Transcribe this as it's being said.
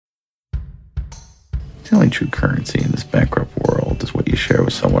The only true currency in this bankrupt world is what you share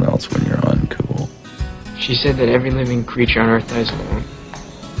with someone else when you're uncool. She said that every living creature on Earth dies alone.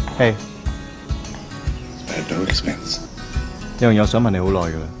 Hey, At no expense. 有樣嘢我想問你好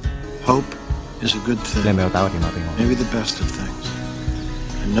耐㗎啦， Hope is a good 你係 thing. 咪有打個電話俾我？ Maybe the best of things.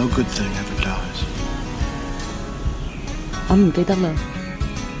 And no good thing ever dies. 我唔記得啦。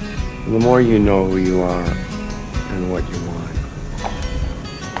 The more you know who you are and what you want,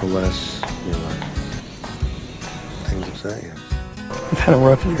 the less you let things upset you. I've had a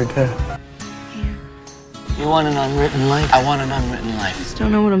rough year, Dad. You want an unwritten life? I want an unwritten life. I just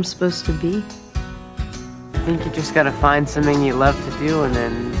don't know what I'm supposed to be. I think you just gotta find something you love to do and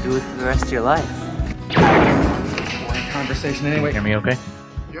then do it for the rest of your life. Conversation anyway. Hear me okay?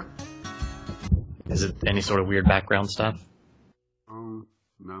 Yeah. Is it any sort of weird background stuff?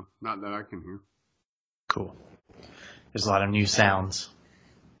 No, not that I can hear. Cool. There's a lot of new sounds.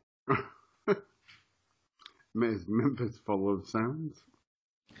 Is Memphis full of sounds?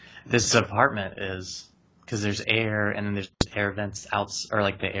 This apartment is, because there's air, and then there's air vents out, or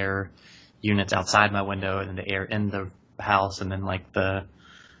like the air units outside my window, and then the air in the house, and then like the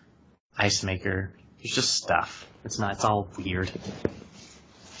ice maker. There's just stuff. It's all weird.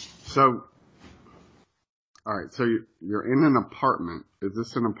 So, alright, so you're in an apartment. Is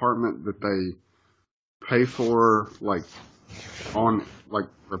this an apartment that they pay for, like,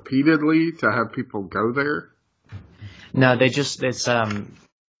 repeatedly to have people go there? No, it's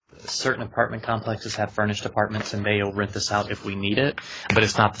certain apartment complexes have furnished apartments, and they'll rent this out if we need it, but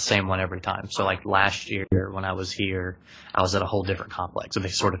it's not the same one every time. So like last year when I was here, I was at a whole different complex, and they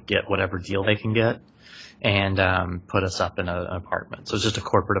sort of get whatever deal they can get and put us up in an apartment. So it's just a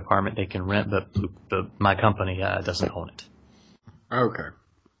corporate apartment they can rent, but my company doesn't own it. Okay.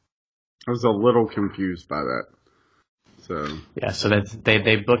 I was a little confused by that. So yeah, so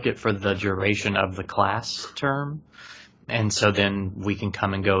they book it for the duration of the class term. And so then we can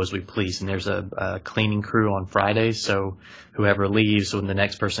come and go as we please. And there's a cleaning crew on Fridays, so whoever leaves, when the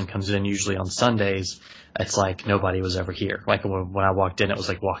next person comes in, usually on Sundays, it's like nobody was ever here. Like when I walked in, it was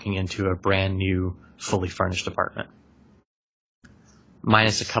like walking into a brand new, fully furnished apartment.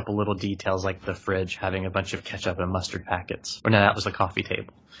 Minus a couple little details like the fridge having a bunch of ketchup and mustard packets. Or no, that was the coffee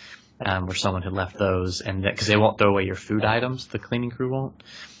table, where someone had left those. And because they won't throw away your food items, the cleaning crew won't.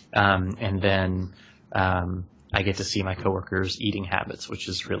 And then I get to see my coworkers' eating habits, which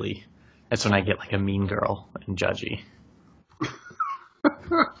is that's when I get like a mean girl and judgy.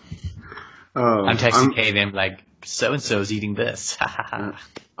 I'm texting Kay, them like, so-and-so's eating this. I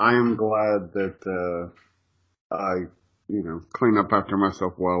am glad that I, clean up after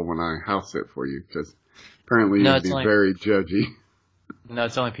myself well when I house sit for you, because apparently you'd be very judgy. No,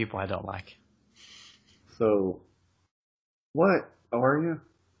 it's only people I don't like. So, what, Aria?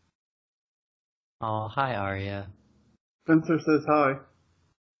 Oh, hi, Aria. Spencer says hi.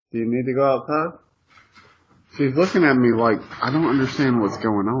 Do you need to go outside? She's looking at me like, I don't understand what's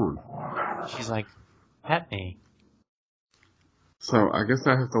going on. She's like, pet me. So, I guess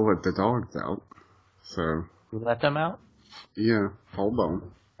I have to let the dogs out. So. You let them out? Yeah, hold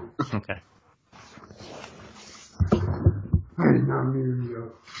on. Okay. Hey, now me to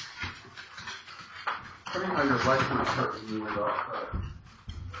go. Tell me how your life not hurt when you went outside.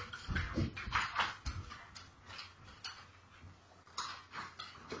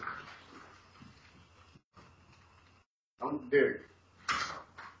 Don't dig.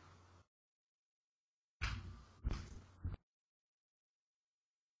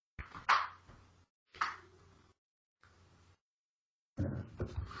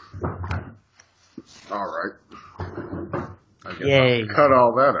 All right. I guess Yay. I'll cut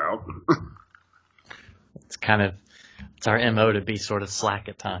all that out. It's our MO to be sort of slack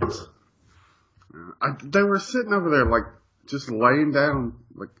at times. They were sitting over there, like, just laying down,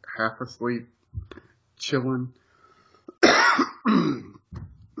 like, half asleep, chilling. And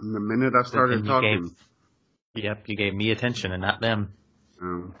the minute I started talking... You gave me attention and not them.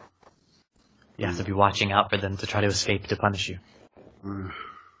 You have to be watching out for them to try to escape to punish you.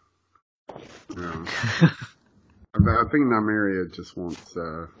 Yeah. I think Nymeria just wants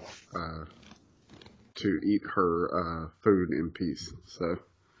to eat her food in peace. So,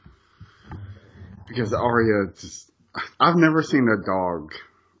 because Aria I've never seen a dog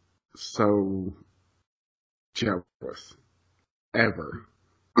so jealous ever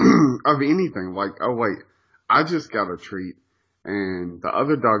of anything. Like, oh wait, I just got a treat, and the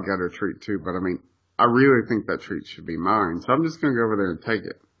other dog got a treat too. But I mean, I really think that treat should be mine. So I'm just gonna go over there and take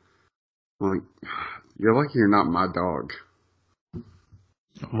it. Like, you're lucky you're not my dog.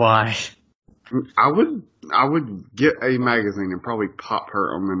 Why? I would get a magazine and probably pop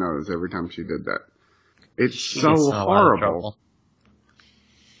her on the nose every time she did that. It's She so gets in a lot of horrible. trouble.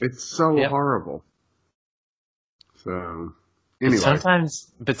 It's so Yep. horrible. So, But anyway.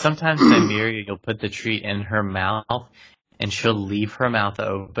 sometimes Nymeria, you'll put the treat in her mouth, and she'll leave her mouth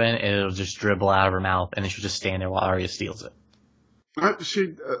open, and it'll just dribble out of her mouth, and then she'll just stand there while Arya steals it.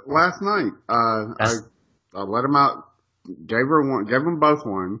 Last night, I let him out, gave them both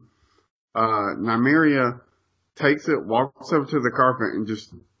one. Nymeria takes it, walks over to the carpet, and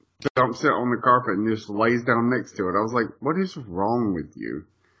just dumps it on the carpet and just lays down next to it. I was like, what is wrong with you?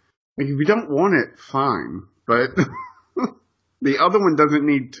 Like, if you don't want it, fine. But the other one doesn't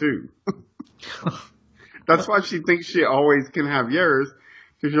need two. That's why she thinks she always can have yours.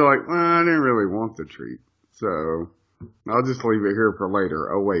 Because you're like, well, I didn't really want the treat. So I'll just leave it here for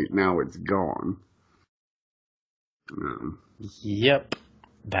later. Oh, wait, now it's gone. Yep.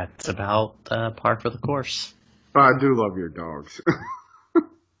 That's about par for the course. But I do love your dogs.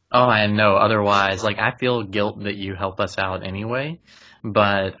 Oh, I know. Otherwise, like, I feel guilt that you help us out anyway,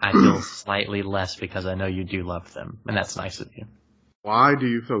 but I feel slightly less because I know you do love them, and that's nice of you. Why do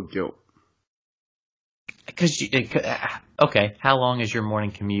you feel guilt? Because okay, how long is your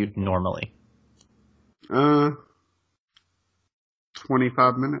morning commute normally? 25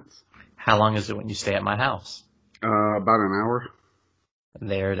 minutes. How long is it when you stay at my house? About an hour.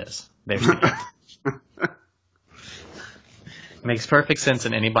 There it is. There's the gift. Makes perfect sense,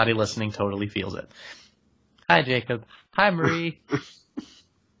 and anybody listening totally feels it. Hi, Jacob. Hi, Marie.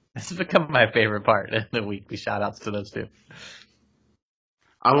 This has become my favorite part in the weekly shout-outs to those two.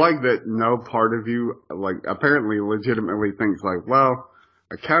 I like that no part of you, like, apparently legitimately thinks, like, well,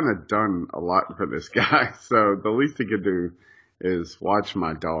 I kind of done a lot for this guy, so the least he could do is watch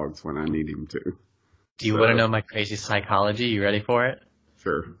my dogs when I need him to. Do you want to know my crazy psychology? You ready for it?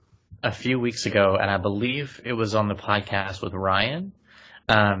 Sure. A few weeks ago, and I believe it was on the podcast with Ryan,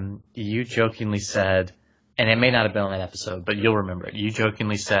 you jokingly said, and it may not have been on that episode, but you'll remember it. You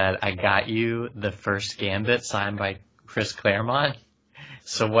jokingly said, I got you the first Gambit signed by Chris Claremont.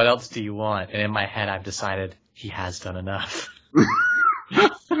 So what else do you want? And in my head, I've decided he has done enough.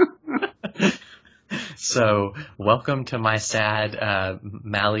 So welcome to my sad,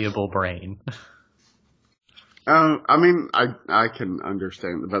 malleable brain. I mean, I can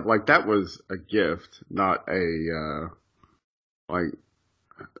understand, but like that was a gift, not a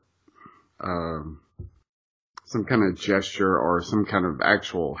some kind of gesture or some kind of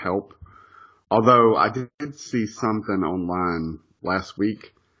actual help. Although I did see something online last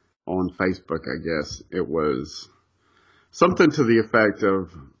week on Facebook, I guess it was something to the effect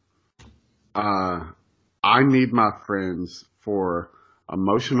of, I need my friends for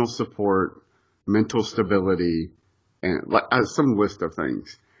emotional support, mental stability, and like some list of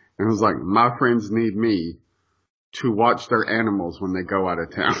things. And it was like, my friends need me to watch their animals when they go out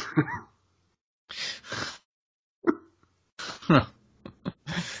of town.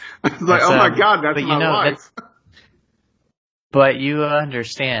 I was like, oh my God, that's my life. But you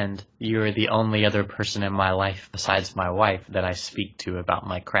understand, you're the only other person in my life besides my wife that I speak to about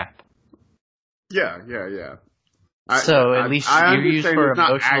my crap. Yeah. So at least you're used for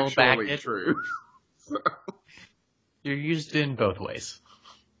emotional baggage. True. So. You're used in both ways.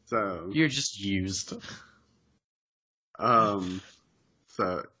 So you're just used.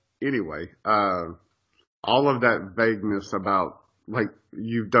 So anyway, all of that vagueness about like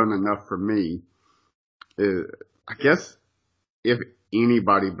you've done enough for me is, I guess, if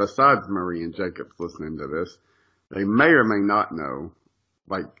anybody besides Marie and Jacob's listening to this, they may or may not know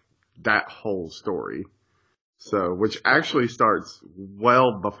like that whole story. So, which actually starts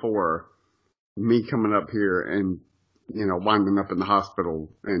well before me coming up here and, you know, winding up in the hospital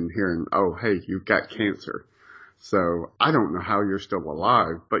and hearing, oh, hey, you've got cancer. So I don't know how you're still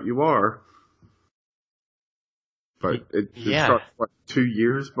alive, but you are. But it starts, what, 2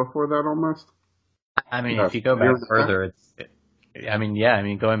 years before that almost? I mean, if you go back further,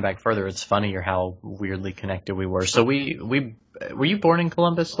 going back further, it's funnier how weirdly connected we were. So were you born in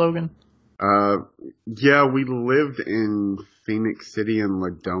Columbus, Logan? Yeah, we lived in Phoenix City and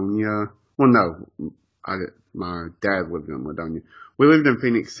Ladonia. Well, no, my dad lived in Ladonia. We lived in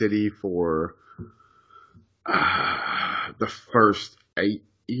Phoenix City for the first 8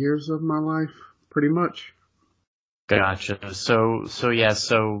 years of my life, pretty much. Gotcha. So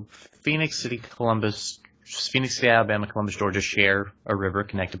Phoenix City, Alabama, Columbus, Georgia share a river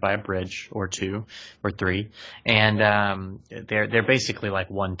connected by a bridge or two or three, and they're basically like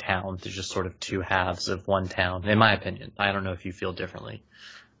one town. They're just sort of two halves of one town, in my opinion. I don't know if you feel differently,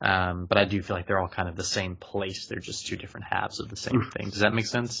 but I do feel like they're all kind of the same place. They're just two different halves of the same thing. Does that make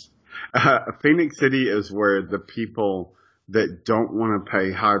sense? Phoenix City is where the people that don't want to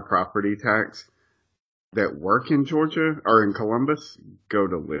pay high property tax that work in Georgia or in Columbus go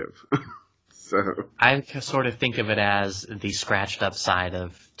to live. So I sort of think of it as the scratched up side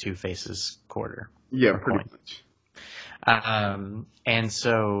of Two Faces quarter. yeah, pretty much. And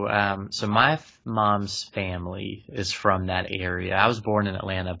so my mom's family is from that area. I was born in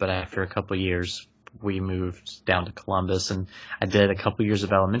Atlanta, but after a couple of years, we moved down to Columbus, and I did a couple of years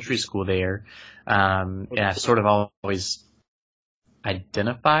of elementary school there. And I've sort of always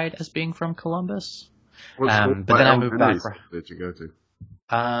identified as being from Columbus. What school, but then I moved back. Did you go to?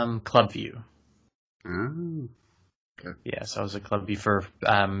 Clubview. Oh, okay. Yes, I was at Clubview for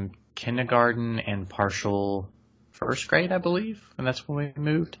kindergarten and partial first grade, I believe, and that's when we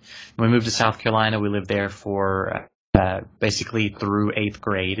moved. When we moved to South Carolina, we lived there for basically through 8th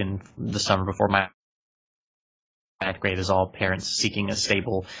grade, and the summer before my 9th grade is all parents seeking a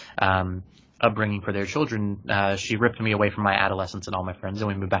stable upbringing for their children. She ripped me away from my adolescence and all my friends, and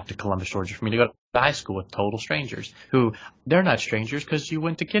we moved back to Columbus, Georgia for me to go to high school with total strangers who, they're not strangers because you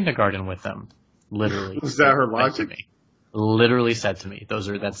went to kindergarten with them. Literally. Was that her logic? Literally said to me.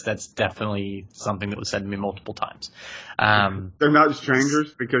 That's definitely something that was said to me multiple times. They're not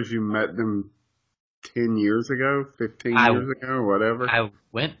strangers because you met them 10 years ago, 15 years ago, whatever. I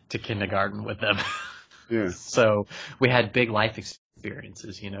went to kindergarten with them. Yeah. So we had big life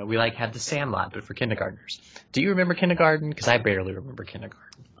experiences, you know. We had the Sandlot, but for kindergartners. Do you remember kindergarten? Because I barely remember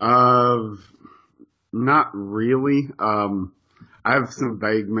kindergarten. Not really. I have some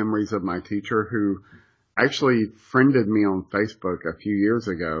vague memories of my teacher who actually friended me on Facebook a few years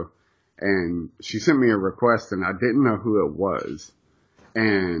ago, and she sent me a request, and I didn't know who it was.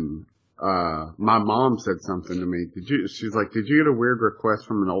 And my mom said something to me. She's like, "Did you get a weird request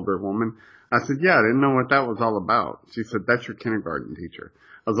from an older woman?" I said, "Yeah, I didn't know what that was all about." She said, "That's your kindergarten teacher."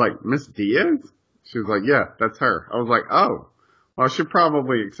 I was like, "Miss Diaz?" She was like, "Yeah, that's her." I was like, "Oh, well, I should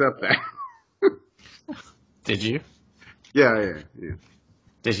probably accept that." Did you? Yeah.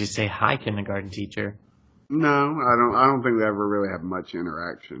 Did you say hi, kindergarten teacher? No, I don't think they ever really have much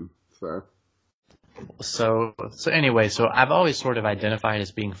interaction. So anyway, so I've always sort of identified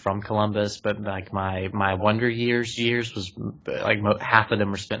as being from Columbus, but like my Wonder years was like half of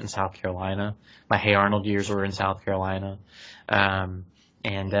them were spent in South Carolina. My Hey Arnold years were in South Carolina, and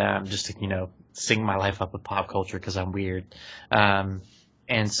just to, you know, sing my life up with pop culture because I'm weird, and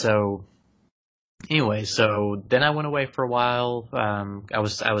so. Anyway, so then I went away for a while. I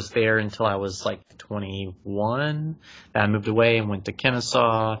was there until I was like 21. Then I moved away and went to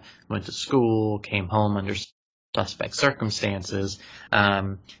Kennesaw, went to school, came home under suspect circumstances,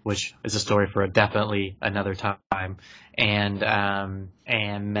 which is a story for definitely another time, and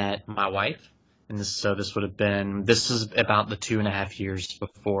met my wife. And this would have been, this is about the 2.5 years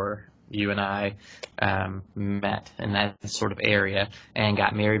before you and I met in that sort of area and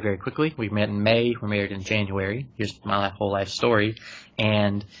got married very quickly. We met in May. We're married in January. Here's my whole life story.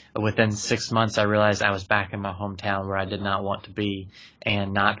 And within 6 months, I realized I was back in my hometown where I did not want to be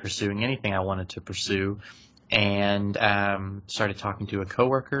and not pursuing anything I wanted to pursue. And started talking to a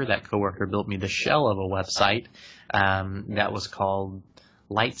coworker. That coworker built me the shell of a website that was called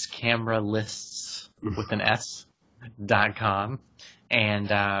Lights Camera Lists with an S.com.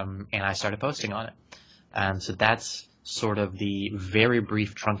 And I started posting on it. So that's sort of the very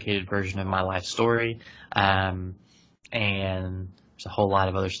brief, truncated version of my life story. And there's a whole lot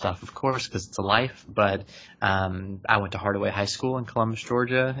of other stuff, of course, because it's a life. But I went to Hardaway High School in Columbus,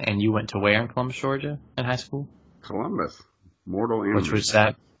 Georgia. And you went to where in Columbus, Georgia in high school? Columbus. Mortal Enemy. Which was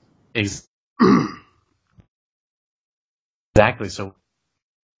that? Exactly. So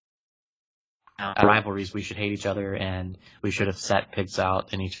rivalries, we should hate each other, and we should have set pigs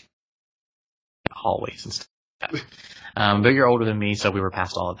out in each hallways and stuff. But you're older than me, so we were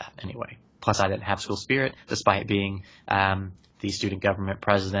past all of that anyway. Plus, I didn't have school spirit, despite being the student government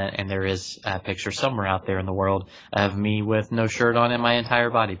president, and there is a picture somewhere out there in the world of me with no shirt on and my entire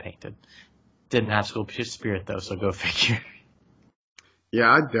body painted. Didn't have school spirit, though, so go figure.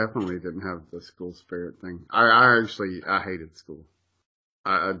 Yeah, I definitely didn't have the school spirit thing. I hated school.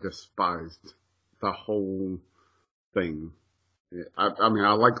 I despised the whole thing. I mean,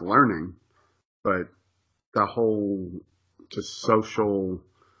 I like learning, but the whole just social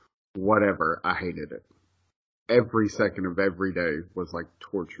whatever, I hated it. Every second of every day was like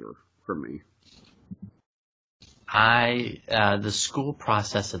torture for me. The school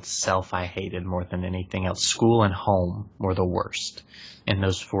process itself I hated more than anything else. School and home were the worst in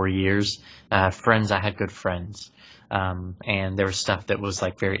those 4 years. Friends, I had good friends. And there was stuff that was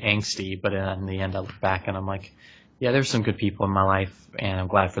like very angsty, but in the end I look back and I'm like, yeah, there's some good people in my life and I'm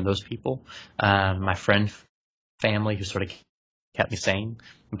glad for those people. My friend family who sort of kept me sane.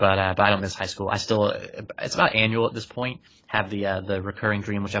 But I don't miss high school. I still, it's about annual at this point, have the recurring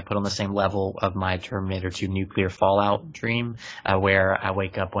dream, which I put on the same level of my Terminator 2 nuclear fallout dream, where I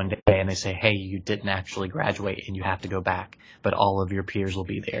wake up one day and they say, hey, you didn't actually graduate and you have to go back, but all of your peers will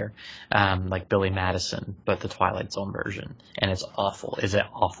be there. Like Billy Madison, but the Twilight Zone version. And it's awful. It's an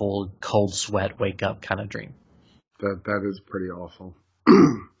awful cold sweat wake up kind of dream. That is pretty awful.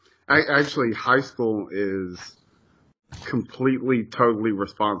 Actually, high school is completely, totally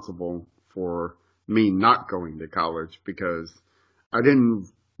responsible for me not going to college because I didn't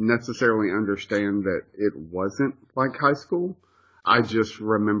necessarily understand that it wasn't like high school. I just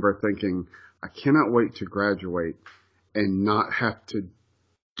remember thinking, I cannot wait to graduate and not have to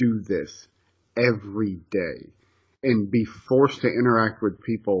do this every day and be forced to interact with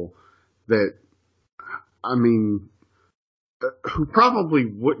people that, I mean, who probably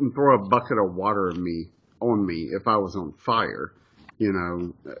wouldn't throw a bucket of water on me if I was on fire, you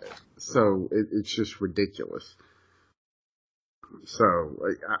know. So it's just ridiculous. So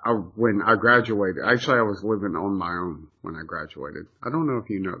when I graduated, actually I was living on my own when I graduated. I don't know if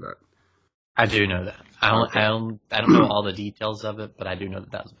you know that. I do know that. I don't know all the details of it, but I do know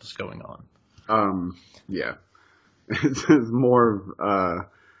that that's what's going on. Yeah. It's more of,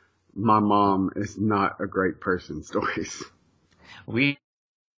 my mom is not a great person stories. We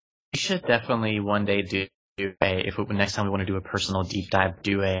should definitely one day do next time we want to do a personal deep dive,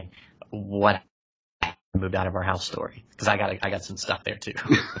 do a what moved out of our house story, because I got some stuff there too.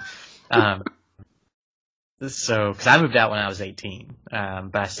 So because I moved out when I was 18,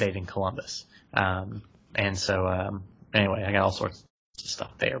 but I stayed in Columbus, and so anyway, I got all sorts of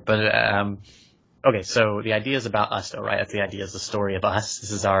stuff there. But okay, so the idea is about us, though, right? That's the idea, is the story of us.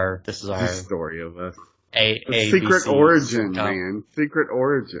 This is our the story of us. Secret origin, man. Secret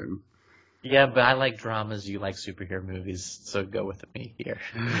origin. Yeah, but I like dramas. You like superhero movies, so go with me here.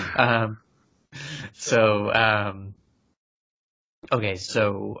 Okay,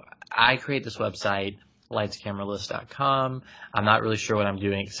 so I create this website, lightscameralist.com. I'm not really sure what I'm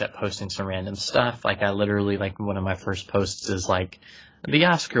doing except posting some random stuff. Like, I literally, like, one of my first posts is like, the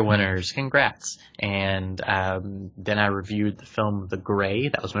Oscar winners, congrats. And then I reviewed the film The Gray.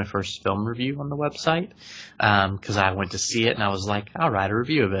 That was my first film review on the website, because I went to see it and I was like, I'll write a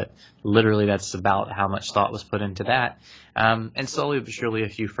review of it. Literally, that's about how much thought was put into that. And slowly but surely a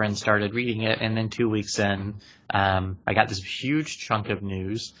few friends started reading it, and then 2 weeks in, I got this huge chunk of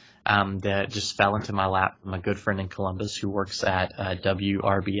news that just fell into my lap from a good friend in Columbus who works at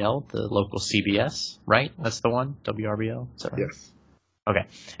WRBL, the local CBS, right? That's the one? WRBL? Is that right? Yes. Okay.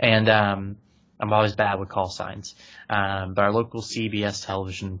 And I'm always bad with call signs. But our local CBS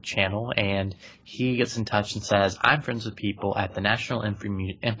television channel, and he gets in touch and says, I'm friends with people at the National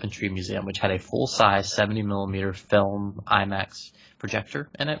Infantry Museum, which had a full-size 70mm film IMAX projector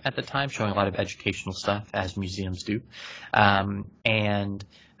in it at the time, showing a lot of educational stuff, as museums do. And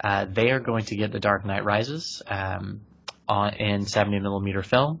they are going to get The Dark Knight Rises in 70mm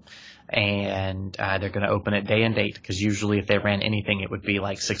film. And they're going to open it day and date, because usually if they ran anything, it would be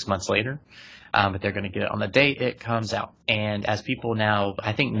like 6 months later. But they're going to get it on the date it comes out. And as people now,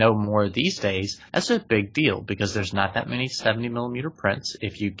 I think, know more these days, that's a big deal, because there's not that many 70mm prints.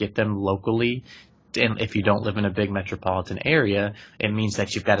 If you get them locally, and if you don't live in a big metropolitan area, it means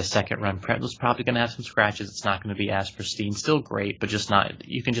that you've got a second run print. It's probably going to have some scratches. It's not going to be as pristine. Still great, but just not,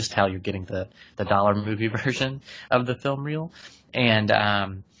 you can just tell you're getting the dollar movie version of the film reel.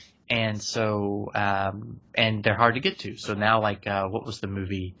 And so, and they're hard to get to. So now, like, what was the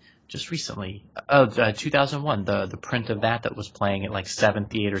movie just recently? 2001, the print of that was playing at like 7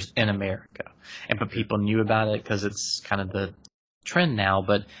 theaters in America. But people knew about it because it's kind of the trend now.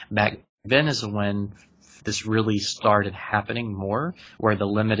 But back then is when this really started happening more, where the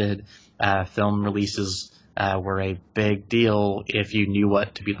limited film releases were a big deal if you knew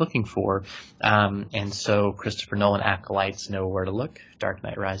what to be looking for. And so Christopher Nolan acolytes know where to look. Dark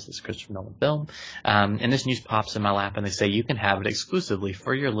Knight Rises, Christopher Nolan film. And this news pops in my lap and they say you can have it exclusively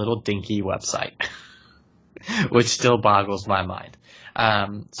for your little dinky website, which still boggles my mind.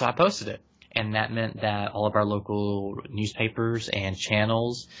 So I posted it. And that meant that all of our local newspapers and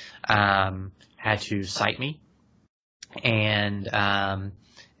channels had to cite me. And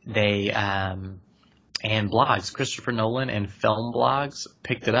and blogs, Christopher Nolan and film blogs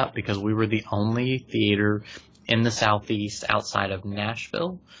picked it up, because we were the only theater in the Southeast outside of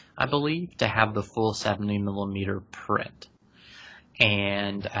Nashville, I believe, to have the full 70mm print.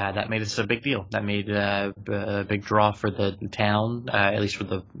 And that made this a big deal. That made a big draw for the town, at least for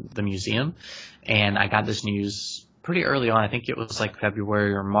the museum. And I got this news pretty early on. I think it was like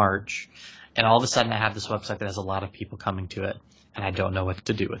February or March. And all of a sudden I have this website that has a lot of people coming to it. and I don't know what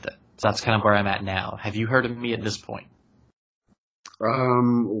to do with it. So that's kind of where I'm at now. Have you heard of me at this point?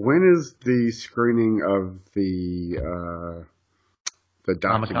 When is the screening of the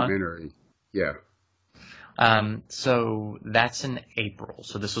documentary? Yeah. So that's in April.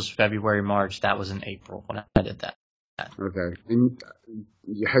 So this was February, March. That was in April when I did that. Okay. And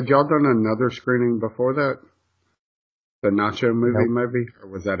had y'all done another screening before that? The Nacho movie, maybe? Or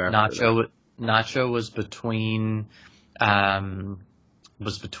was that after that? Nacho was between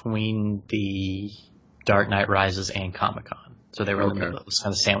the Dark Knight Rises and Comic-Con. So they were in the middle. It was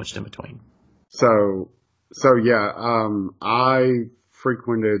kind of sandwiched in between. So yeah, I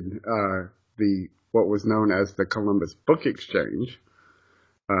frequented what was known as the Columbus Book Exchange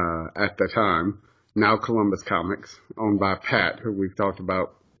at the time, now Columbus Comics, owned by Pat, who we've talked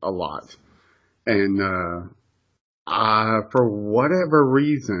about a lot. And for whatever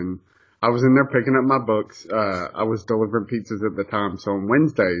reason, I was in there picking up my books. I was delivering pizzas at the time, so on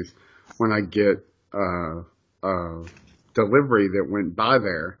Wednesdays, when I get delivery that went by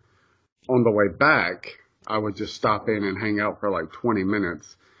there, on the way back, I would just stop in and hang out for like 20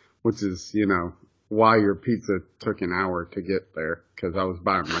 minutes, which is, why your pizza took an hour to get there, because I was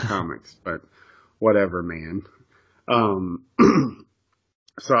buying my comics, but whatever, man.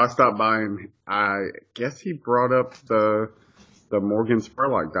 So I stopped by, and I guess he brought up the Morgan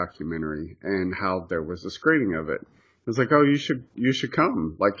Spurlock documentary and how there was a screening of it. It was like, oh, you should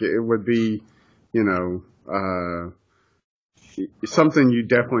come. Like, it would be, something you'd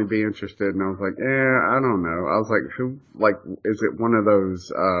definitely be interested in. I was like, I don't know. I was like, is it one of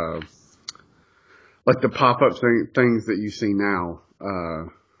those, like the pop-up things that you see now?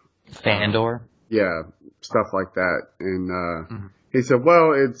 Fandor? Yeah, stuff like that. And, he said,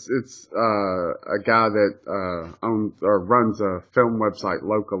 well, it's a guy that, owns or runs a film website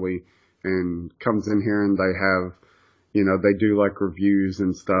locally and comes in here and they have, they do like reviews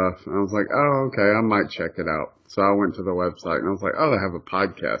and stuff. And I was like, oh, okay, I might check it out. So I went to the website and I was like, oh, they have a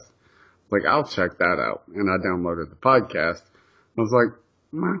podcast. Like, I'll check that out. And I downloaded the podcast. I was like,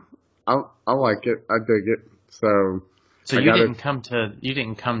 I like it. I dig it. So you didn't come to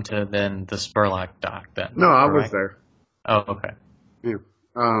then the Spurlock doc then? No, I was there. Oh, okay. Yeah.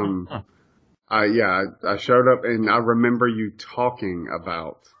 I showed up and I remember you talking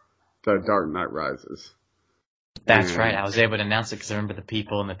about the Dark Knight Rises. That's right. I was able to announce it because I remember the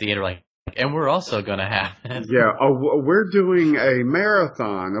people in the theater like, and we're also going to have it. Yeah. Oh, we're doing a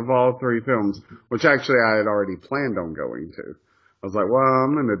marathon of all three films, which actually I had already planned on going to. I was like, well,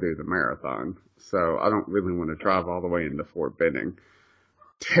 I'm going to do the marathon, so I don't really want to drive all the way into Fort Benning.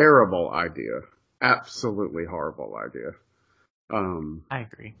 Terrible idea. Absolutely horrible idea. I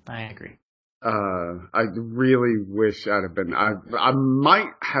agree. I really wish I'd have been. I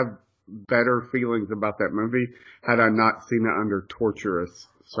might have better feelings about that movie had I not seen it under torturous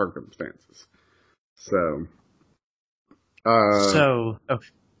circumstances. So, okay.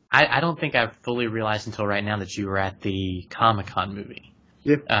 I don't think I've fully realized until right now that you were at the Comic-Con movie.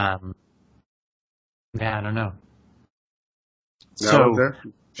 Yeah. Yeah, I don't know. I was there.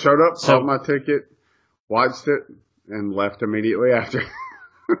 Showed up, bought my ticket, watched it, and left immediately after.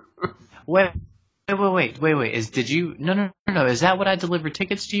 Wait. Did you? No. Is that what I delivered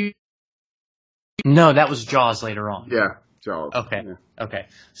tickets to you? No, that was Jaws later on. Yeah, Jaws. Okay. Yeah. Okay.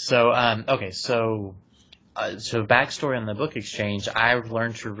 So backstory on the book exchange, I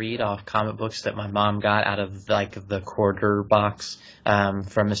learned to read off comic books that my mom got out of like the quarter box from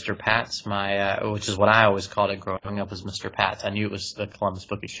Mr. Pat's, which is what I always called it growing up as Mr. Pat's. I knew it was the Columbus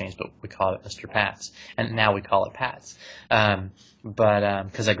Book Exchange, but we call it Mr. Pat's, and now we call it Pat's. But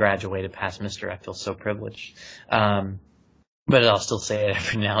because I graduated past Mr., I feel so privileged. But I'll still say it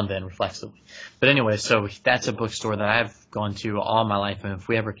every now and then reflexively. But anyway, so that's a bookstore that I've gone to all my life. And if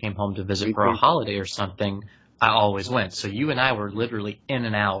we ever came home to visit for a holiday or something, I always went. So you and I were literally in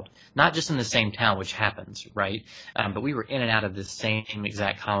and out, not just in the same town, which happens, right? But we were in and out of the same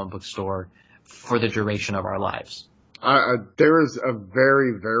exact comic book store for the duration of our lives. There is a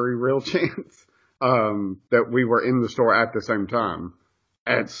very, very real chance that we were in the store at the same time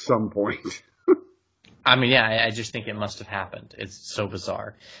at some point. I mean, yeah, I just think it must have happened. It's so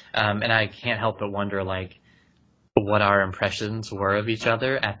bizarre. And I can't help but wonder, like, what our impressions were of each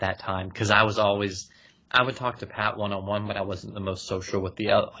other at that time. Because I would talk to Pat one-on-one, but I wasn't the most social with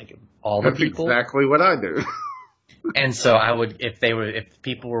all the people. That's exactly what I do. And so if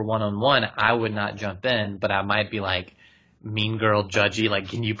people were one-on-one, I would not jump in, but I might be like, mean girl, judgy, like,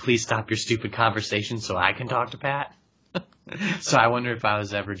 can you please stop your stupid conversation so I can talk to Pat? So I wonder if I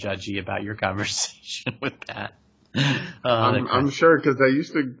was ever judgy about your conversation with Pat. I'm sure, because they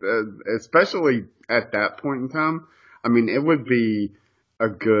used to, especially at that point in time, I mean, it would be a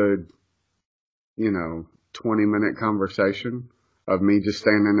good, 20-minute conversation of me just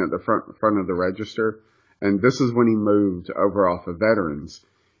standing at the front of the register. And this is when he moved over off of Veterans.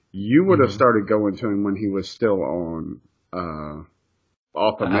 You would have started going to him when he was still on,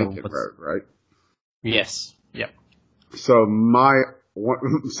 off of Macon Road, right? Yes. Yep. So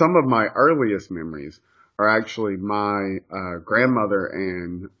some of my earliest memories are actually my grandmother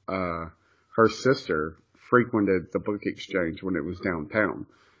and her sister frequented the book exchange when it was downtown.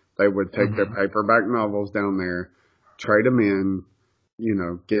 They would take their paperback novels down there, trade them in,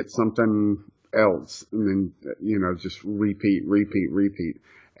 get something else, and then, just repeat.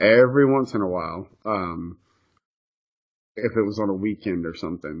 Every once in a while, if it was on a weekend or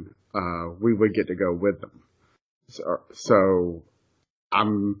something, we would get to go with them. So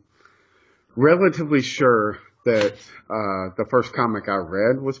I'm relatively sure that the first comic I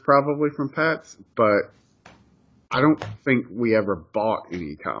read was probably from Pat's, but I don't think we ever bought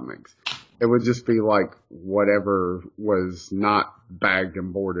any comics. It would just be like whatever was not bagged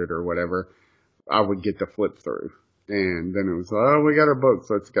and boarded or whatever, I would get to flip through. And then it was, oh, we got our books,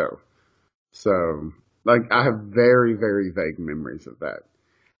 let's go. So, I have very, very vague memories of that.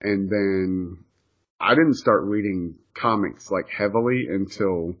 And then I didn't start reading comics heavily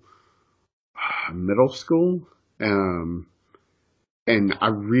until middle school. And I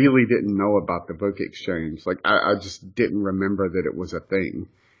really didn't know about the book exchange. I just didn't remember that it was a thing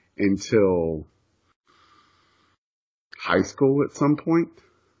until high school at some point.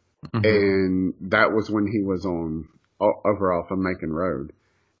 And that was when he was over off of Macon Road.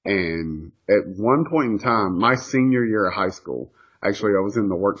 And at one point in time, my senior year of high school, actually I was in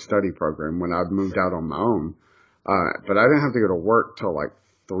the work-study program when I'd moved out on my own. But I didn't have to go to work till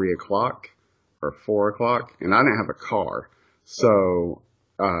 3 o'clock or 4 o'clock, and I didn't have a car. So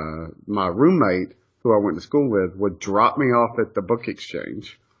my roommate, who I went to school with, would drop me off at the book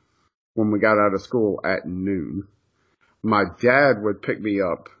exchange when we got out of school at noon. My dad would pick me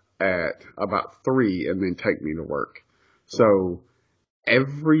up at about 3 and then take me to work. So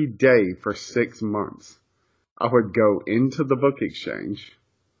every day for 6 months, I would go into the book exchange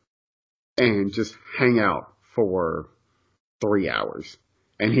and just hang out for 3 hours.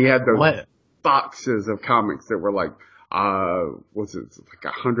 And he had those boxes of comics that were was it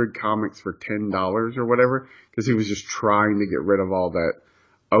 100 comics for $10 or whatever? Because he was just trying to get rid of all that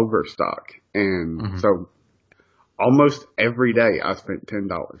overstock. And so almost every day I spent $10.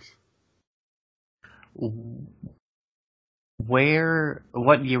 What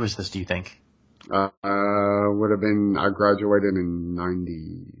year was this, do you think? Would have been, I graduated in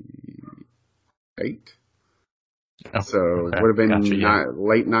 98. So would have been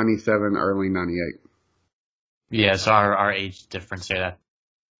late 97, early 98. Yeah, so our age difference there,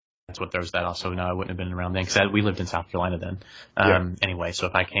 that's what there's that also. No, I wouldn't have been around then because we lived in South Carolina then. Anyway, so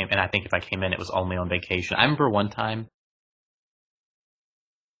I think if I came in, it was only on vacation. I remember one time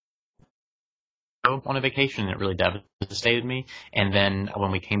on a vacation, it really devastated me. And then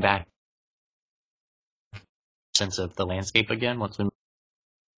when we came back, sense of the landscape again once we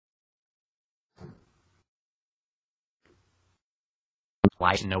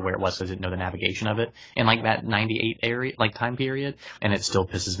I didn't know where it was, so I didn't know the navigation of it. And that 98 area, time period, and it still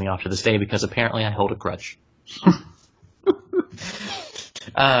pisses me off to this day because apparently I hold a grudge.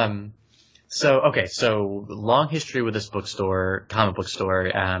 So long history with this bookstore, comic book store,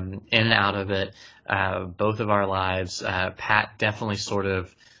 in and out of it, both of our lives. Pat definitely sort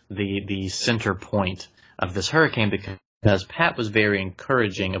of the center point of this hurricane because Pat was very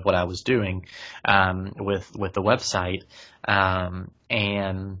encouraging of what I was doing with the website,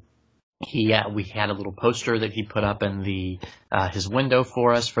 and we had a little poster that he put up in his window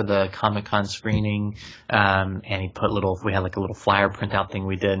for us for the Comic-Con screening, and he put we had a little flyer printout thing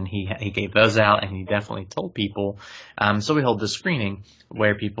we did, and he gave those out, and he definitely told people. So we hold this screening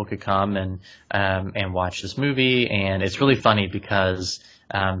where people could come and watch this movie, and it's really funny because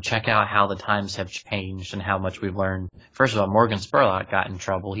check out how the times have changed and how much we've learned. First of all, Morgan Spurlock got in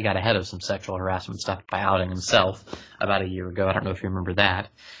trouble. He got ahead of some sexual harassment stuff by outing himself about a year ago. I don't know if you remember that.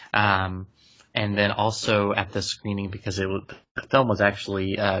 And then also at the screening, because the film was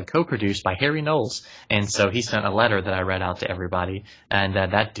actually co-produced by Harry Knowles, and so he sent a letter that I read out to everybody. And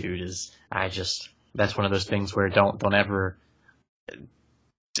that dude that's one of those things where don't ever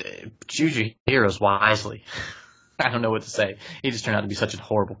choose your heroes wisely. I don't know what to say. He just turned out to be such a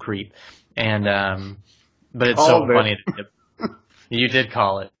horrible creep. And but it's so funny. You did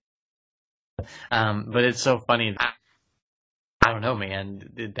call it. But it's so funny. I don't know,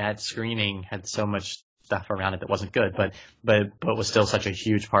 man. That screening had so much stuff around it that wasn't good, but was still such a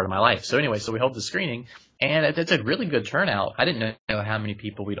huge part of my life. So anyway, so we held the screening, and it's a really good turnout. I didn't know how many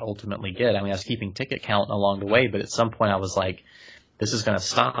people we'd ultimately get. I mean, I was keeping ticket count along the way, but at some point I was like, this is going to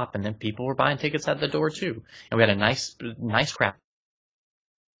stop, and then people were buying tickets at the door too, and we had a nice crowd,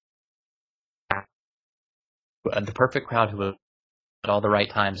 the perfect crowd who would at all the right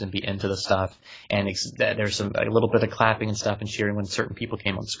times and be into the stuff, and there's a little bit of clapping and stuff and cheering when certain people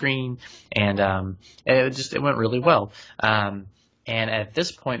came on screen, and it went really well. And at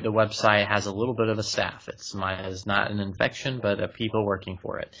this point, the website has a little bit of a staff. It's not an infection, but people working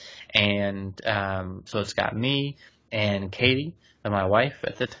for it, and so it's got me and Katie, and my wife.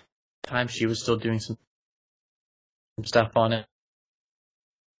 At the time, she was still doing some stuff on it,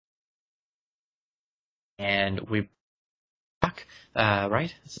 and we.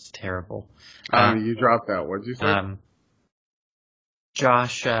 Right? This is terrible. You dropped out. What'd you say?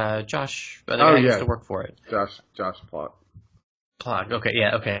 Josh, the guy who used to work for it. Josh Plot. Okay,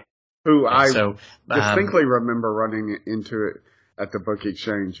 yeah, okay. Who I distinctly remember running into it at the Book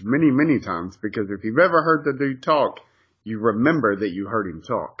Exchange many, many times, because if you've ever heard the dude talk, you remember that you heard him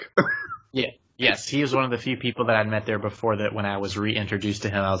talk. Yeah. Yes, he was one of the few people that I'd met there before that when I was reintroduced to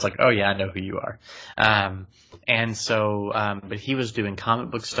him, I was like, oh yeah, I know who you are. And so, but he was doing comic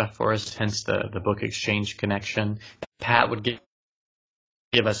book stuff for us, hence the Book Exchange connection. Pat would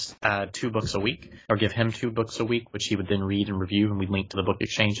give us 2 books a week, or give him 2 books a week, which he would then read and review, and we'd link to the Book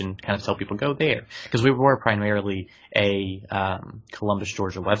Exchange and kind of tell people, go there. Because we were primarily a Columbus,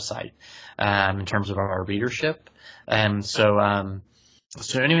 Georgia website in terms of our readership. And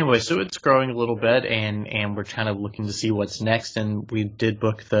so anyway, so it's growing a little bit, and we're kind of looking to see what's next. And we did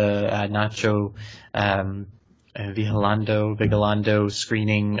book the Nacho Vigilando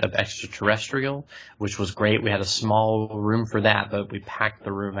screening of Extraterrestrial, which was great. We had a small room for that, but we packed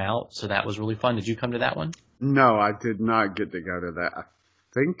the room out, so that was really fun. Did you come to that one? No, I did not get to go to that. I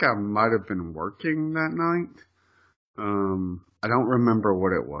think I might have been working that night. I don't remember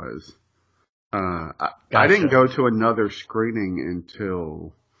what it was. Gotcha. I didn't go to another screening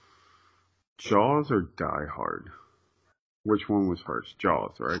until Jaws or Die Hard. Which one was first?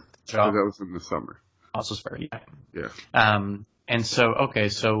 Jaws, right? Jaws. That was in the summer. Also spare, yeah. And so, okay,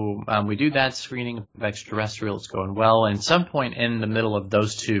 so we do that screening of Extraterrestrial. It's going well. And some point in the middle of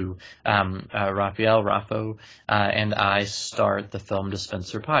those two, Raffo, and I start the Film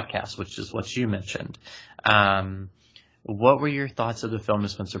Dispenser podcast, which is what you mentioned. What were your thoughts of the Film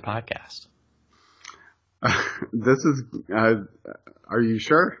Dispenser podcast? This is, are you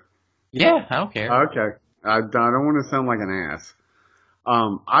sure? Yeah, I don't care. Okay. I don't want to sound like an ass.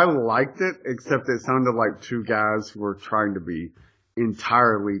 I liked it, except it sounded like 2 guys who were trying to be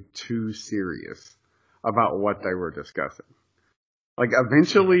entirely too serious about what they were discussing. Like,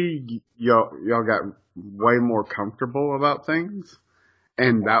 eventually, y'all got way more comfortable about things,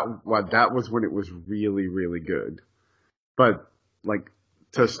 and that was when it was really, really good. But, like,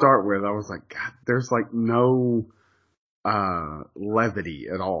 to start with, I was like, God, there's like no levity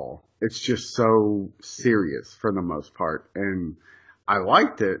at all. It's just so serious for the most part. And I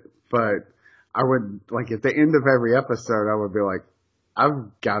liked it, but I would, like, at the end of every episode, I would be like,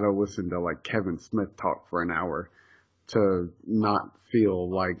 I've got to listen to like Kevin Smith talk for an hour to not feel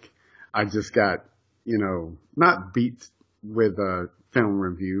like I just got, not beat with a film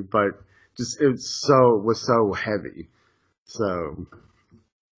review, but just it was so heavy. So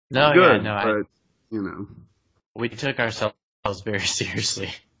no, good, yeah, but we took ourselves very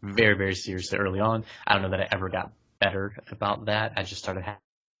seriously, very, very seriously early on. I don't know that I ever got better about that. I just started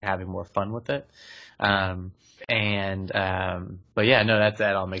having more fun with it. But yeah, no,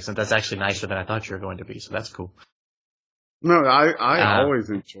 that all makes sense. That's actually nicer than I thought you were going to be. So that's cool. No, I always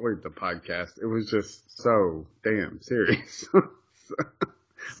enjoyed the podcast. It was just so damn serious.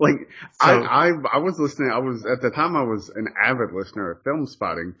 I was listening. At the time I was an avid listener of Film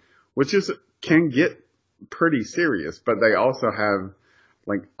Spotting, which can get pretty serious, but they also have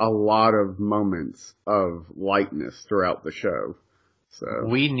like a lot of moments of lightness throughout the show. So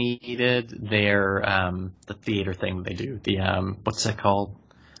we needed their the theater thing they do. The what's that called?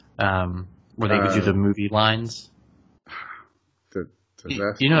 Where they could do the movie lines.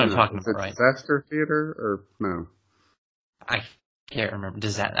 You know what I'm talking about, right? Disaster Theater or no? I can't remember.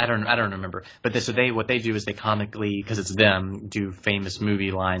 I don't remember. But what they do is they comically, because it's them, do famous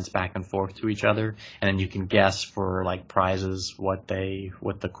movie lines back and forth to each other, and then you can guess for like prizes what the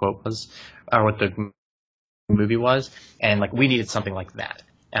quote was or what the movie was, and like we needed something like that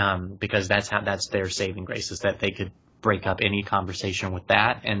because that's their saving grace, is that they could break up any conversation with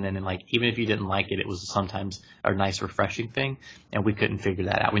that. And then like, even if you didn't like it, it was sometimes a nice, refreshing thing. And we couldn't figure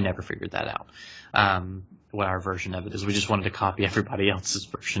that out. We never figured that out. What our version of it is. We just wanted to copy everybody else's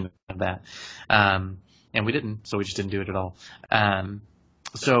version of that. And we didn't, so we just didn't do it at all.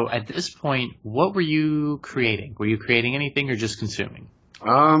 So at this point, what were you creating? Were you creating anything or just consuming?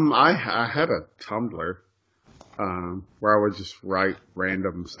 I had a Tumblr, where I would just write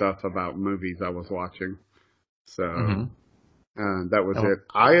random stuff about movies I was watching. So, that was it.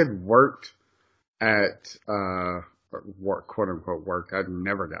 I had worked at, work, quote unquote work. I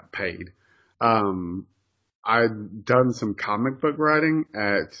never got paid. I'd done some comic book writing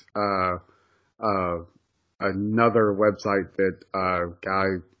at, another website that a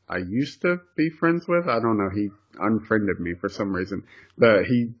guy I used to be friends with. I don't know. He unfriended me for some reason. But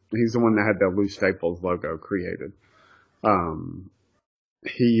he's the one that had the Lou Staples logo created.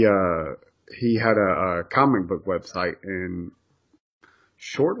 He had a comic book website, and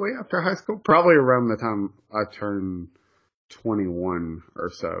shortly after high school, probably around the time I turned 21 or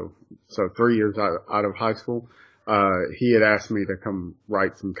so 3 years out of high school, he had asked me to come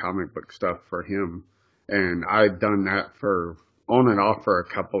write some comic book stuff for him. And I'd done that for on and off for a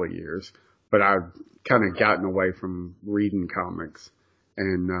couple of years, but I'd kind of gotten away from reading comics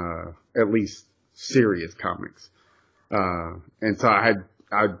and, at least serious comics. And so I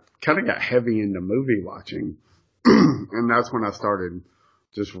kind of got heavy into movie watching. And that's when I started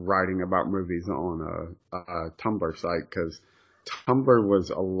just writing about movies on a Tumblr site, because Tumblr was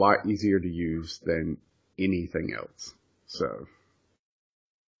a lot easier to use than anything else. So.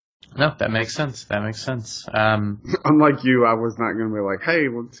 No, that makes sense. That makes sense. Unlike you, I was not going to be like, hey,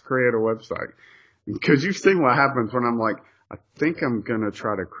 let's create a website. Because you've seen what happens when I'm like, I think I'm going to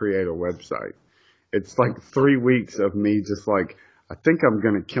try to create a website. It's like 3 weeks of me just like, I think I'm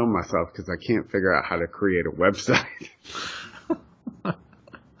going to kill myself because I can't figure out how to create a website.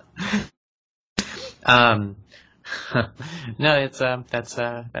 No, it's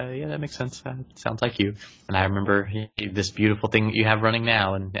yeah, that makes sense. Sounds like you. And I remember this beautiful thing that you have running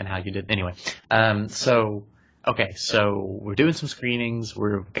now, and how you did. Anyway, so we're doing some screenings.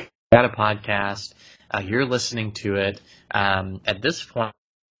 We've got a podcast. You're listening to it. At this point,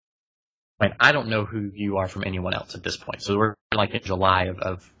 I don't know who you are from anyone else at this point. So we're like in July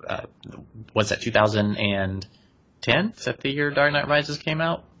of what's that? 2010? Is that the year Dark Knight Rises came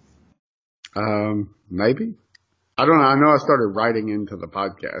out? Maybe. I don't know. I know I started writing into the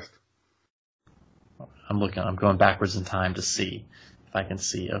podcast. I'm going backwards in time to see if I can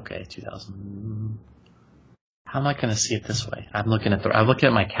see. Okay, 2000. How am I going to see it this way? I'm looking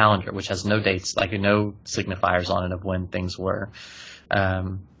at my calendar, which has no dates, like no signifiers on it of when things were.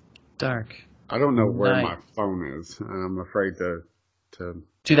 Dark. I don't know where my phone is. I'm afraid to.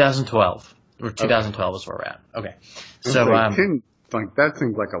 2012 or 2012 is where we're at. Okay, so that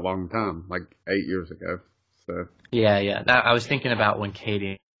seems like a long time, like 8 years ago. So. Yeah. I was thinking about when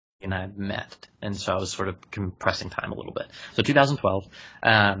Katie and I met, and so I was sort of compressing time a little bit. So 2012.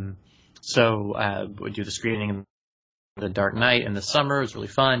 We do the screening in The Dark Knight in the summer. It was really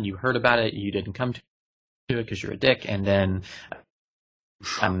fun. You heard about it. You didn't come to it because you're a dick, and then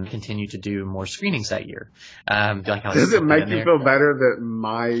continue to do more screenings that year. Does it make you feel better that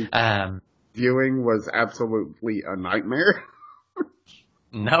my viewing was absolutely a nightmare?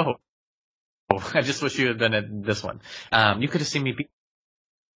 No. I just wish you had been at this one. You could have seen me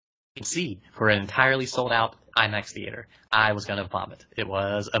see for an entirely sold out IMAX theater. I was going to vomit. It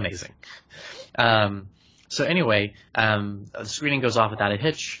was amazing. So anyway, the screening goes off without a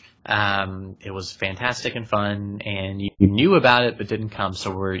hitch. It was fantastic and fun, and you knew about it but didn't come.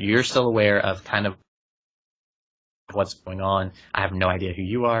 So you're still aware of kind of what's going on. I have no idea who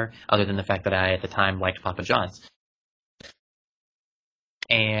you are, other than the fact that I at the time liked Papa John's.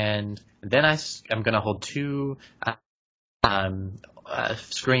 And then I'm going to hold two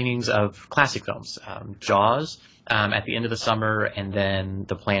screenings of classic films, Jaws at the end of the summer, and then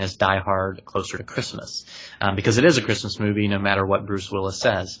the plan is Die Hard closer to Christmas, because it is a Christmas movie no matter what Bruce Willis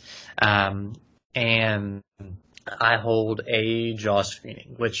says. And I hold a Jaws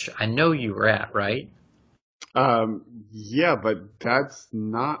screening, which I know you were at, right? Yeah, but that's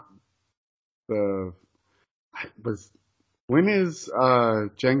not when is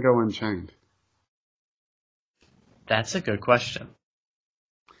Django Unchained? That's a good question.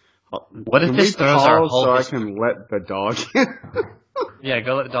 What if this throws our whole so history? I can let the dog in? Yeah,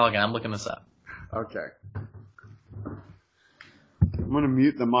 go let the dog in. I'm looking this up. Okay. I'm going to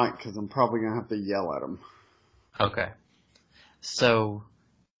mute the mic because I'm probably going to have to yell at him. Okay. So,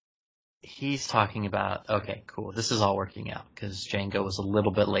 He's talking about, okay, cool, this is all working out, because Django was a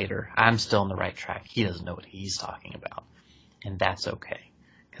little bit later. I'm still on the right track. He doesn't know what he's talking about. And that's okay,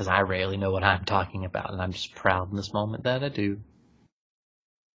 because I rarely know what I'm talking about, and I'm just proud in this moment that I do.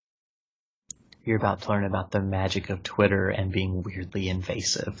 You're about to learn about the magic of Twitter and being weirdly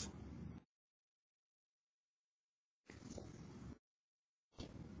invasive.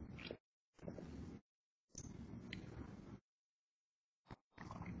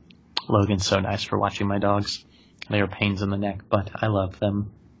 Logan's so nice for watching my dogs. They are pains in the neck, but I love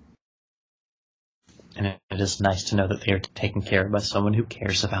them. And it is nice to know that they are taken care of by someone who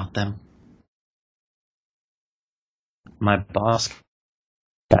cares about them. My boss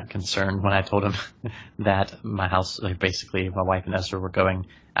got concerned when I told him that my house, like basically my wife and Esther were going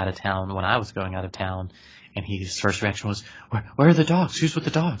out of town when I was going out of town, and his first reaction was, where are the dogs? Who's with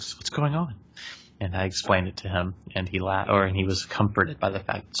the dogs? What's going on? And I explained it to him, and he laughed, and he was comforted by the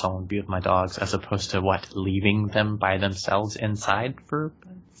fact that someone would be with my dogs, as opposed to leaving them by themselves inside for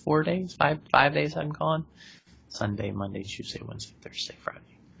 4 days, 5 days I'm gone. Sunday, Monday, Tuesday, Wednesday, Thursday,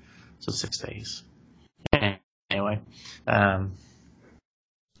 Friday. So 6 days. Anyway,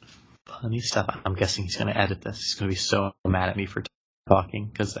 funny stuff. I'm guessing he's going to edit this. He's going to be so mad at me for talking,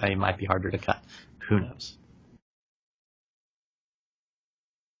 because it might be harder to cut. Who knows?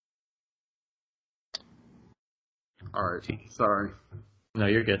 All right, sorry. No,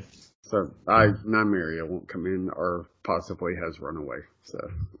 you're good. So, Nymeria won't come in, or possibly has run away, so.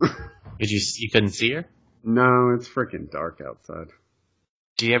 You couldn't see her? No, it's freaking dark outside.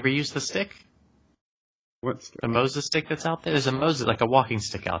 Do you ever use the stick? What stick? The Moses stick that's out there? There's a Moses, like a walking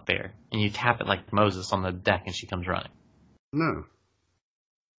stick out there, and you tap it like Moses on the deck and she comes running. No.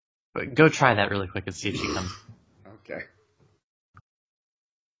 But go try that really quick and see if she comes. Okay.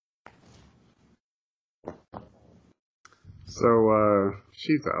 So,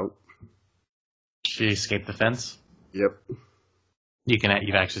 she's out. She escaped the fence? Yep.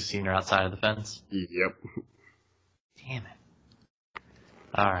 You've actually seen her outside of the fence? Yep. Damn it.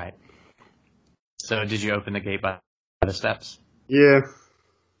 Alright. So did you open the gate by the steps? Yeah.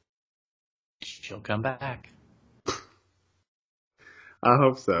 She'll come back. I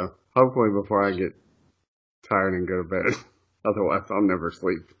hope so. Hopefully before I get tired and go to bed. Otherwise I'll never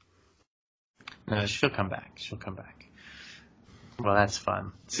sleep. No, she'll come back. She'll come back. Well, that's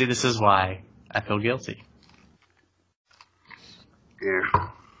fun. See, this is why I feel guilty. Yeah.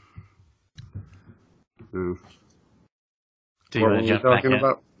 Do you What want were to we jump back talking in?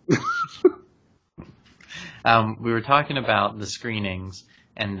 about? We were talking about the screenings,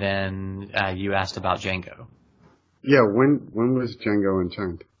 and then you asked about Django. Yeah, when was Django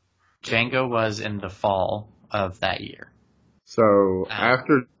Unchained? Django was in the fall of that year. So,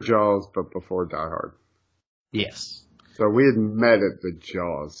 after Jaws, but before Die Hard. Yes. So we had met at the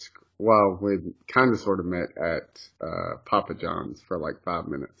Jaws. Well, we kind of sort of met at Papa John's for like 5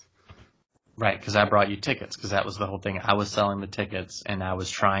 minutes. Right, because I brought you tickets, because that was the whole thing. I was selling the tickets, and I was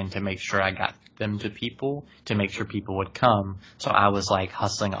trying to make sure I got them to people, to make sure people would come. So I was like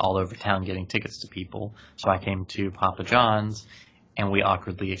hustling all over town getting tickets to people. So I came to Papa John's, and we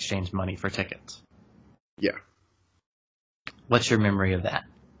awkwardly exchanged money for tickets. Yeah. What's your memory of that?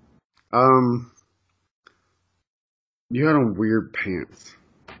 You had on weird pants.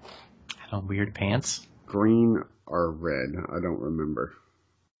 Had on weird pants? Green or red, I don't remember.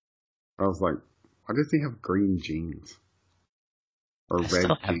 I was like, why does he have green jeans? Or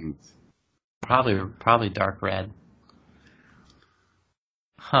red jeans? Probably dark red.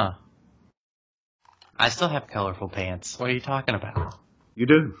 Huh. I still have colorful pants. What are you talking about? You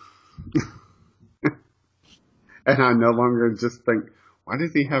do. And I no longer just think, why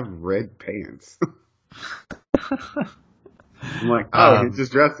does he have red pants? I'm like, he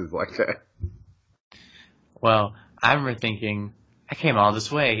just dresses like that. Well, I remember thinking, I came all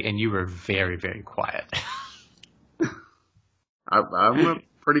this way, and you were very, very quiet. I'm a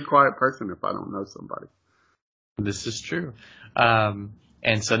pretty quiet person if I don't know somebody. This is true. And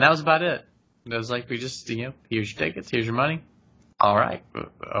so that was about it. It was like, we just, here's your tickets, here's your money. All right,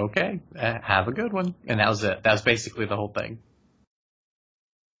 okay, have a good one. And that was it. That was basically the whole thing.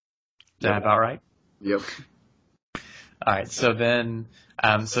 Is that about right? Yep. All right, so then,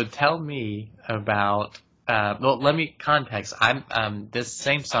 so tell me about, let me context. This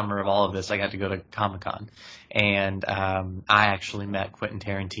same summer of all of this, I got to go to Comic-Con, and I actually met Quentin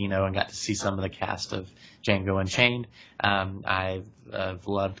Tarantino and got to see some of the cast of Django Unchained. I've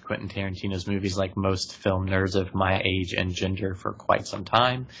loved Quentin Tarantino's movies like most film nerds of my age and gender for quite some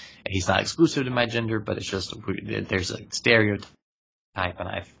time. He's not exclusive to my gender, but it's just, there's a stereotype type, and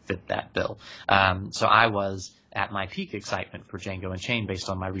I fit that bill. So I was at my peak excitement for Django Unchained based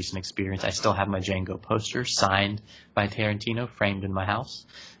on my recent experience. I still have my Django poster signed by Tarantino framed in my house.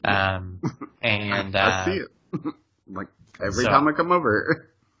 And I see it. Like every time I come over.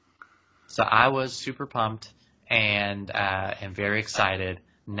 So I was super pumped and very excited.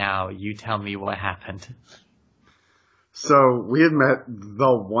 Now you tell me what happened. So we had met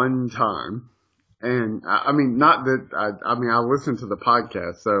the one time, and I mean, not that I listened to the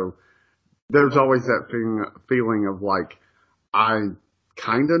podcast, so there's always that feeling of like, I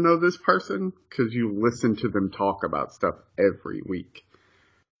kind of know this person because you listen to them talk about stuff every week,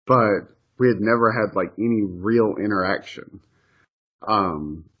 but we had never had like any real interaction.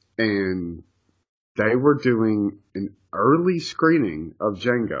 And they were doing an early screening of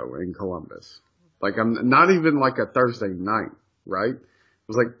Django in Columbus. Like, I'm not even like a Thursday night, right? It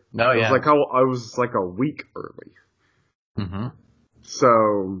was like, I was like a week early. Mm-hmm.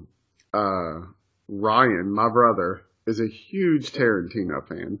 So, Ryan, my brother, is a huge Tarantino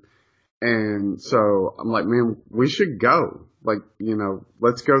fan. And so I'm like, man, we should go. Like, you know,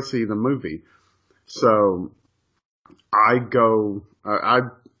 let's go see the movie. So I go,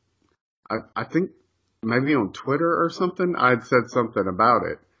 I think maybe on Twitter or something, I'd said something about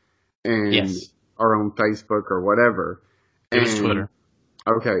it. And, or on Facebook or whatever. It was Twitter.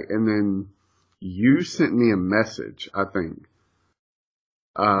 Okay. And then you sent me a message, I think.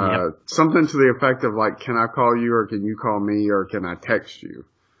 Something to the effect of like, can I call you or can you call me or can I text you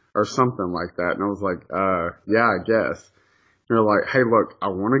or something like that? And I was like, yeah, I guess. And you're like, hey, look, I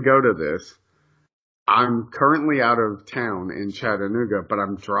want to go to this. I'm currently out of town in Chattanooga, but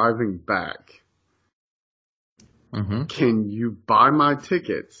I'm driving back. Mm-hmm. Can you buy my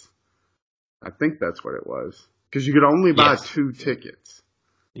tickets? I think that's what it was. Because you could only buy 2 tickets.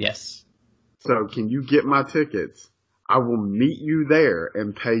 Yes. So can you get my tickets? I will meet you there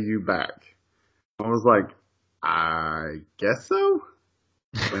and pay you back. I was like, I guess so.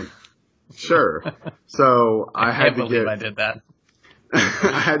 Like, sure. So I had to get. I did that.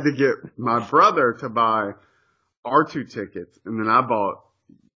 I had to get my brother to buy our 2 tickets, and then I bought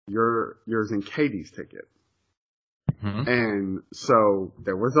yours and Katie's ticket. Mm-hmm. And so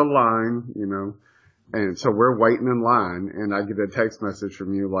there was a line, you know, and so we're waiting in line, and I get a text message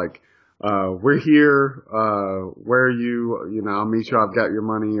from you like, we're here, where are you? You know, I'll meet you, I've got your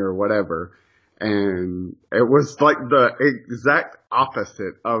money or whatever. And it was like the exact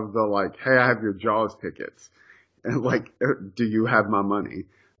opposite of the like, hey, I have your Jaws tickets. And like, do you have my money?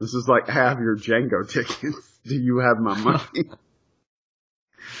 This is like, I have your Django tickets. Do you have my money?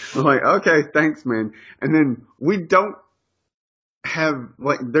 I'm like, okay, thanks, man. And then we don't have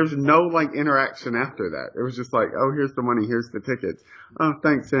like, there's no like interaction after that. It was just like, oh, here's the money, here's the tickets. Oh,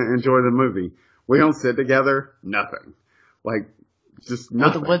 thanks, enjoy the movie. We don't sit together, nothing. Like, just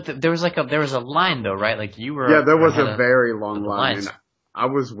nothing. There was a line though, right? Like you were. Yeah, there was a very long line. Lines. And I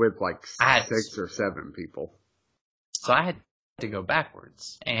was with like 6 or 7 people. So I had to go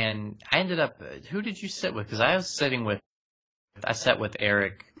backwards, and I ended up. Who did you sit with? Because I sat with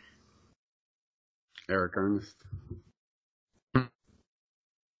Eric. Eric Ernest.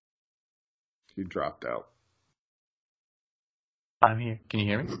 You dropped out. I'm here. Can you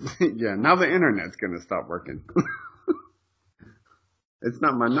hear me? Yeah, now the internet's gonna stop working. It's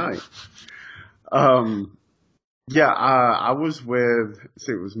not my night. I was with,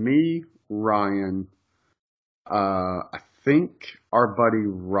 so it was me, Ryan, I think our buddy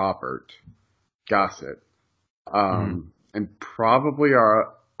Robert Gossett, and probably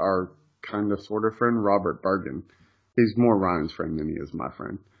our kind of sort of friend, Robert Bergen. He's more Ryan's friend than he is my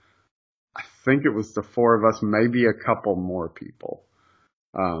friend. I think it was the 4 of us, maybe a couple more people.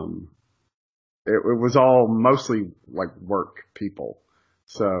 It was all mostly like work people.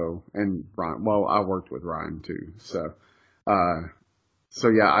 So, and Ryan, well, I worked with Ryan too. So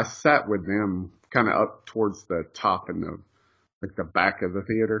yeah, I sat with them kind of up towards the top in the back of the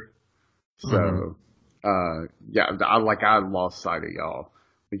theater. So, I lost sight of y'all.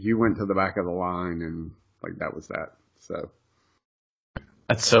 Like, you went to the back of the line and like that was that. So.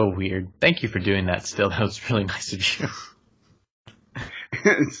 That's so weird. Thank you for doing that still. That was really nice of you.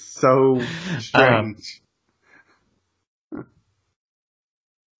 It's so strange.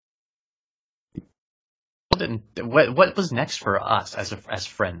 What was next for us as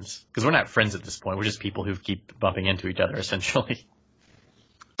friends? Because we're not friends at this point. We're just people who keep bumping into each other, essentially.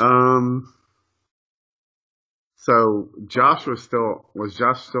 So Josh was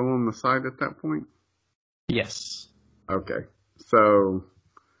Josh still on the site at that point? Yes. Okay. So,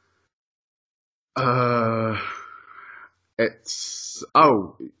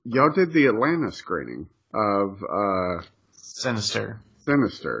 y'all did the Atlanta screening of, Sinister.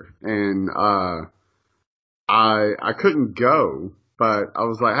 And I couldn't go, but I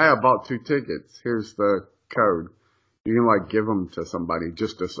was like, hey, I bought 2 tickets. Here's the code. You can like give them to somebody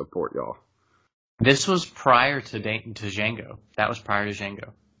just to support y'all. This was prior to Django. That was prior to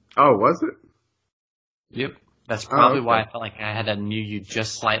Django. Oh, was it? Yep. That's probably okay. why I felt like I had knew you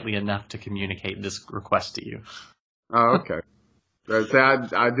just slightly enough to communicate this request to you. Oh, okay. So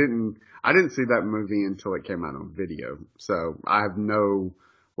I didn't see that movie until it came out on video, so I have no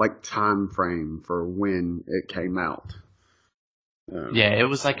like time frame for when it came out. Yeah, it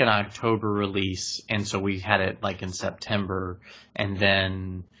was like an October release, and so we had it like in September, and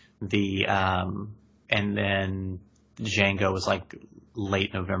then Django was like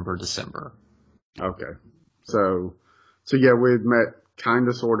late November, December. Okay. So yeah, we had met kind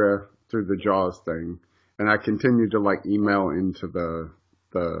of sort of through the Jaws thing, and I continued to like email into the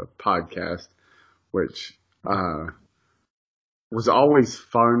podcast, which was always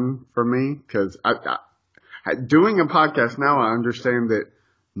fun for me because I doing a podcast now, I understand that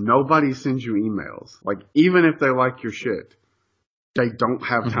nobody sends you emails. Like even if they like your shit, they don't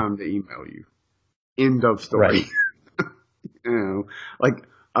have time to email you. End of story. Right. You know, like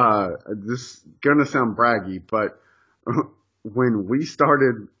this is gonna sound braggy, but when we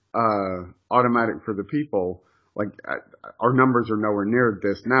started Automatic for the People, like our numbers are nowhere near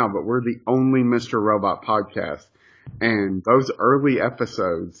this now, but we're the only Mr. Robot podcast, and those early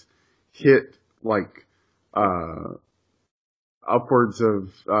episodes hit like upwards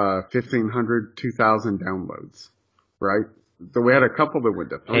of 1,500, 2,000 downloads, right? So we had a couple that went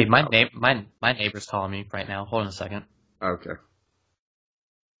to 3,000. Hey, my neighbor's calling me right now. Hold on a second. Okay.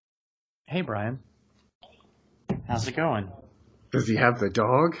 Hey, Brian. How's it going? Does he have the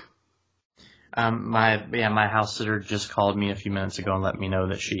dog? My house sitter just called me a few minutes ago and let me know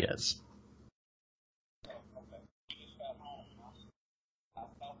that she is.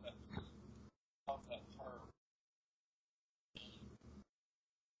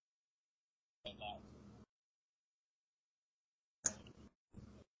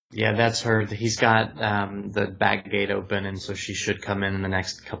 Yeah, that's her. He's got the back gate open, and so she should come in the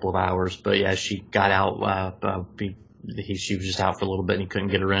next couple of hours. But yeah, she got out. She was just out for a little bit, and he couldn't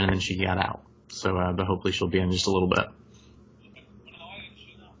get her in, and she got out. So, but hopefully she'll be in just a little bit.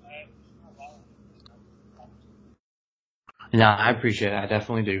 No, I appreciate it. I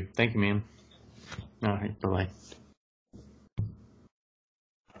definitely do. Thank you, man. All right, bye-bye.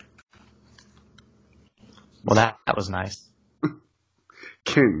 Well, that was nice.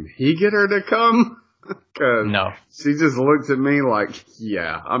 Can he get her to come? Cause no. She just looks at me like,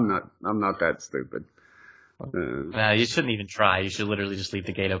 yeah, I'm not that stupid. No, you shouldn't even try. You should literally just leave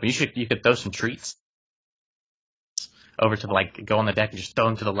the gate open. You could throw some treats over to like go on the deck and just throw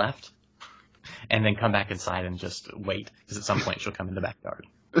them to the left, and then come back inside and just wait, because at some point she'll come in the backyard.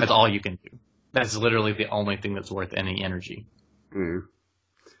 That's all you can do. That's literally the only thing that's worth any energy. Yeah.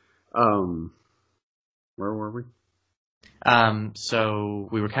 Where were we? So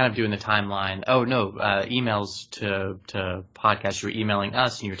we were kind of doing the timeline. Oh no, emails to podcasts. You were emailing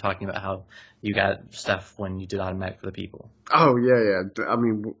us, and you were talking about how you got stuff when you did Automatic for the People. Oh yeah. I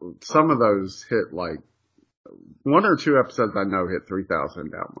mean, some of those hit like 1 or 2 episodes I know hit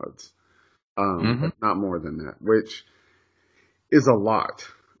 3,000 downloads. But not more than that, which is a lot.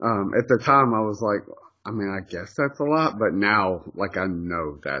 At the time I was like, I mean, I guess that's a lot, but now, like, I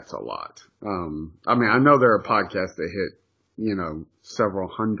know that's a lot. I mean, I know there are podcasts that hit, several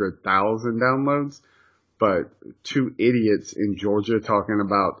 100,000 downloads, but 2 idiots in Georgia talking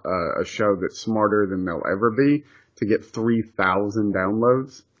about a show that's smarter than they'll ever be to get 3,000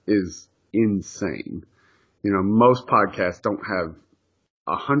 downloads is insane. Most podcasts don't have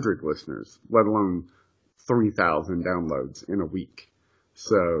 100 listeners, let alone 3,000 downloads in a week.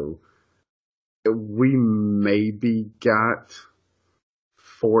 So we maybe got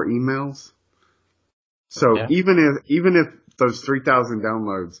 4 emails. So yeah. even if those 3,000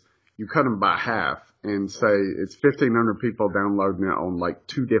 downloads, you cut them by half and say it's 1,500 people downloading it on like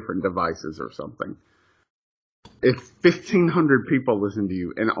 2 different devices or something. If 1,500 people listen to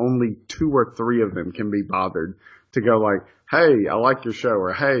you and only 2 or 3 of them can be bothered to go like, hey, I like your show,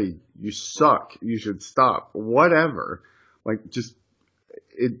 or hey, you suck, you should stop, whatever. Like,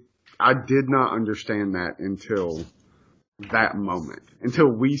 I did not understand that until that moment, until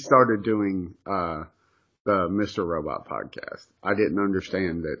we started doing the Mr. Robot podcast. I didn't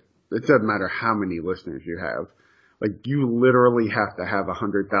understand that it doesn't matter how many listeners you have. Like, you literally have to have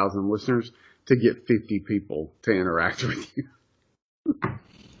 100,000 listeners to get 50 people to interact with you.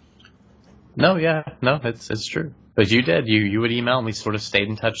 No, it's true. But you did. You would email, and we sort of stayed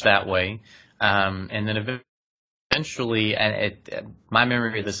in touch that way. And then eventually, and my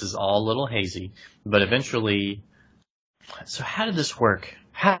memory of this is all a little hazy, but eventually, so how did this work?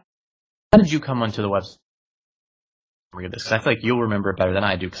 How did you come onto the website? Read this, 'cause I feel like you'll remember it better than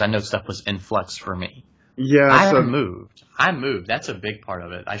I do, because I know stuff was in flux for me. Yeah, I moved. That's a big part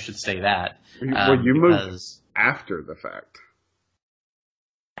of it. I should say that. Well, you moved after the fact.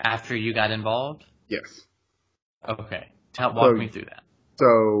 After you got involved? Yes. Okay. Walk me through that.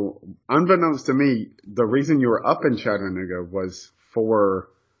 So, unbeknownst to me, the reason you were up in Chattanooga was for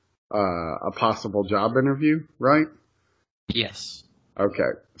a possible job interview, right? Yes.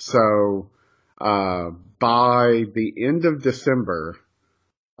 Okay. So, by the end of December,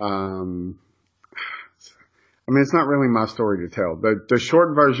 I mean, it's not really my story to tell. The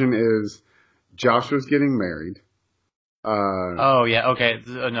short version is Josh was getting married. Oh yeah, okay.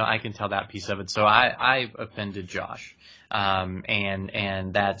 No, I can tell that piece of it. So I offended Josh,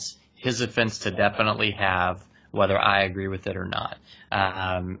 and that's his offense to definitely have, whether I agree with it or not.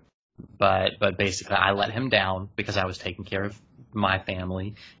 But basically, I let him down because I was taking care of my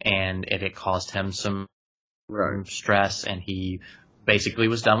family, and it caused him some stress, and he basically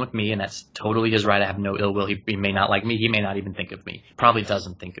was done with me, and that's totally his right. I have no ill will. He may not like me. He may not even think of me. Probably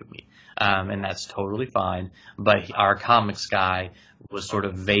doesn't think of me. And that's totally fine. But our comics guy was sort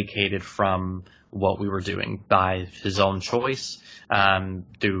of vacated from what we were doing by his own choice,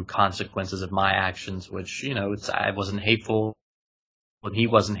 through consequences of my actions, which, I wasn't hateful. When he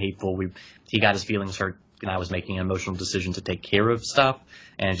wasn't hateful, he got his feelings hurt, and I was making an emotional decision to take care of stuff,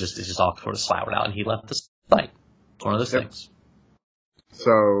 and it just all sort of soured out, and he left the site. It's one of those things.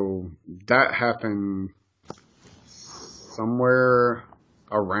 So that happened somewhere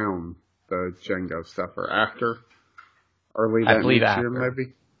around the Django stuff, or after, early that next year,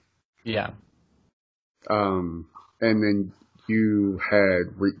 maybe. Yeah. And then you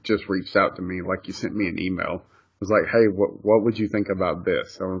had just reached out to me, like you sent me an email. It was like, hey, what would you think about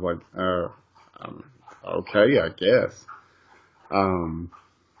this? I was like, okay, I guess.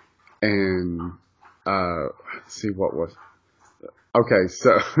 Let's see, what was. Okay,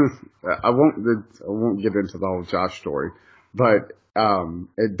 so I won't get into the whole Josh story, but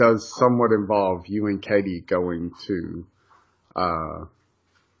it does somewhat involve you and Katie going to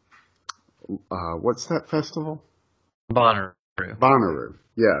what's that festival? Bonnaroo. Bonnaroo,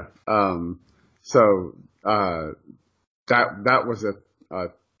 yeah. So that was a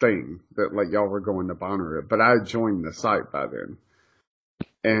thing that, like, y'all were going to Bonnaroo, but I had joined the site by then,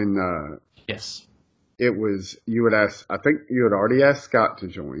 and yes. It was, I think you had already asked Scott to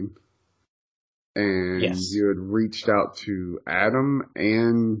join, and you had reached out to Adam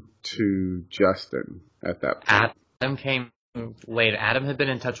and to Justin at that point. Adam came later. Adam had been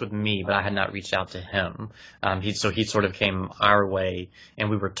in touch with me, but I had not reached out to him. He sort of came our way,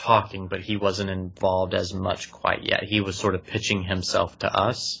 and we were talking, but he wasn't involved as much quite yet. He was sort of pitching himself to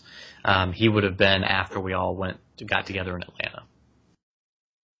us. He would have been after we all got together in Atlanta.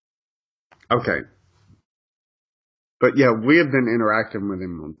 Okay. But yeah, we have been interacting with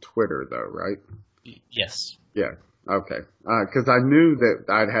him on Twitter, though, right? Yes. Yeah. Okay. Because I knew that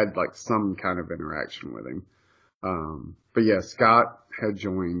I'd had like some kind of interaction with him. But yeah, Scott had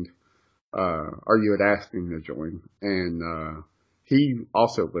joined, or you had asked him to join, and he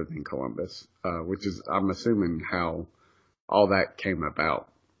also lived in Columbus, which is, I'm assuming, how all that came about.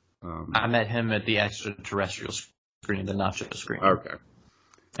 I met him at the extraterrestrial screening, the Nacho screening. Okay.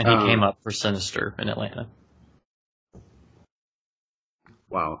 And he came up for Sinister in Atlanta.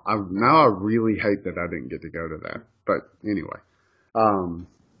 Wow. Now I really hate that I didn't get to go to that. But anyway.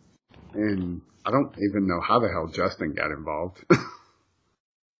 And I don't even know how the hell Justin got involved.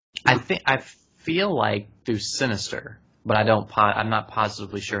 I feel like through Sinister, but I'm not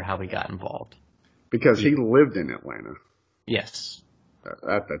positively sure how he got involved. Because he lived in Atlanta. Yes.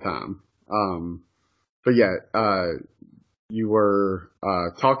 At the time. But yeah, you were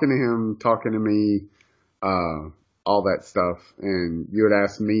talking to him, talking to me, all that stuff, and you had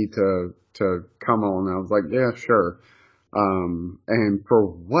asked me to come on, and I was like, yeah, sure. And for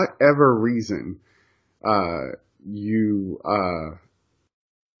whatever reason, you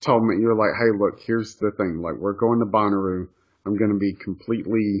told me, you were like, hey, look, here's the thing, like, we're going to Bonnaroo. I'm going to be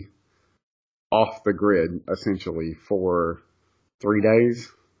completely off the grid, essentially, for 3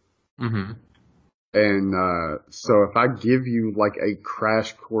 days. Mm-hmm. And so if I give you like a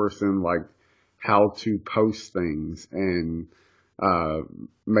crash course in like how to post things and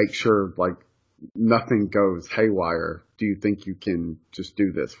make sure like nothing goes haywire, do you think you can just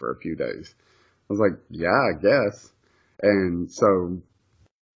do this for a few days? I was like, yeah, I guess. And so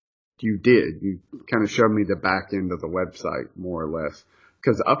you did. You kind of showed me the back end of the website, more or less.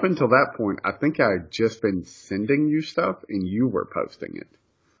 Because up until that point, I think I had just been sending you stuff and you were posting it.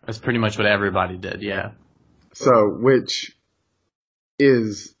 That's pretty much what everybody did, yeah. So, which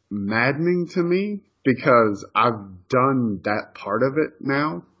is maddening to me because I've done that part of it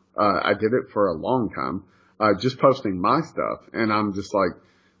now. I did it for a long time, just posting my stuff. And I'm just like,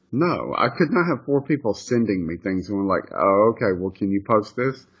 no, I could not have 4 people sending me things and we're like, oh, okay, well, can you post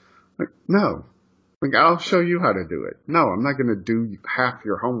this? Like, no. Like, I'll show you how to do it. No, I'm not going to do half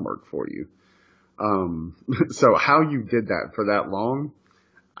your homework for you. So how you did that for that long,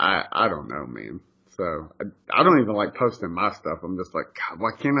 I don't know, man. So I don't even like posting my stuff. I'm just like, God,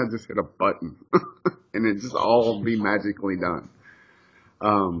 why can't I just hit a button and it just all be magically done?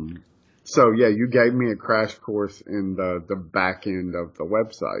 So yeah, you gave me a crash course in the back end of the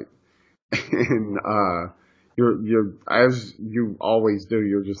website, and you're as you always do.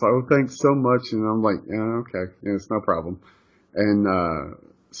 You're just like, oh, thanks so much, and I'm like, yeah, okay, yeah, it's no problem. And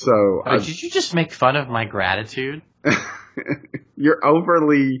so did you just make fun of my gratitude? You're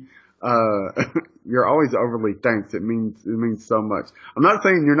overly. You're always overly thanks. It means so much. I'm not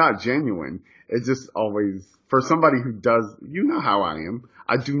saying you're not genuine. It's just always, for somebody who does, you know how I am.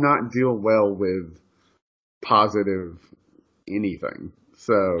 I do not deal well with positive anything.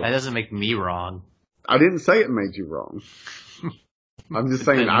 So. That doesn't make me wrong. I didn't say it made you wrong. I'm just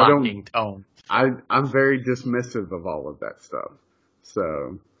saying I don't. Tone. I'm very dismissive of all of that stuff.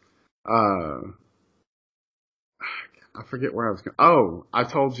 So, I forget where I was going. Oh, I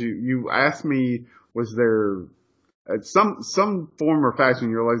told you, you asked me, was there some form or fashion,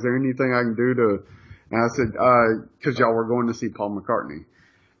 you're like, is there anything I can do to, and I said, cause y'all were going to see Paul McCartney.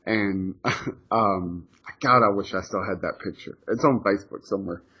 And, God, I wish I still had that picture. It's on Facebook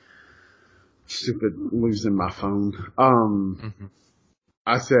somewhere. Stupid losing my phone.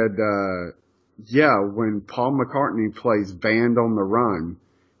 I said, yeah, when Paul McCartney plays Band on the Run,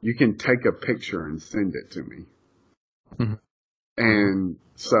 you can take a picture and send it to me. And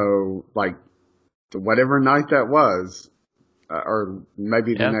so, like, whatever night that was, or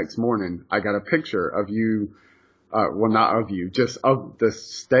maybe the next morning, I got a picture of you, well, not of you, just of the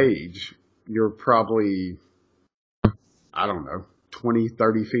stage. You're probably, I don't know, 20,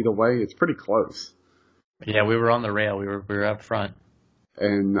 30 feet away. It's pretty close. Yeah, we were on the rail. We were up front.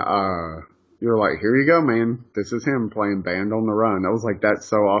 And you're like, here you go, man. This is him playing Band on the Run. I was like, that's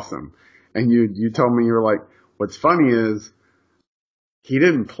so awesome. And you told me, you were like, what's funny is he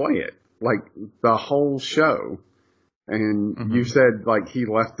didn't play it, like, the whole show. And you said, like, he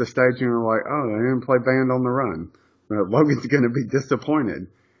left the stage and you're like, oh, they didn't play Band on the Run. Logan's going to be disappointed.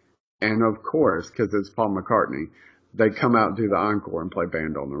 And of course, because it's Paul McCartney, they come out and do the encore and play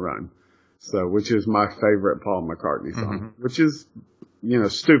Band on the Run. So, which is my favorite Paul McCartney song, which is, you know,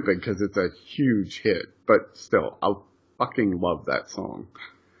 stupid because it's a huge hit, but still, I fucking love that song.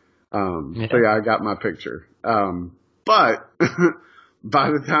 So yeah, I got my picture. But by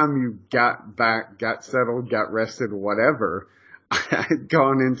the time you got back, got settled, got rested, whatever, I had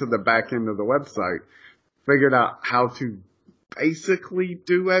gone into the back end of the website, figured out how to basically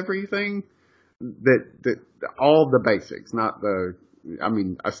do everything that all the basics, not the, I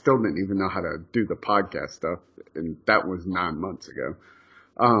mean, I still didn't even know how to do the podcast stuff, and that was 9 months ago.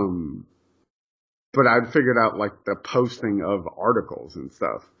 But I'd figured out, like, the posting of articles and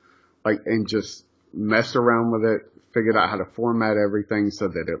stuff, like, and just messed around with it, figured out how to format everything so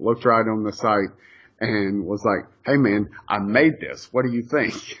that it looked right on the site, and was like, hey man, I made this. What do you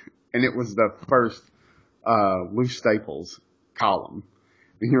think? And it was the first, Loose Staples column.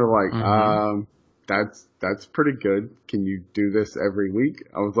 And you're like, that's pretty good. Can you do this every week?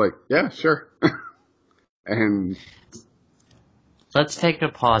 I was like, yeah, sure. And let's take a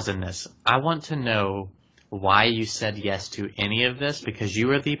pause in this. I want to know why you said yes to any of this, because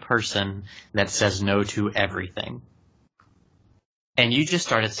you are the person that says no to everything. And you just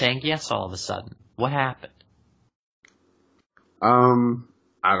started saying yes all of a sudden. What happened?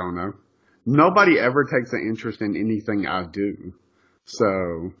 I don't know. Nobody ever takes an interest in anything I do. So,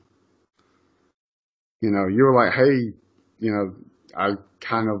 you know, you were like, hey, you know, I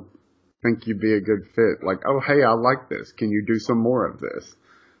kind of think you'd be a good fit. Like, oh, hey, I like this. Can you do some more of this?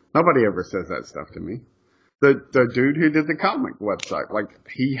 Nobody ever says that stuff to me. The dude who did the comic website, like,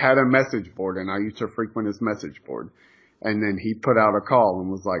 he had a message board, and I used to frequent his message board. And then he put out a call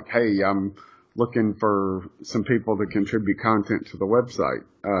and was like, hey, I'm looking for some people to contribute content to the website.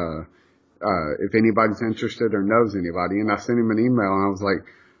 If anybody's interested or knows anybody. And I sent him an email and I was like,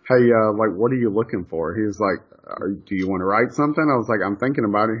 hey, like, what are you looking for? He was like, do you want to write something? I was like, I'm thinking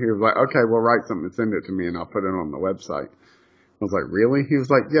about it. He was like, okay, well, write something and send it to me and I'll put it on the website. I was like, really? He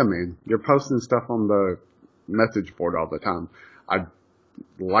was like, yeah, man, you're posting stuff on the message board all the time. I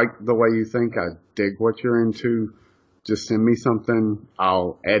like the way you think. I dig what you're into. Just send me something.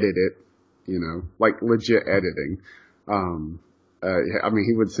 I'll edit it, like legit editing. I mean,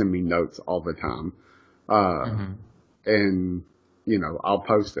 he would send me notes all the time. And, I'll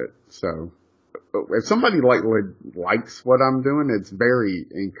post it. So if somebody likes what I'm doing, it's very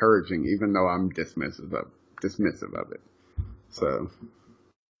encouraging, even though I'm dismissive of it. So.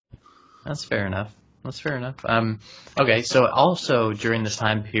 That's fair enough. Okay, so also during this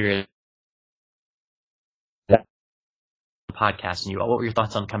time period, podcasting, what were your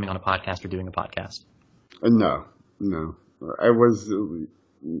thoughts on coming on a podcast or doing a podcast? No. It was,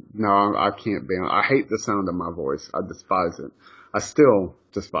 no, I can't be on. I hate the sound of my voice. I despise it. I still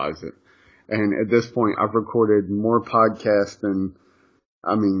despise it. And at this point, I've recorded more podcasts than,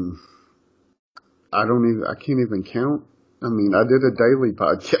 I can't even count. I did a daily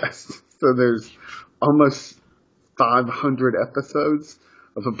podcast. So there's almost 500 episodes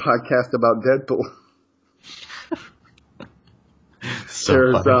of a podcast about Deadpool. So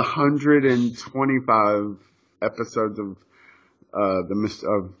there's funny. 125 episodes of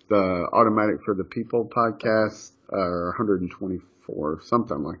the Automatic for the People podcast, or 124,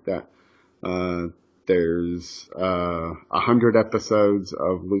 something like that. There's 100 episodes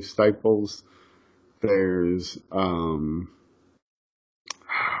of Loose Staples. There's how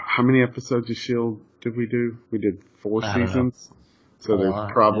many episodes of S.H.I.E.L.D. did we do? We did 4 seasons. So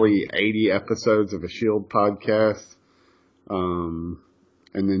there's probably 80 episodes of a S.H.I.E.L.D. podcast.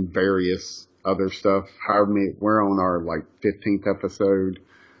 And then various other stuff. We're on our 15th episode.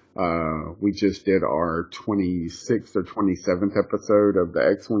 We just did our 26th or 27th episode of the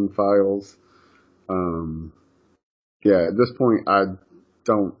X-Wing Files. At this point, I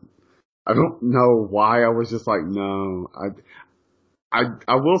don't know why I was just no. I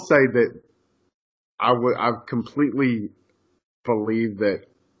will say that I completely believe that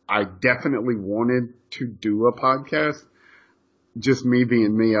I definitely wanted to do a podcast. Just me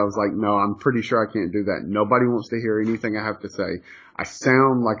being me, I was no, I'm pretty sure I can't do that. Nobody wants to hear anything I have to say. I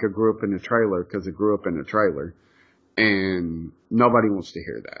sound like I grew up in a trailer because I grew up in a trailer, and nobody wants to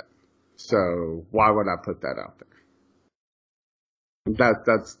hear that. So why would I put that out there?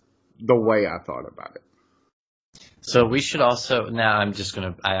 That's the way I thought about it. So we should also, now I'm just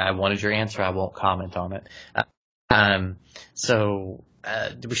going to, I wanted your answer. I won't comment on it.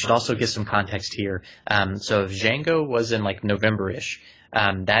 We should also get some context here. So if Django was in November-ish,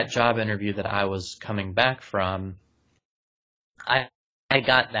 that job interview that I was coming back from, I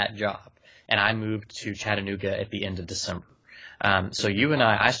got that job, and I moved to Chattanooga at the end of December. So you and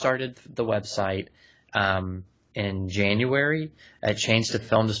I started the website in January. I changed to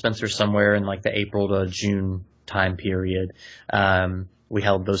Film Dispenser somewhere in the April to June time period. We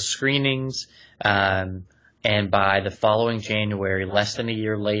held those screenings. And by the following January, less than a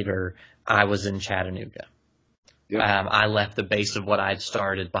year later, I was in Chattanooga. Yep. I left the base of what I'd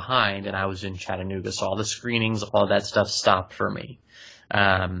started behind, and I was in Chattanooga. So all the screenings, all that stuff stopped for me.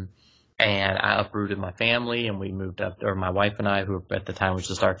 And I uprooted my family, and we moved up, or my wife and I, who at the time was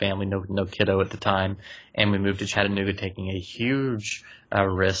just our family, no kiddo at the time, and we moved to Chattanooga, taking a huge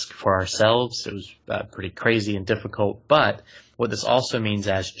risk for ourselves. It was pretty crazy and difficult, but what this also means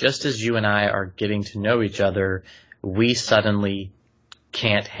is, just as you and I are getting to know each other, we suddenly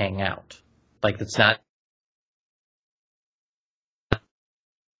can't hang out. It's not,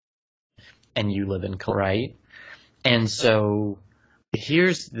 and you live in, right? And so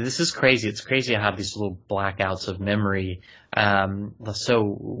this is crazy. It's crazy I have these little blackouts of memory.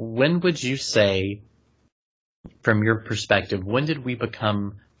 So when would you say, from your perspective, when did we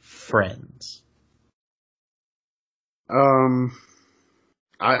become friends? I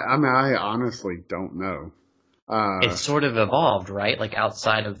honestly don't know. It sort of evolved, right?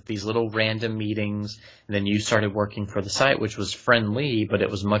 Outside of these little random meetings, and then you started working for the site, which was friendly, but it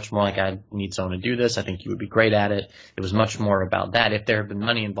was much more I need someone to do this. I think you would be great at it. It was much more about that. If there had been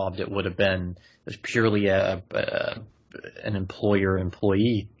money involved, it was purely an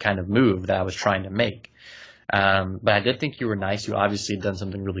employer-employee kind of move that I was trying to make. But I did think you were nice. You obviously had done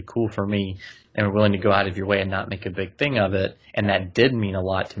something really cool for me, and were willing to go out of your way and not make a big thing of it. And that did mean a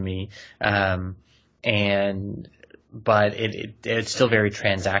lot to me. But it's still very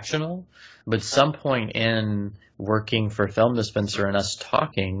transactional. But some point in working for Film Dispenser and us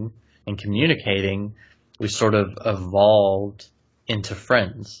talking and communicating, we sort of evolved into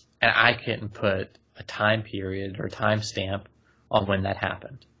friends. And I couldn't put a time period or time stamp on when that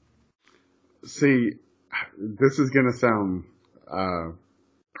happened. See, this is going to sound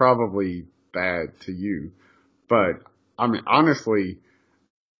probably bad to you, but honestly,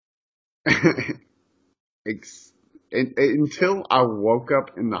 until I woke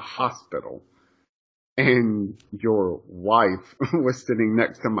up in the hospital and your wife was sitting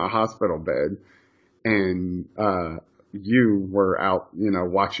next to my hospital bed and, you were out,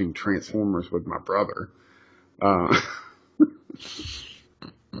 watching Transformers with my brother.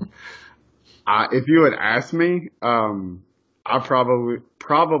 If you had asked me, I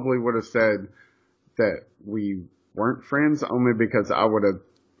probably would have said that we weren't friends, only because I would have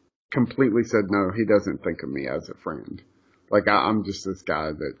completely said, no, he doesn't think of me as a friend. Like, I'm just this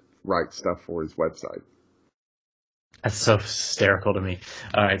guy that writes stuff for his website. That's so hysterical to me.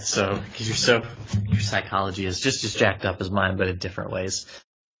 All right, so because your psychology is just as jacked up as mine, but in different ways.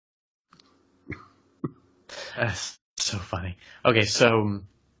 That's so funny. Okay, so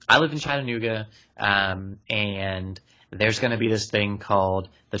I live in Chattanooga, and there's going to be this thing called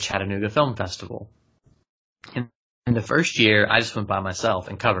the Chattanooga Film Festival. In the first year, I just went by myself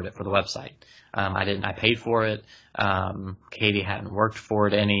and covered it for the website. I paid for it. Katie hadn't worked for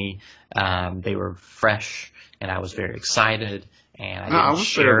it any. They were fresh, and I was very excited. And I didn't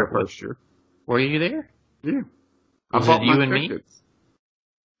share it with you. Were you there? Yeah. Was it you and me?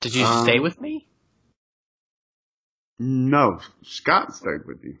 Did you stay with me? No, Scott stayed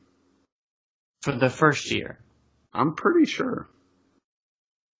with you. For the first year? I'm pretty sure.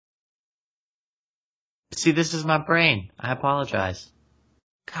 See, this is my brain. I apologize.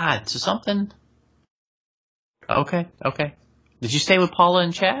 God, so something... Okay. Did you stay with Paula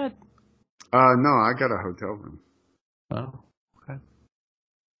and Chad? No, I got a hotel room. Oh, okay.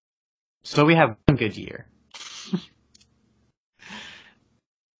 So we have one good year.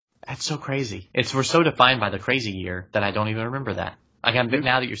 That's so crazy. We're so defined by the crazy year that I don't even remember that. Like,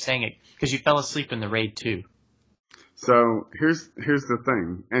 now that you're saying it, because you fell asleep in the raid too. So here's the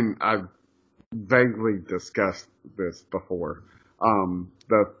thing, and I've vaguely discussed this before.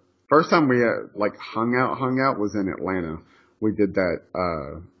 The first time we hung out was in Atlanta. We did that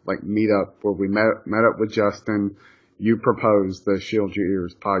meetup where we met up with Justin. You proposed the Shield Your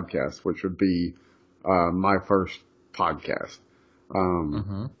Ears podcast, which would be my first podcast.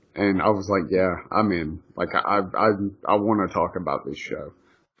 And I was like, yeah, I'm in. Like, I want to talk about this show.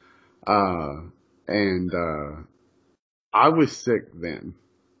 And I was sick then.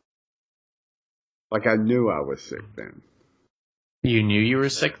 Like, I knew I was sick then. You knew you were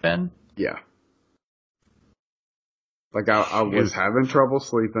sick then? Yeah. Like, I was having trouble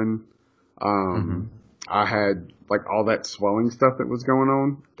sleeping. I had, all that swelling stuff that was going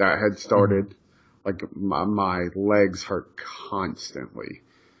on that had started. Like, my legs hurt constantly.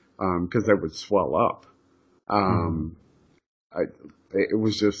 Because they would swell up. It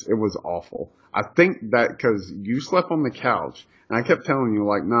was awful. I think that because you slept on the couch, and I kept telling you,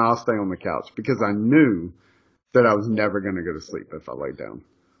 nah, I'll stay on the couch, because I knew that I was never going to go to sleep if I laid down.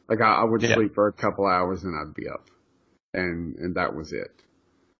 Like, I would sleep for a couple hours and I'd be up. And that was it.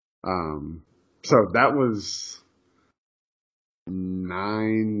 So that was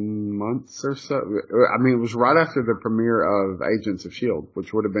 9 months or so. I mean, it was right after the premiere of Agents of S.H.I.E.L.D.,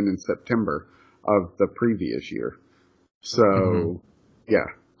 which would have been in September of the previous year. So, yeah,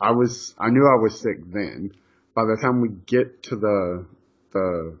 I knew I was sick then. By the time we get to the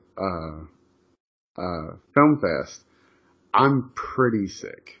film fest, I'm pretty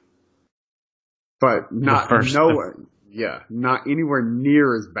sick. But not anywhere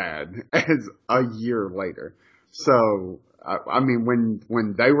near as bad as a year later. So, I mean,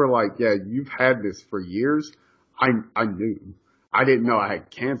 when they were like, yeah, you've had this for years, I knew. I didn't know I had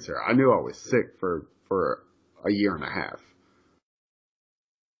cancer. I knew I was sick for a year and a half.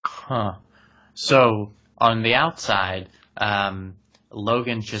 Huh. So, on the outside,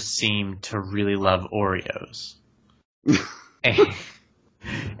 Logan just seemed to really love Oreos.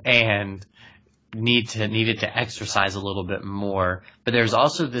 and needed to exercise a little bit more. But there's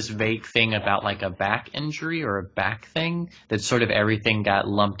also this vague thing about a back injury or a back thing that sort of everything got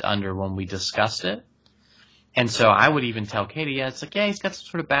lumped under when we discussed it. And so I would even tell Katie, he's got some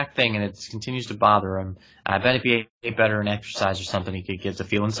sort of back thing and it continues to bother him. I bet if he ate better and exercise or something, he could get to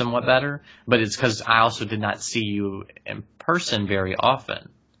feeling somewhat better. But it's because I also did not see you in person very often.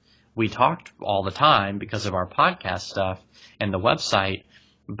 We talked all the time because of our podcast stuff and the website,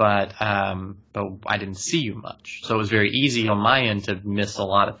 but I didn't see you much. So it was very easy on my end to miss a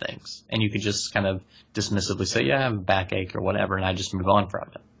lot of things. And you could just kind of dismissively say, yeah, I have a backache or whatever, and I just move on from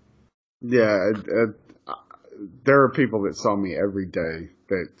it. Yeah, there are people that saw me every day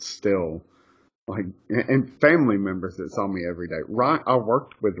that still, and family members that saw me every day. I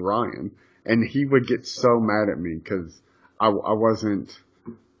worked with Ryan, and he would get so mad at me because I wasn't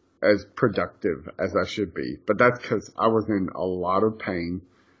as productive as I should be. But that's because I was in a lot of pain.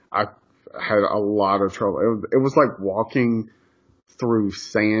 I had a lot of trouble. It was like walking through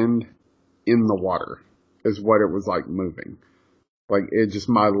sand in the water is what it was like moving. Like it just,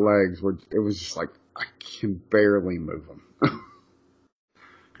 my legs were, it was just like, I can barely move them.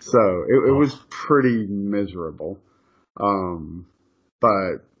 So it was pretty miserable.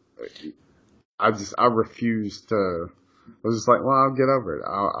 But I refused to, I was just like, well, I'll get over it.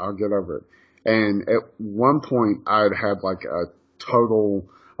 I'll get over it. And at one point I'd had like a total,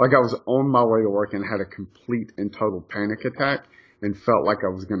 like I was on my way to work and had a complete and total panic attack and felt like I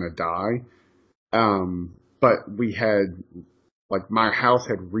was going to die. But we had, like my house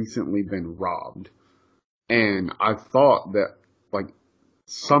had recently been robbed. And I thought that like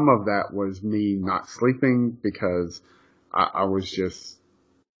some of that was me not sleeping because I was just,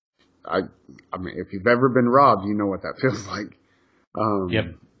 I mean, if you've ever been robbed, you know what that feels like.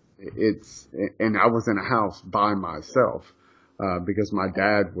 Yep. And I was in a house by myself, because my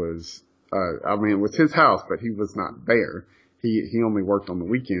dad was, I mean, it was his house, but he was not there. He only worked on the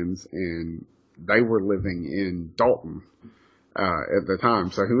weekends, and they were living in Dalton, at the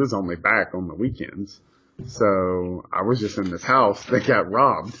time. So he was only back on the weekends. So I was just in this house that got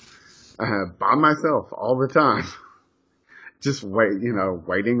robbed, by myself all the time. Just waiting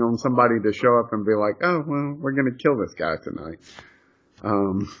on somebody to show up and be like, oh, well, we're going to kill this guy tonight.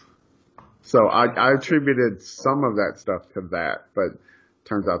 So I attributed some of that stuff to that, but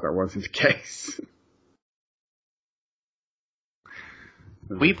turns out that wasn't the case.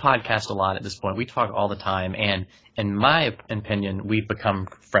 We podcast a lot at this point. We talk all the time, and in my opinion, we've become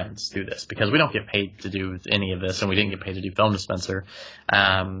friends through this because we don't get paid to do any of this, and we didn't get paid to do Film Dispenser.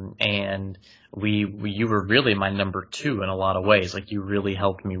 And you were really my number two in a lot of ways. Like you really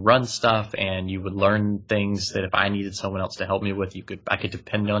helped me run stuff, and you would learn things that if I needed someone else to help me with, I could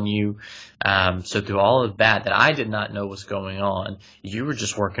depend on you. So through all of that I did not know was going on, you were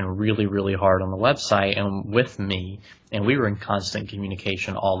just working really, really hard on the website and with me, and we were in constant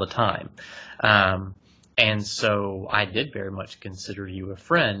communication all the time. And so I did very much consider you a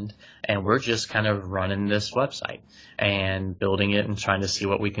friend, and we're just kind of running this website and building it and trying to see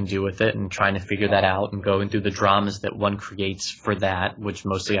what we can do with it and trying to figure that out and going through the dramas that one creates for that, which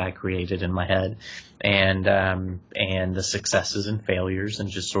mostly I created in my head, and the successes and failures, and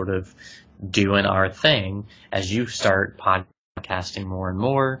just sort of doing our thing as you start podcasting more and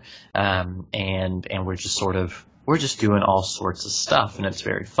more. And we're just doing all sorts of stuff, and it's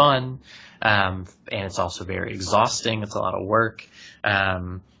very fun. And it's also very exhausting. It's a lot of work.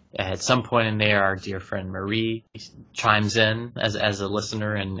 At some point in there, our dear friend Marie chimes in as a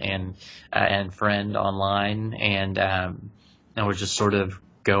listener and friend online, and we're just sort of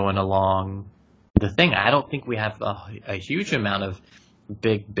going along the thing. I don't think we have a huge amount of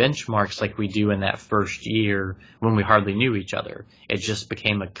big benchmarks like we do in that first year when we hardly knew each other. It just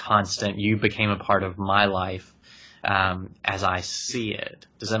became a constant. You became a part of my life as I see it.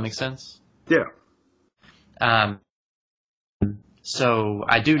 Does that make sense? Yeah. So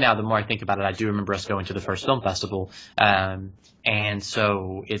I do now, the more I think about it, I do remember us going to the first film festival. And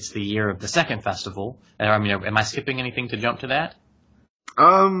so it's the year of the second festival. I mean, am I skipping anything to jump to that?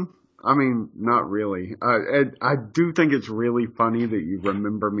 I mean, not really. I do think it's really funny that you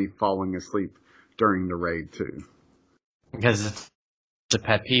remember me falling asleep during the raid too. Because it's a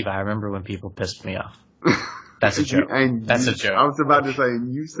pet peeve. I remember when people pissed me off. That's a joke. That's a joke. I was about to say,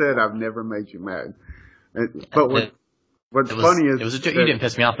 and you said I've never made you mad. But what's funny is... It was a joke. You didn't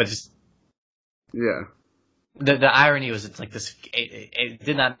piss me off, but just... Yeah. The irony was it's like this... It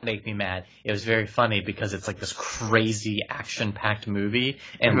did not make me mad. It was very funny because it's like this crazy action-packed movie.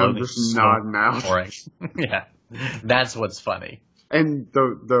 And I'm just nodding out. Yeah. That's what's funny. And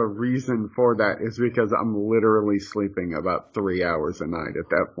the reason for that is because I'm literally sleeping about 3 hours a night at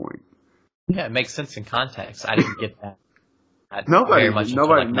that point. Yeah, it makes sense in context. I didn't get that. Nobody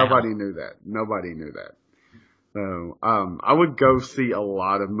knew that. Nobody knew that. So, I would go see a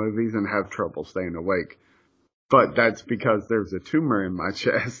lot of movies and have trouble staying awake. But that's because there's a tumor in my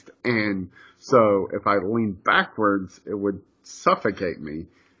chest. And so if I leaned backwards, it would suffocate me.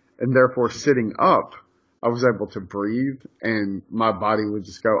 And therefore sitting up, I was able to breathe, and my body would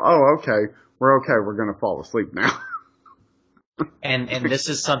just go, oh, okay, we're going to fall asleep now. And this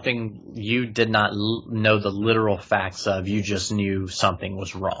is something you did not know the literal facts of. You just knew something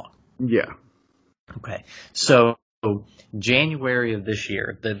was wrong. Yeah. Okay. So January of this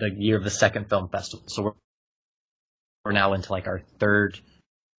year, the year of the second film festival. So we're now into like our third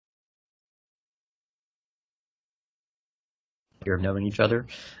year of knowing each other.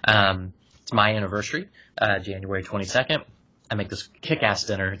 It's my anniversary, January 22nd. I make this kick-ass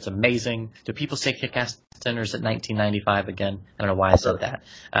dinner. It's amazing. Do people say kick-ass dinners at 1995 again? I don't know why I said that.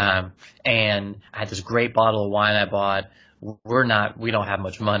 And I had this great bottle of wine I bought. We don't have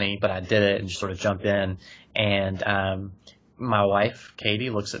much money, but I did it and just sort of jumped in. And my wife, Katie,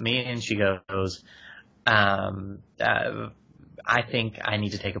 looks at me and she goes, I think I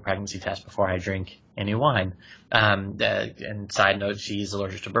need to take a pregnancy test before I drink any wine. And side note, she's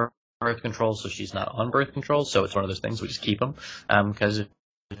allergic to birth control, so she's not on birth control. So it's one of those things we just keep them because if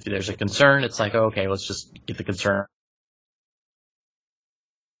there's a concern, it's like, okay, let's just get the concern.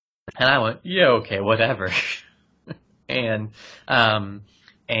 And I went, yeah, okay, whatever. and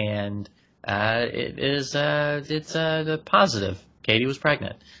it's positive. Katie was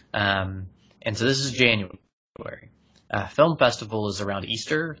pregnant. And so this is January. Film festival is around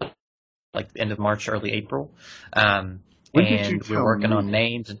Easter, like the end of March, early April. And we're working on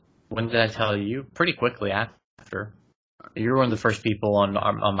names. And when did I tell you? Pretty quickly after. You were one of the first people on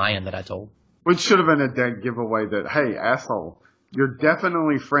my end that I told. Which should have been a dead giveaway that, hey, asshole, you're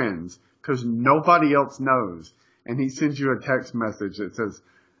definitely friends because nobody else knows. And he sends you a text message that says,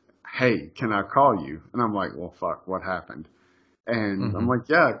 hey, can I call you? And I'm like, well, fuck, what happened? And I'm like,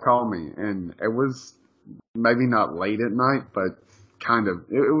 yeah, call me. And it was maybe not late at night, but kind of,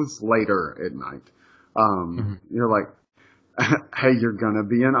 it was later at night. You're like, hey, you're going to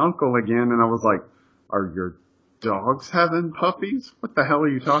be an uncle again. And I was like, are your dogs having puppies? What the hell are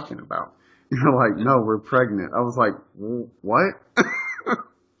you talking about? You're like, no, we're pregnant. I was like, what?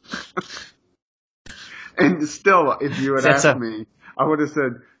 And still, if you had asked me, I would have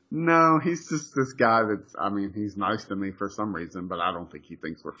said, no, he's just this guy that's, I mean, he's nice to me for some reason, but I don't think he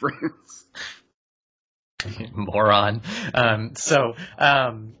thinks we're friends. Moron. So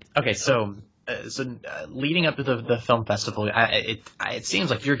leading up to the film festival, it seems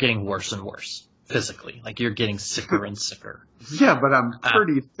like you're getting worse and worse physically. Like you're getting sicker and sicker. Yeah, but I'm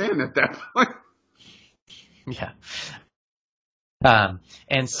pretty thin at that point. Yeah.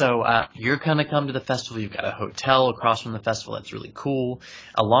 And so you're going to come to the festival. You've got a hotel across from the festival. That's really cool.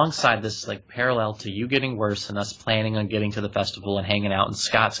 Alongside this, like parallel to you getting worse and us planning on getting to the festival and hanging out. And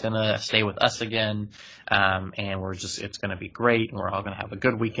Scott's going to stay with us again. And it's going to be great. And we're all going to have a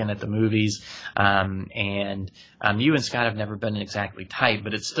good weekend at the movies. And you and Scott have never been exactly tight,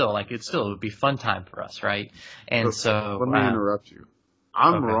 but it would be a fun time for us, right? And let me interrupt you.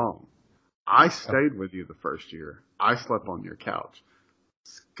 I'm wrong. I stayed with you the first year. I slept on your couch.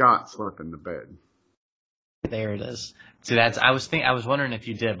 Scott slept in the bed. There it is. See, I was wondering if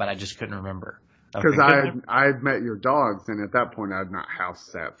you did, but I just couldn't remember. Because I had met your dogs, and at that point I had not house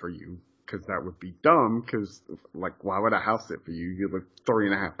sat for you. Because that would be dumb. Because like, why would I house sit for you? You live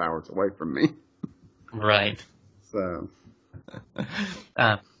 3.5 hours away from me. Right. So.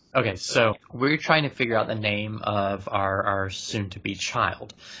 Okay, so we're trying to figure out the name of our soon-to-be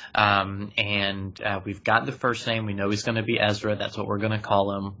child. And we've got the first name. We know he's going to be Ezra. That's what we're going to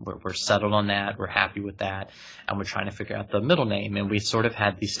call him. We're settled on that. We're happy with that. And we're trying to figure out the middle name. And we sort of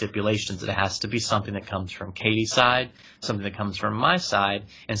had these stipulations that it has to be something that comes from Katie's side, something that comes from my side,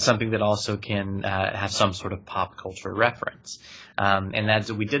 and something that also can have some sort of pop culture reference.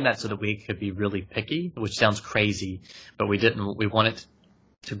 And we did that so that we could be really picky, which sounds crazy, but we didn't. We wanted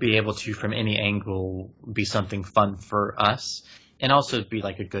to be able to, from any angle, be something fun for us and also be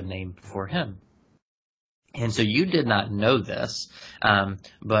like a good name for him. And so you did not know this,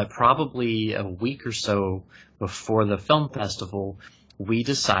 but probably a week or so before the film festival, we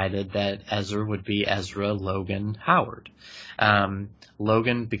decided that Ezra would be Ezra Logan Howard.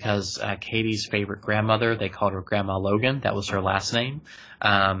 Logan because Katie's favorite grandmother, they called her Grandma Logan. That was her last name.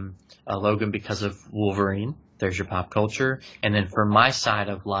 Logan because of Wolverine. There's your pop culture. And then for my side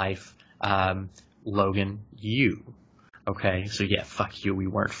of life, Logan, you. Okay, so yeah, fuck you. We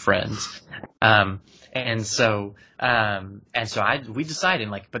weren't friends. And so we decided,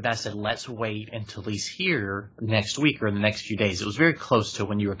 but I said, let's wait until he's here next week or in the next few days. It was very close to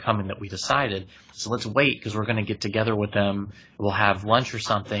when you were coming that we decided. So let's wait because we're going to get together with them. We'll have lunch or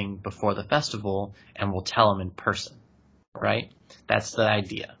something before the festival and we'll tell them in person. Right? That's the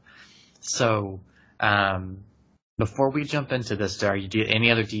idea. So, before we jump into this, do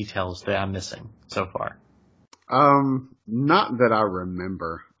any other details that I'm missing so far? Not that I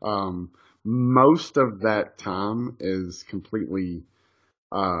remember. Most of that time is completely,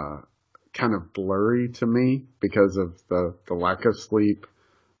 kind of blurry to me because of the lack of sleep,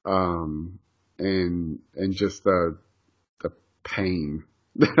 and just the pain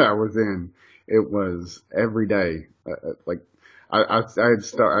that I was in. It was every day. I'd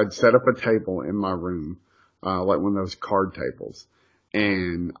set up a table in my room, like one of those card tables,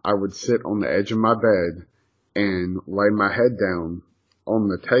 and I would sit on the edge of my bed and lay my head down on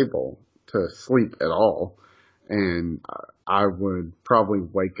the table to sleep at all. And I would probably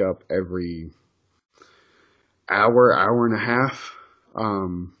wake up every hour and a half,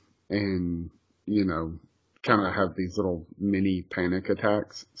 and, you know, kind of have these little mini panic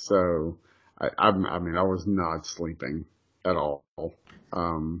attacks. So, I mean, I was not sleeping at all.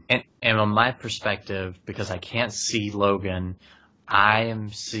 And on my perspective, because I can't see Logan, I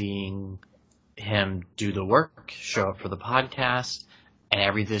am seeing him do the work, show up for the podcast, and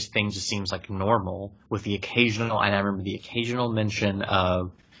everything just seems like normal, with the occasional, and I remember the occasional mention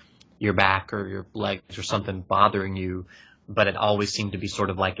of your back or your legs or something bothering you, but it always seemed to be sort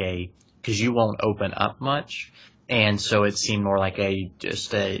of like because you won't open up much, and so it seemed more like it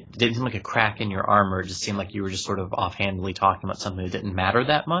didn't seem like a crack in your armor, it just seemed like you were just sort of offhandedly talking about something that didn't matter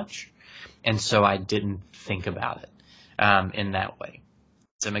that much, and so I didn't think about it in that way.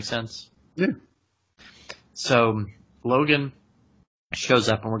 Does that make sense? Yeah. So Logan shows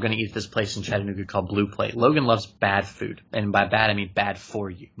up, and we're going to eat at this place in Chattanooga called Blue Plate. Logan loves bad food, and by bad I mean bad for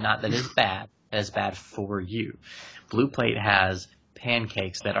you. Not that it's bad, it's bad for you. Blue Plate has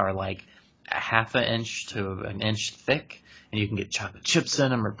pancakes that are like a half an inch to an inch thick, and you can get chocolate chips in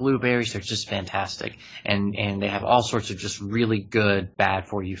them or blueberries. They're just fantastic, and they have all sorts of just really good bad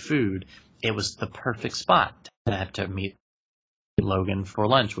for you food. It was the perfect spot to have to meet Logan for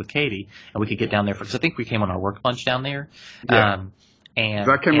lunch with Katie, and we could get down there because I think we came on our work lunch down there. Yeah. And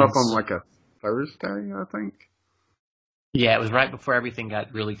that came up on like a Thursday, I think. Yeah, it was right before everything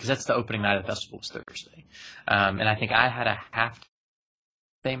got really, because that's the opening night of the festival was Thursday, and I think I had a half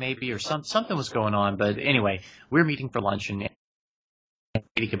day maybe, or something was going on. But anyway, we were meeting for lunch, and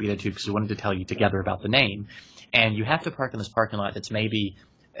Katie could be there too because we wanted to tell you together about the name. And you have to park in this parking lot that's maybe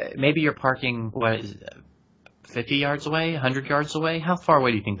you're parking 50 yards away, 100 yards away. How far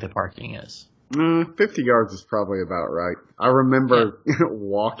away do you think the parking is? 50 yards is probably about right. I remember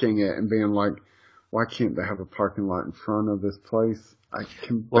walking it and being like, why can't they have a parking lot in front of this place? I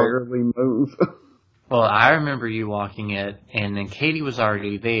can barely move. Well, I remember you walking it, and then Katie was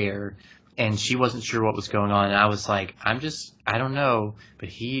already there, and she wasn't sure what was going on. And I was like, I don't know, but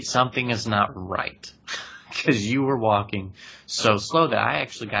something is not right. Because you were walking so slow that I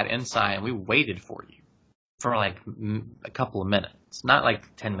actually got inside, and we waited for you for like a couple of minutes. Not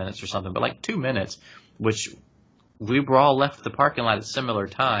like 10 minutes or something, but like 2 minutes, which we were all left the parking lot at similar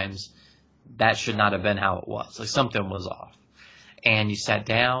times. That should not have been how it was. Like something was off. And you sat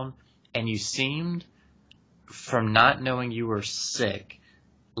down, and you seemed, from not knowing you were sick,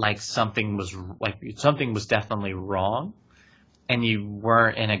 like something was definitely wrong, and you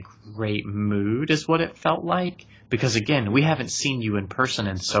weren't in a great mood is what it felt like. Because again, we haven't seen you in person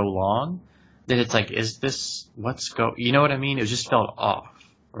in so long that it's like, is this you know what I mean? It just felt off,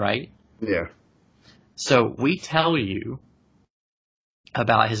 right? Yeah. So we tell you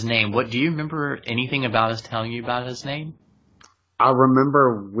about his name. Do you remember anything about us telling you about his name? I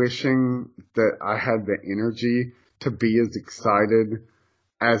remember wishing that I had the energy to be as excited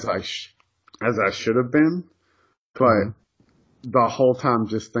as I should have been, but the whole time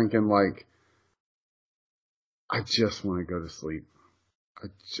just thinking like, I just want to go to sleep. I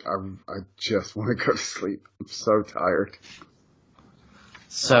just want to go to sleep. I'm so tired.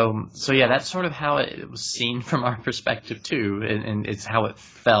 So yeah, that's sort of how it was seen from our perspective too, and it's how it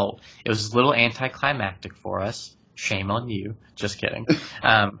felt. It was a little anticlimactic for us. Shame on you. Just kidding.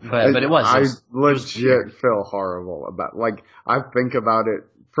 But it was. I legit feel horrible about. Like I think about it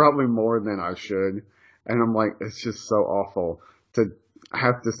probably more than I should, and I'm like, it's just so awful to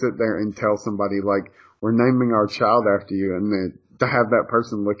have to sit there and tell somebody like, we're naming our child after you, and then to have that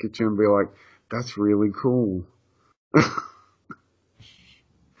person look at you and be like, that's really cool.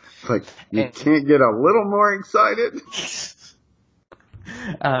 Like, you can't get a little more excited?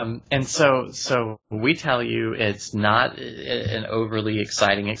 And so we tell you it's not an overly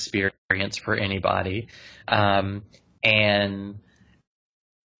exciting experience for anybody. And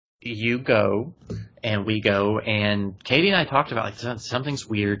you go, and we go, and Katie and I talked about, like, something's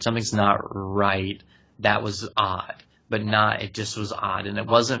weird, something's not right. That was odd. But it just was odd. And it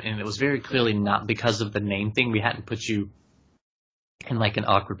was very clearly not because of the name thing. We hadn't put you in like an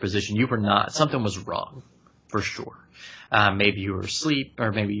awkward position. You were not. Something was wrong, for sure. Maybe you were asleep,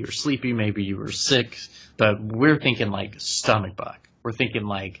 or maybe you were sleepy, maybe you were sick. But we're thinking like stomach bug. We're thinking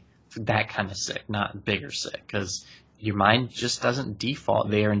like that kind of sick, not bigger sick. Because your mind just doesn't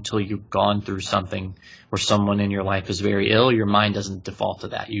default there until you've gone through something where someone in your life is very ill. Your mind doesn't default to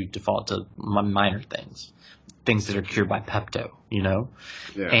that. You default to minor things that are cured by Pepto, you know?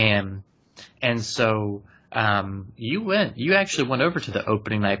 Yeah. And so You actually went over to the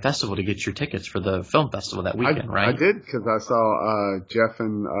opening night festival to get your tickets for the film festival that weekend, right? I did, because I saw Jeff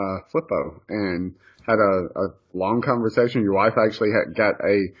and Flippo and had a long conversation. Your wife actually got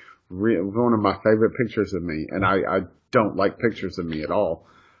one of my favorite pictures of me, and I don't like pictures of me at all,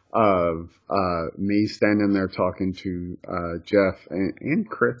 of me standing there talking to Jeff and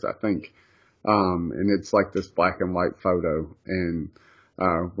Chris, I think. And it's like this black and white photo, and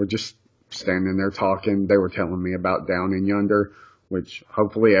we're just standing there talking. They were telling me about Down and Yonder, which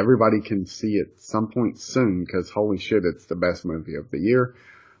hopefully everybody can see at some point soon, because holy shit, it's the best movie of the year.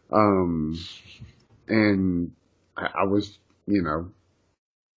 And I was,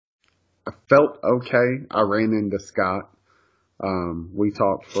 I felt okay. I ran into Scott. We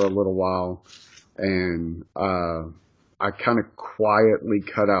talked for a little while, and I kind of quietly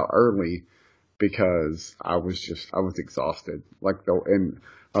cut out early because I was exhausted. And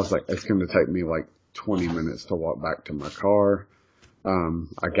I was like, it's going to take me like 20 minutes to walk back to my car.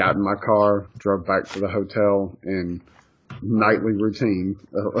 I got in my car, drove back to the hotel, and nightly routine.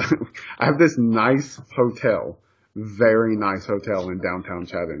 I have this nice hotel, very nice hotel in downtown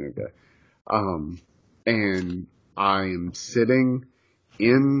Chattanooga. And I am sitting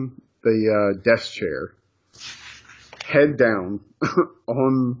in the desk chair, head down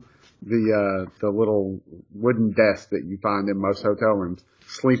on the little wooden desk that you find in most hotel rooms,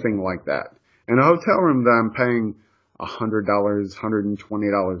 sleeping like that. In a hotel room that I'm paying $100,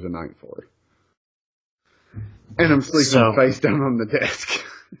 $120 a night for. And I'm sleeping face down on the desk.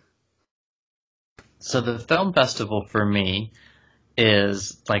 So the film festival for me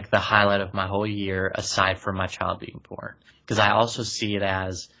is like the highlight of my whole year, aside from my child being born. Because I also see it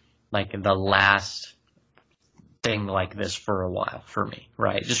as like the last thing like this for a while for me,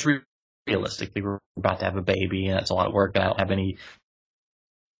 right? Just realistically, we're about to have a baby, and it's a lot of work. I don't have any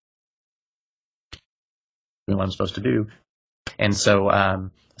what I'm supposed to do. And so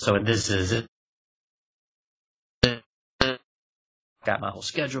this is it. Got my whole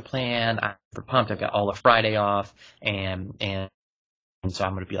schedule planned. I'm super pumped. I've got all of Friday off, and so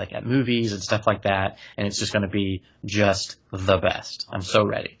I'm going to be like at movies and stuff like that, and it's just going to be just the best. I'm so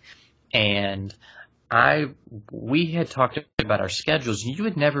ready. And we had talked about our schedules. You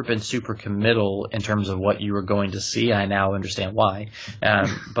had never been super committal in terms of what you were going to see. I now understand why.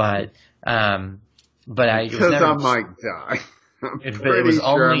 But because I might die. It was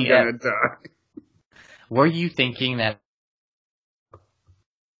sure only I'm gonna die. Were you thinking that?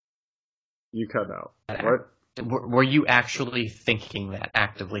 You cut out. What? Were you actually thinking that,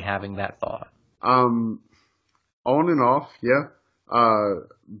 actively having that thought? On and off, yeah.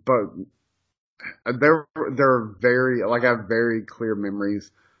 But there are I have very clear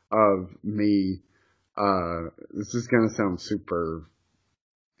memories of me. This is gonna sound super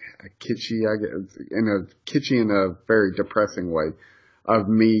kitschy, I guess, in a very depressing way, of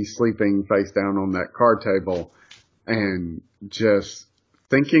me sleeping face down on that card table and just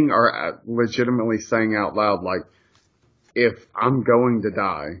thinking or legitimately saying out loud, like, if I'm going to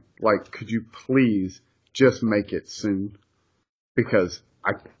die, like, could you please just make it soon? Because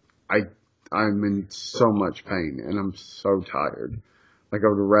I'm in so much pain and I'm so tired. Like, I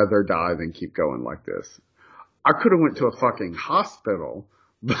would rather die than keep going like this. I could have went to a fucking hospital,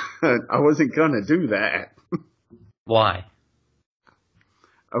 but I wasn't gonna do that. Why?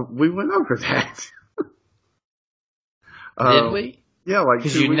 We went over that. Did we? Yeah, like 2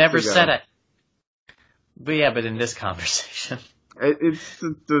 because you weeks never ago. said it. But yeah, but in this conversation,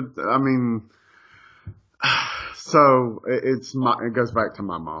 so it goes back to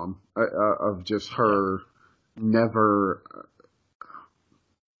my mom, of just her never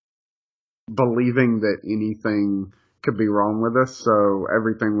believing that anything could be wrong with us. So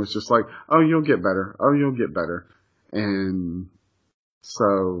everything was just like, oh, you'll get better. Oh, you'll get better. And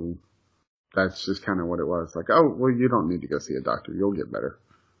so that's just kind of what it was. Like, oh, well, you don't need to go see a doctor. You'll get better.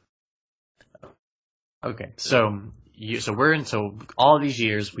 okay. So all these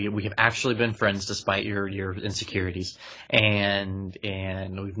years we have actually been friends despite your insecurities, and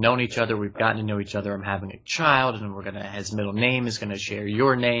we've known each other. We've gotten to know each other. I'm having a child, and his middle name is gonna share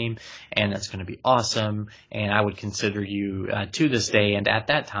your name, and that's gonna be awesome. And I would consider you to this day, and at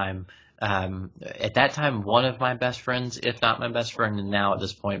that time, one of my best friends, if not my best friend, and now at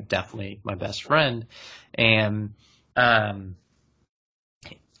this point, definitely my best friend. And I'm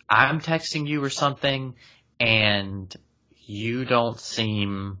texting you or something, and you don't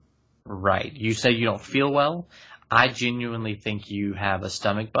seem right. You say you don't feel well. I genuinely think you have a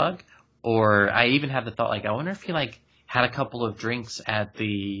stomach bug, or I even have the thought, like, I wonder if you had a couple of drinks at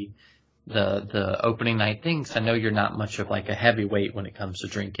the the opening night things. I know you're not much of like a heavyweight when it comes to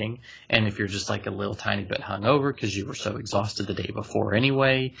drinking, and if you're just like a little tiny bit hungover because you were so exhausted the day before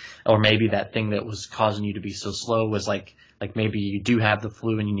anyway, or maybe that thing that was causing you to be so slow was like maybe you do have the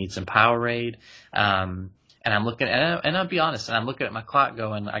flu and you need some Powerade. And I'm looking at, and I'll be honest, and I'm looking at my clock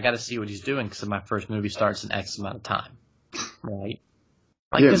going, I got to see what he's doing because my first movie starts in X amount of time, right?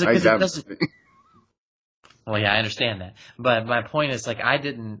 Like, because it doesn't. Well, yeah, I understand that. But my point is, like,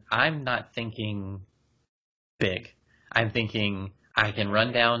 I'm not thinking big. I'm thinking I can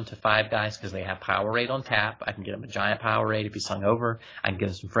run down to Five Guys because they have Powerade on tap. I can get him a giant Powerade if he's hungover. I can get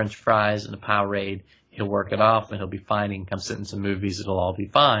him some French fries and a Powerade. He'll work it off and he'll be fine. He can come sit in some movies. It'll all be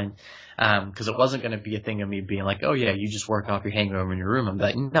fine. Because it wasn't going to be a thing of me being like, oh, yeah, you just work off your hangover in your room. I'm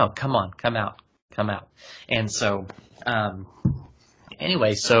like, no, come on, come out. And so,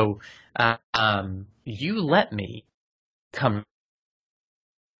 anyway, so you let me come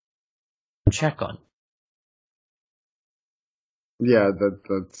check on. Yeah,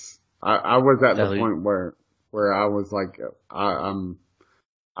 that's. I was at the point where I was like,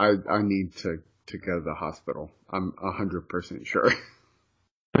 I need to go to the hospital. I'm 100% sure.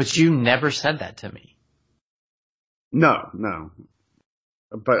 But you never said that to me. No.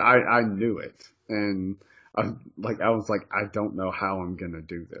 But I knew it, and I was like, I don't know how I'm gonna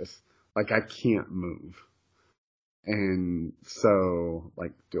do this. Like, I can't move. And so,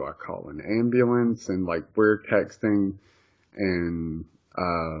 like, do I call an ambulance? And, like, we're texting, and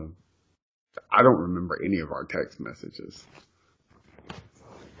I don't remember any of our text messages.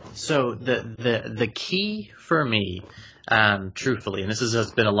 So the key for me, truthfully, and this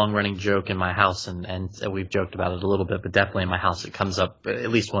has been a long-running joke in my house, and we've joked about it a little bit, but definitely in my house it comes up at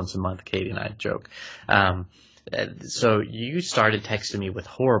least once a month. Katie and I joke. So you started texting me with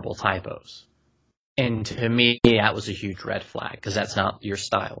horrible typos. And to me, that was a huge red flag because that's not your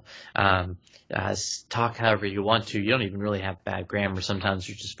style. Talk however you want to. You don't even really have bad grammar. Sometimes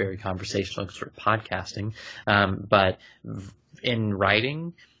you're just very conversational, sort of podcasting. But in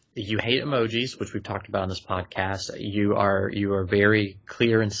writing, you hate emojis, which we've talked about on this podcast. You are very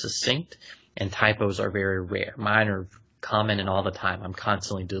clear and succinct, and typos are very rare. Mine are common and all the time. I'm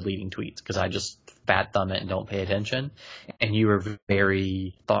constantly deleting tweets because I just fat thumb it and don't pay attention. And you are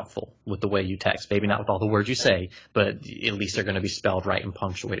very thoughtful with the way you text. Maybe not with all the words you say, but at least they're going to be spelled right and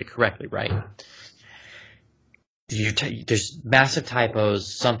punctuated correctly, right? There's massive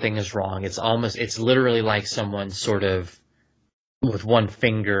typos. Something is wrong. It's literally like someone sort of with one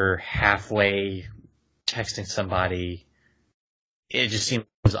finger halfway texting somebody. It just seems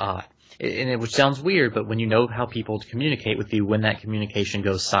odd. Which sounds weird, but when you know how people communicate with you, when that communication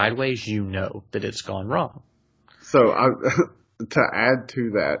goes sideways, you know that it's gone wrong. So to add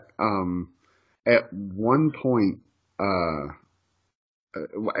to that, at one point,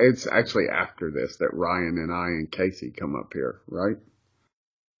 it's actually after this that Ryan and I and Casey come up here, right?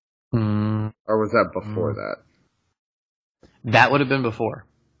 Or was that before that? That would have been before.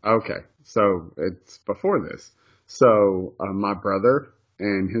 Okay, so it's before this. So my brother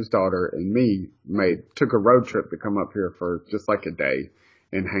and his daughter and me took a road trip to come up here for just like a day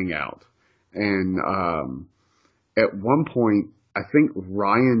and hang out. And at one point, I think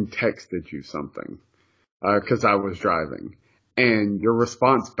Ryan texted you something because I was driving. And your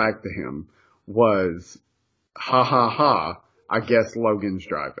response back to him was, ha ha ha, I guess Logan's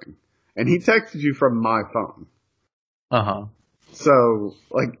driving. And he texted you from my phone. Uh-huh. So,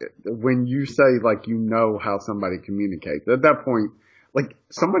 like, when you say, like, you know how somebody communicates, at that point, like,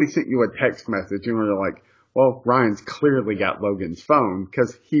 somebody sent you a text message and you're like, well, Ryan's clearly got Logan's phone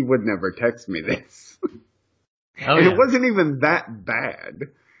because he would never text me this. Oh, and yeah. it wasn't even that bad.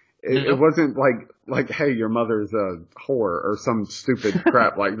 It wasn't like, hey, your mother's a whore or some stupid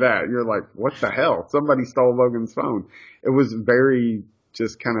crap like that. You're like, what the hell? Somebody stole Logan's phone. It was very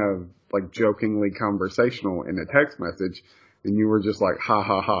just kind of like jokingly conversational in a text message. And you were just like, ha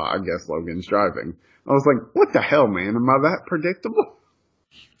ha ha, I guess Logan's driving. I was like, what the hell, man? Am I that predictable?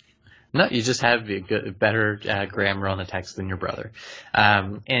 No, you just have better grammar on the text than your brother.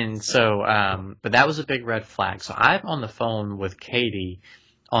 And so, but that was a big red flag. So I'm on the phone with Katie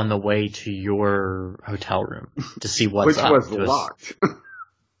on the way to your hotel room to see what's up. Which was locked.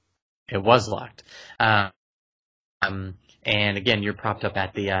 It was locked. And again, you're propped up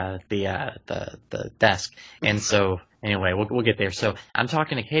at the desk. And so anyway, we'll get there. So I'm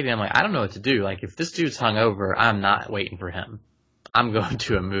talking to Katie. I'm like, I don't know what to do. Like, if this dude's hungover, I'm not waiting for him. I'm going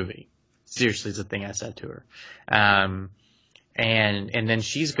to a movie. Seriously, is the thing I said to her. And then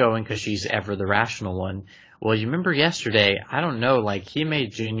she's going because she's ever the rational one. Well, you remember yesterday, I don't know, like, he may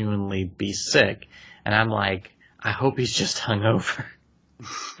genuinely be sick. And I'm like, I hope he's just hungover.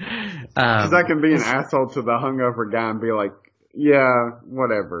 Because I can be an asshole to the hungover guy and be like, yeah,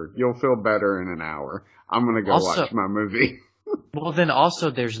 whatever. You'll feel better in an hour. I'm going to go watch my movie. Well, then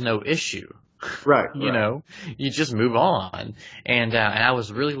also there's no issue. Right. You know, you just move on. And I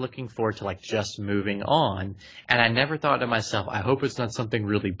was really looking forward to like just moving on. And I never thought to myself, I hope it's not something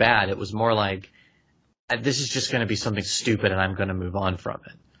really bad. It was more like, this is just going to be something stupid and I'm going to move on from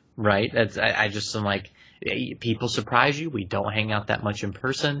it. Right. I just am like, people surprise you. We don't hang out that much in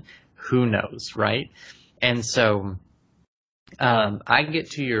person. Who knows? Right. And so, I get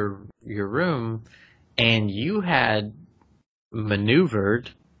to your room and you had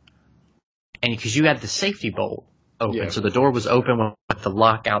maneuvered. And because you had the safety bolt open, so the door was open with the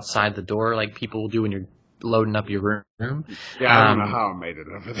lock outside the door, like people do when you're loading up your room. Yeah, I don't know how I made it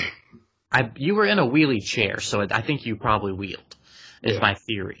over there. You were in a wheelie chair, so I think you probably wheeled, is my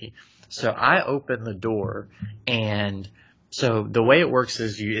theory. So I opened the door, and so the way it works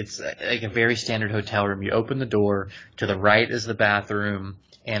is it's like a very standard hotel room. You open the door, to the right is the bathroom,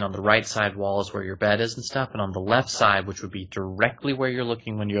 and on the right side wall is where your bed is and stuff, and on the left side, which would be directly where you're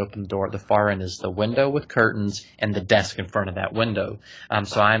looking when you open the door, at the far end is the window with curtains and the desk in front of that window.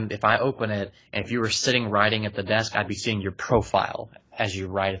 So if I open it, and if you were sitting writing at the desk, I'd be seeing your profile as you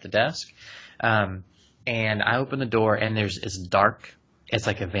write at the desk. And I open the door, and it's dark. It's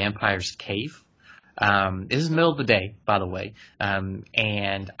like a vampire's cave. This is the middle of the day, by the way.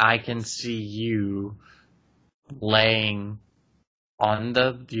 And I can see you laying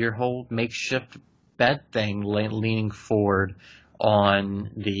on your whole makeshift bed thing, leaning forward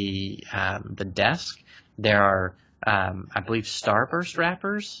on the desk. There are, I believe, Starburst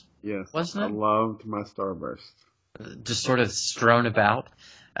wrappers. Yes, wasn't it? I loved my Starburst. Just sort of strewn about.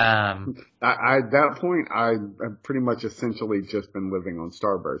 At that point, I've pretty much essentially just been living on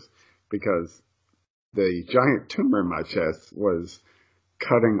Starburst because the giant tumor in my chest was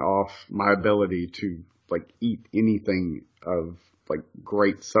cutting off my ability to like eat anything of like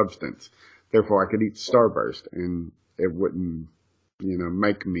great substance. Therefore, I could eat Starburst and it wouldn't,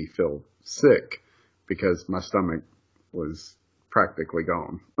 make me feel sick because my stomach was practically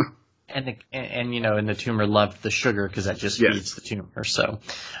gone. And the tumor loved the sugar because that just feeds the tumor. So,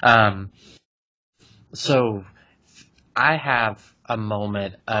 so I have a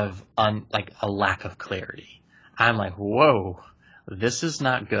moment of a lack of clarity. I'm like, whoa, this is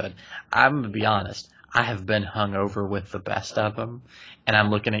not good. I'm going to be honest. I have been hungover with the best of them, and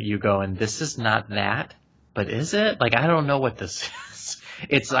I'm looking at you going, this is not that, but is it? Like, I don't know what this is.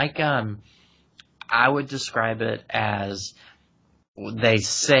 It's like, I would describe it as, they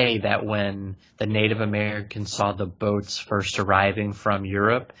say that when the Native Americans saw the boats first arriving from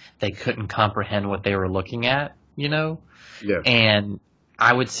Europe, they couldn't comprehend what they were looking at, Yes. And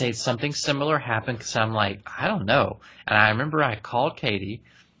I would say something similar happened because I'm like, I don't know. And I remember I called Katie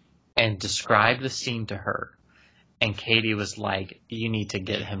and described the scene to her. And Katie was like, you need to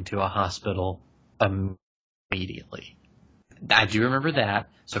get him to a hospital immediately. I do remember that.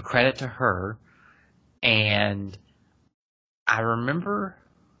 So credit to her. And I remember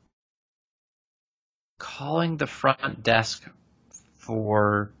calling the front desk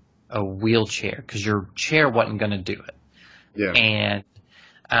for a wheelchair because your chair wasn't going to do it. Yeah. And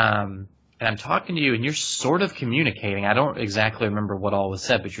I'm talking to you, and you're sort of communicating. I don't exactly remember what all was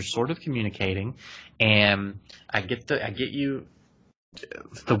said, but you're sort of communicating. And I get you.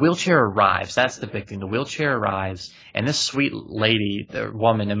 The wheelchair arrives. That's the big thing. The wheelchair arrives, and this sweet lady, the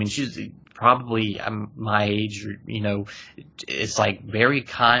woman. I mean, she's probably my age. It's like very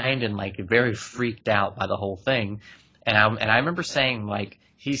kind and like very freaked out by the whole thing. And I remember saying like,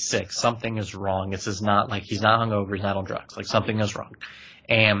 he's sick. Something is wrong. This is not like he's not hungover. He's not on drugs. Like something is wrong.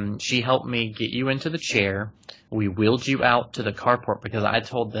 And she helped me get you into the chair. We wheeled you out to the carport because I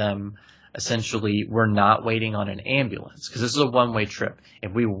told them essentially we're not waiting on an ambulance because this is a one-way trip.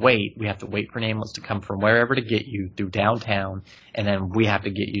 If we wait, we have to wait for an ambulance to come from wherever to get you through downtown, and then we have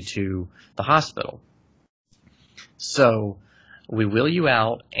to get you to the hospital. So we wheel you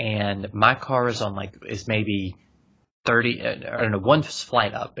out, and my car is is maybe 30, I don't know, one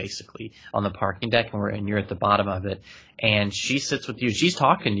flight up basically on the parking deck, and you're at the bottom of it, and she sits with you. She's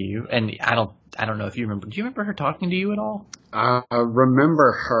talking to you, and I don't know if you remember. Do you remember her talking to you at all? I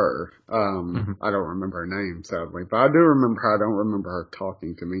remember her. I don't remember her name, sadly, but I do remember her. I don't remember her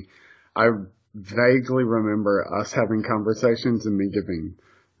talking to me. I vaguely remember us having conversations and me giving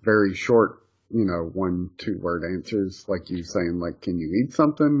very short, 1-2 word answers, like you saying, like, "Can you eat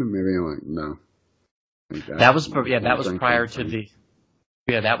something?" And maybe I'm like, "No." That was prior to the.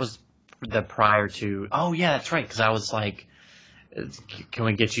 Yeah, that was the prior to. Oh yeah, that's right. Because I was like, can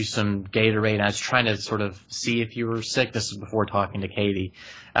we get you some Gatorade? And I was trying to sort of see if you were sick. This is before talking to Katie.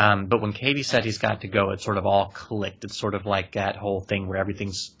 But when Katie said he's got to go, it sort of all clicked. It's sort of like that whole thing where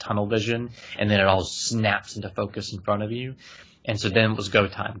everything's tunnel vision, and then it all snaps into focus in front of you. And so then it was go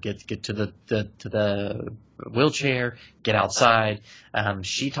time. Get to the wheelchair, get outside.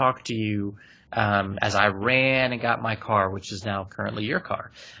 She talked to you as I ran and got my car, which is now currently your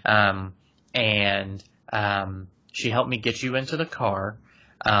car. She helped me get you into the car.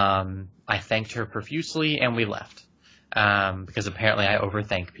 I thanked her profusely, and we left because apparently I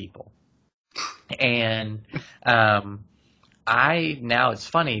overthank people. And now it's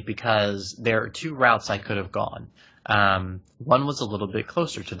funny because there are two routes I could have gone. One was a little bit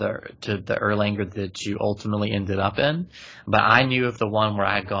closer to the Erlanger that you ultimately ended up in, but I knew of the one where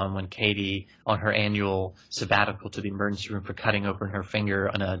I had gone when Katie, on her annual sabbatical to the emergency room for cutting open her finger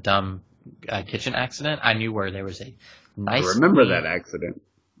on a dumb kitchen accident. I knew where there was a nice. I remember that accident.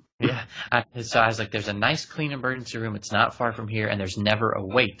 Yeah. So I was like, there's a nice clean emergency room. It's not far from here, and there's never a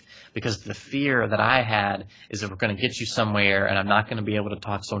wait, because the fear that I had is that we're going to get you somewhere and I'm not going to be able to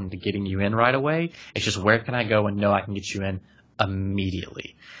talk someone into getting you in right away. It's just, where can I go and know I can get you in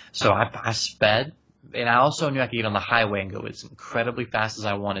immediately? So I sped, and I also knew I could get on the highway and go as incredibly fast as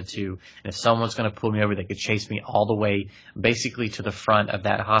I wanted to. And if someone's going to pull me over, they could chase me all the way basically to the front of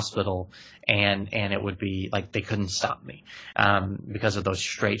that hospital, and it would be like they couldn't stop me because of those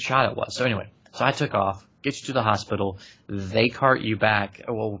straight shot it was. So anyway, so I took off, get you to the hospital. They cart you back.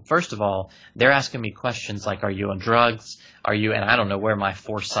 Well, first of all, they're asking me questions like, are you on drugs? Are you, and I don't know where my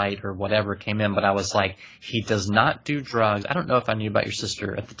foresight or whatever came in, but I was like, he does not do drugs. I don't know if I knew about your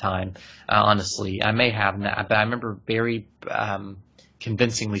sister at the time, honestly. I may have, but I remember very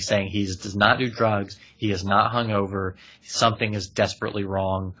convincingly saying he does not do drugs. He is not hungover. Something is desperately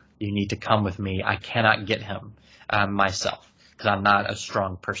wrong. You need to come with me. I cannot get him myself, because I'm not a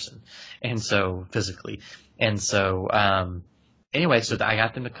strong person, and so physically. And so anyway, so I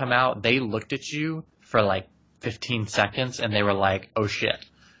got them to come out. They looked at you for like 15 seconds, and they were like, oh shit.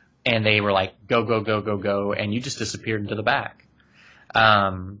 And they were like, go, go, go, go, go. And you just disappeared into the back.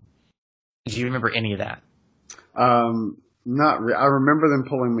 Do you remember any of that? I remember them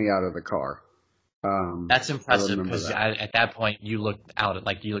pulling me out of the car. That's impressive, because at that point you looked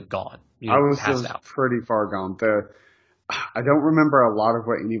you looked gone. I was just pretty far gone. I don't remember a lot of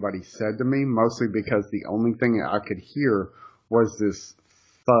what anybody said to me, mostly because the only thing I could hear was this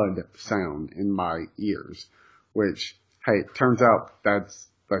thud sound in my ears, which, hey, turns out that's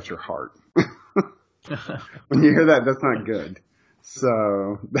your heart. When you hear that, that's not good.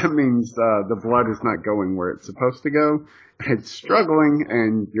 So that means the blood is not going where it's supposed to go. It's struggling,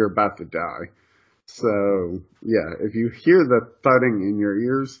 and you're about to die. So, yeah, if you hear the thudding in your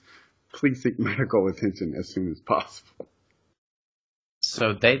ears, please seek medical attention as soon as possible.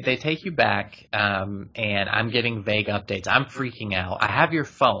 So they take you back, and I'm getting vague updates. I'm freaking out. I have your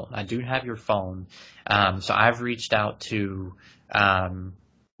phone. I do have your phone. So I've reached out to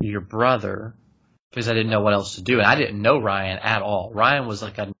your brother, because I didn't know what else to do. And I didn't know Ryan at all. Ryan was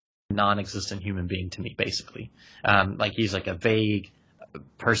like a non-existent human being to me, basically. Like he's like a vague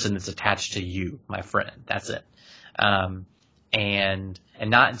person that's attached to you, my friend. That's it. And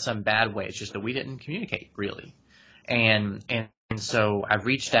not in some bad way. It's just that we didn't communicate really. And so I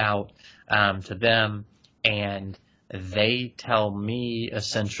reached out to them, and they tell me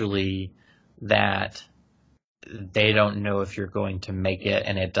essentially that they don't know if you're going to make it,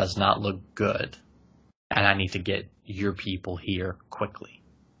 and it does not look good, and I need to get your people here quickly,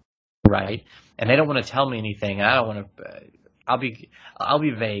 right? And they don't want to tell me anything, and I don't want to. I'll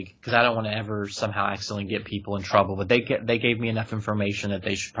be vague, because I don't want to ever somehow accidentally get people in trouble. But they gave me enough information that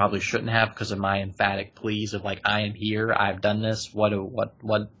they probably shouldn't have, because of my emphatic pleas of like, I am here, I've done this. What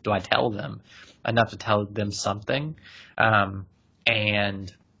do I tell them? Enough to tell them something, and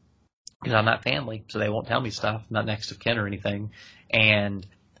because I'm not family, so they won't tell me stuff. I'm not next of kin or anything. And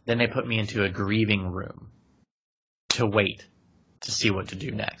then they put me into a grieving room to wait to see what to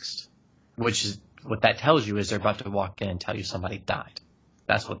do next, which is. What that tells you is they're about to walk in and tell you somebody died.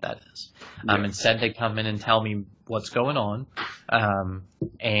 That's what that is. Yeah. Instead, they come in and tell me what's going on,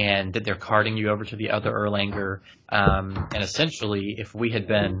 and that they're carting you over to the other Erlanger. And essentially, if we had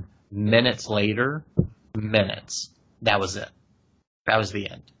been minutes later, that was it. That was the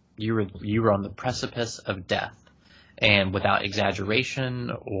end. You were on the precipice of death. And without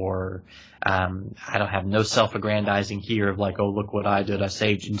exaggeration, or I don't have no self-aggrandizing here of like, oh, look what I did, I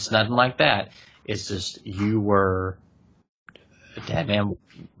saved you. It's nothing like that. It's just you were a dead man.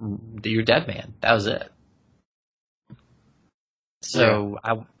 You're a dead man. That was it. So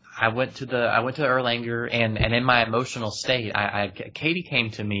yeah. I went to Erlanger, and in my emotional state, Katie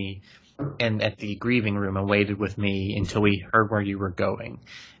came to me and at the grieving room and waited with me until we heard where you were going.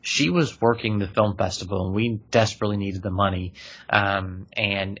 She was working the film festival, and we desperately needed the money,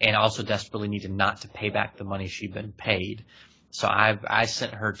 and also desperately needed not to pay back the money she'd been paid. So I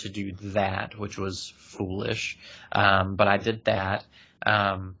sent her to do that, which was foolish, but I did that.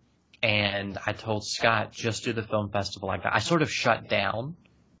 And I told Scott, just do the film festival. I sort of shut down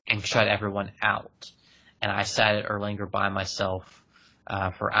and shut everyone out. And I sat at Erlanger by myself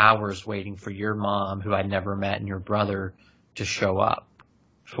for hours waiting for your mom, who I'd never met, and your brother to show up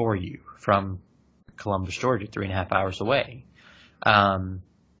for you from Columbus, Georgia, 3.5 hours away. And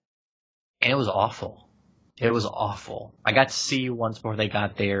it was awful. It was awful. I got to see you once before they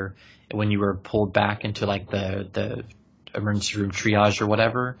got there when you were pulled back into like the emergency room triage or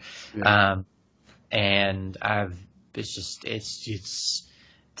whatever. Yeah. And it's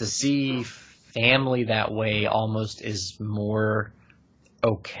to see family that way almost is more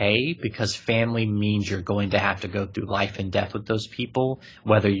okay, because family means you're going to have to go through life and death with those people,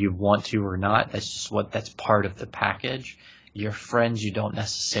 whether you want to or not. That's just that's part of the package. Your friends, you don't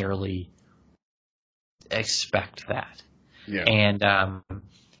necessarily expect that. Yeah.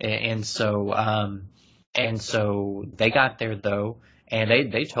 And so they got there though,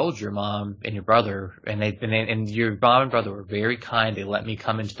 and they told your mom and your brother, and your mom and brother were very kind. They let me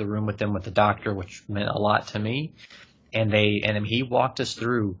come into the room with them with the doctor, which meant a lot to me. And he walked us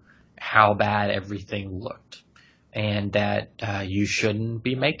through how bad everything looked, and that you shouldn't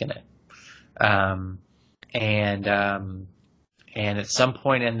be making it. And at some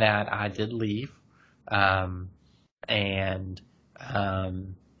point in that, I did leave,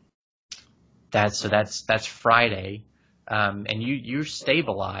 that's Friday, and you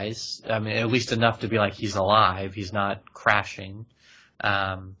stabilize. I mean, at least enough to be like, he's alive, he's not crashing.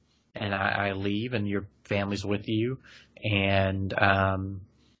 And I leave, and your family's with you. And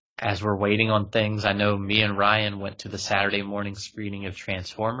as we're waiting on things, I know me and Ryan went to the Saturday morning screening of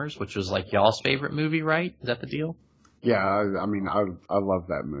Transformers, which was like y'all's favorite movie, right? Is that the deal? Yeah, I mean, I love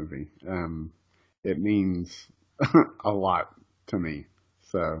that movie. It means a lot to me.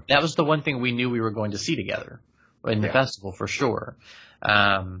 So that was the one thing we knew we were going to see together in the festival for sure.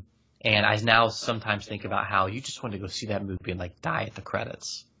 And I now sometimes think about how you just wanted to go see that movie and like die at the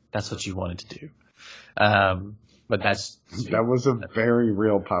credits. That's what you wanted to do. But that was a very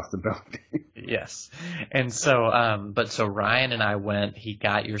real possibility. Yes. And so, so Ryan and I went, he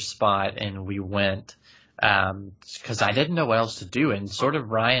got your spot, and we went, cause I didn't know what else to do. And sort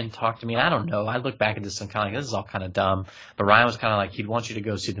of Ryan talked to me. I don't know. I look back at this and kind of like, this is all kind of dumb. But Ryan was kind of like, he'd want you to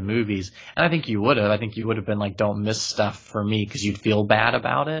go see the movies. And I think you would have. I think you would have been like, don't miss stuff for me, cause you'd feel bad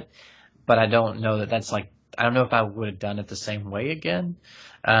about it. But I don't know that's like, I don't know if I would have done it the same way again.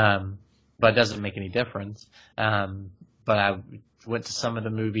 But it doesn't make any difference. But I went to some of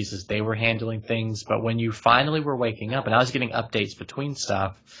the movies as they were handling things. But when you finally were waking up, and I was getting updates between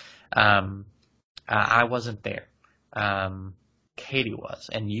stuff, I wasn't there. Katie was,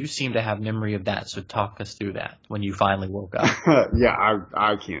 and you seem to have memory of that. So talk us through that when you finally woke up. Yeah,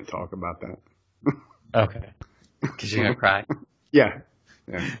 I can't talk about that. Okay, because you're gonna cry. Yeah.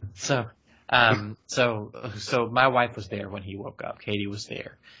 So my wife was there when he woke up. Katie was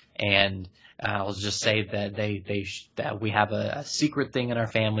there, and I'll just say that that we have a secret thing in our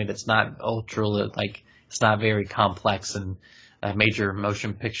family that's not it's not very complex, and a major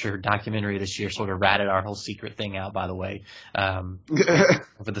motion picture documentary this year sort of ratted our whole secret thing out, by the way, over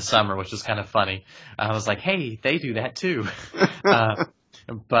the summer, which was kind of funny. I was like, hey, they do that too.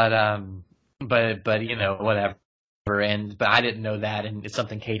 But you know, whatever. But I didn't know that, and it's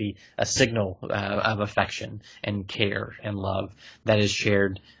something, Katie, a signal of affection and care and love that is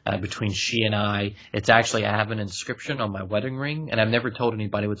shared between she and I. It's actually, I have an inscription on my wedding ring, and I've never told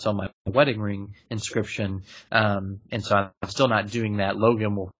anybody what's on my wedding ring inscription, and so I'm still not doing that.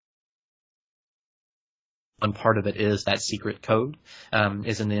 Logan will. One part of it is that secret code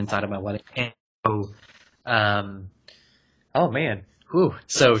is in the inside of my wedding. And so, oh man. Whew.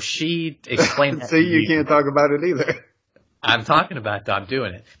 So she explained that. See, you can't talk about it either. I'm talking about it, I'm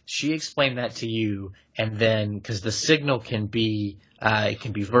doing it. She explained that to you, and then, because the signal can be, it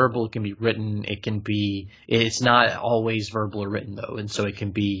can be verbal, it can be written, it's not always verbal or written though, and so it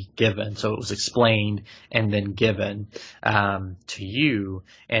can be given. So it was explained and then given to you,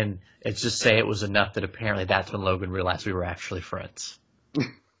 and it's just say it was enough that apparently that's when Logan realized we were actually friends.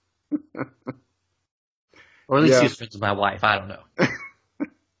 Or at least he's friends with my wife. I don't know.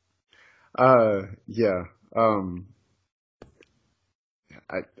 Yeah.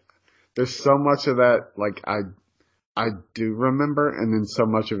 There's so much of that. Like I do remember, and then so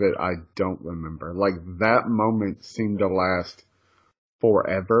much of it I don't remember. Like, that moment seemed to last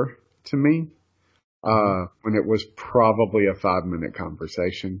forever to me, when it was probably a 5-minute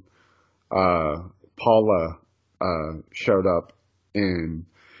conversation. Paula, showed up and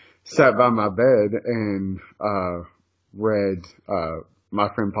sat by my bed and, read, my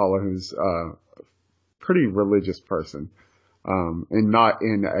friend Paula, who's a pretty religious person, and not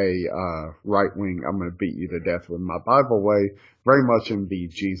in a, right-wing, I'm going to beat you to death with my Bible way, very much in the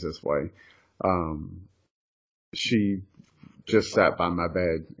Jesus way. She just sat by my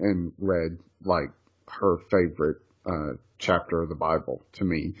bed and read, like, her favorite, chapter of the Bible to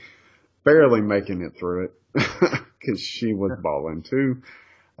me, barely making it through it, because she was bawling too.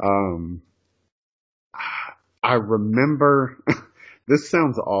 I remember, this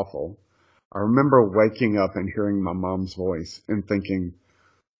sounds awful. I remember waking up and hearing my mom's voice and thinking,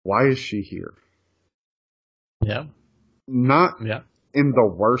 why is she here? Yeah. Not in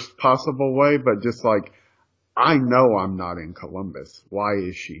the worst possible way, but just like, I know I'm not in Columbus. Why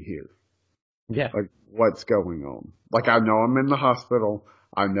is she here? Yeah. Like, what's going on? Like, I know I'm in the hospital.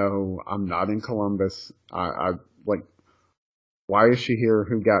 I know I'm not in Columbus. I like, why is she here?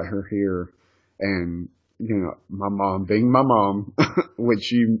 Who got her here? And, you know, my mom being my mom,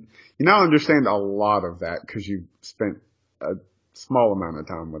 which you now understand a lot of that because you spent a small amount of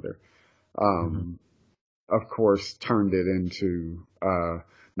time with her. Of course, turned it into,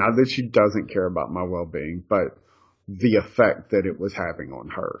 not that she doesn't care about my well-being, but the effect that it was having on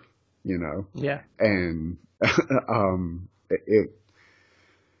her, you know? Yeah. And,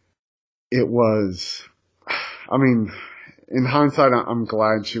 it was, I mean, in hindsight, I'm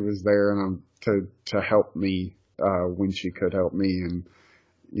glad she was there and to help me, when she could help me. And,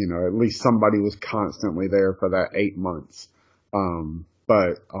 you know, at least somebody was constantly there for that 8 months.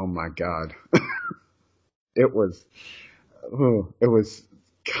 But oh my God, it was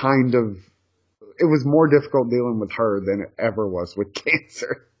more difficult dealing with her than it ever was with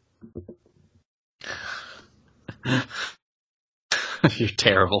cancer. You're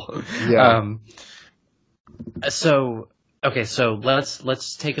terrible. Yeah. So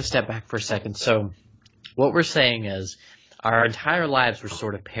let's take a step back for a second. So what we're saying is our entire lives were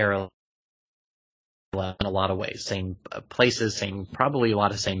sort of parallel in a lot of ways. Same places, probably a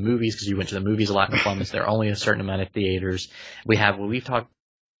lot of same movies because you went to the movies a lot in Columbus. There are only a certain amount of theaters. We've talked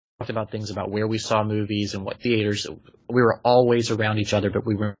about things about where we saw movies and what theaters. We were always around each other, but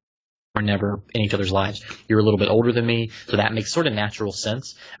we were never in each other's lives. You're a little bit older than me, so that makes sort of natural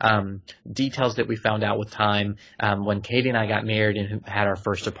sense. Details that we found out with time, when Katie and I got married and had our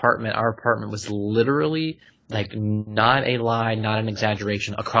first apartment, our apartment was literally, like, not a lie, not an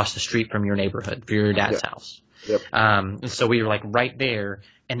exaggeration, across the street from your neighborhood, from your dad's house. Yep. And so we were, like, right there,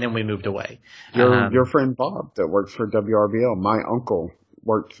 and then we moved away. Your friend Bob that works for WRBL, my uncle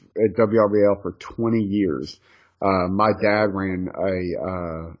worked at WRBL for 20 years. My dad ran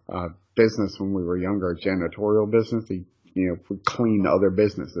a business when we were younger, a janitorial business. He, you know, would clean other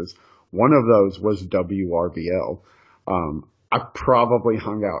businesses. One of those was WRBL. I probably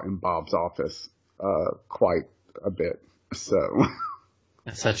hung out in Bob's office, quite a bit. So.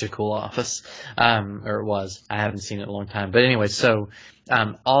 It's such a cool office. Or it was. I haven't seen it in a long time. But anyway, so,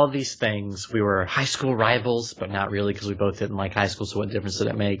 all these things, we were high school rivals, but not really because we both didn't like high school. So what difference did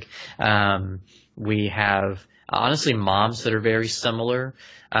it make? We have, honestly, moms that are very similar.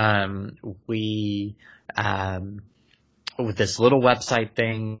 With this little website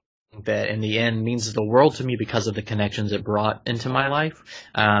thing that in the end means the world to me because of the connections it brought into my life.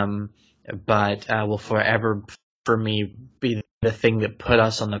 But will forever for me be the thing that put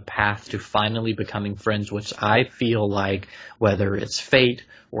us on the path to finally becoming friends, which I feel like whether it's fate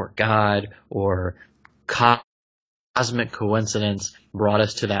or God or cosmic coincidence brought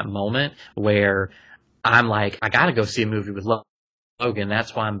us to that moment where I'm like, I gotta go see a movie with Logan.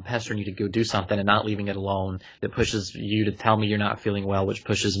 That's why I'm pestering you to go do something and not leaving it alone. That pushes you to tell me you're not feeling well, which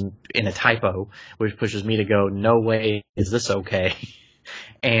pushes in a typo, which pushes me to go, no way, is this okay?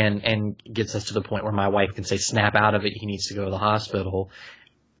 And gets us to the point where my wife can say, snap out of it, he needs to go to the hospital,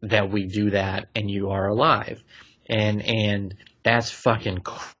 that we do that and you are alive. And that's fucking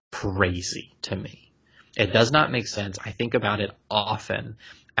crazy to me. It does not make sense. I think about it often,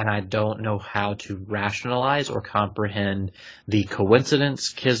 and I don't know how to rationalize or comprehend the coincidence,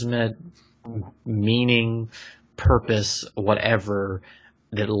 kismet, meaning, purpose, whatever,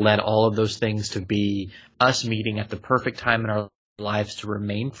 that led all of those things to be us meeting at the perfect time in our lives to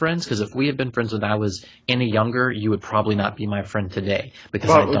remain friends. Because if we had been friends when I was any younger, you would probably not be my friend today, because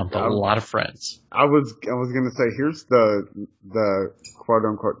I dumped a lot of friends. I was going to say, here's the quote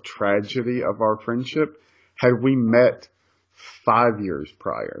unquote tragedy of our friendship. had we met 5 years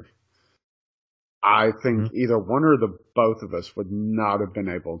prior, I think either one or the both of us would not have been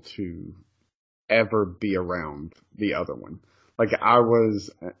able to ever be around the other one. Like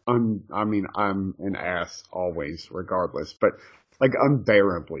I'm an ass always, regardless, but like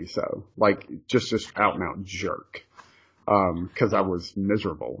unbearably so. Like just out and out jerk. 'Cause I was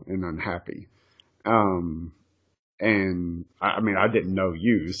miserable and unhappy. And I didn't know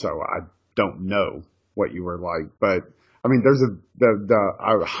you, so I don't know what you were like, but I mean, I'm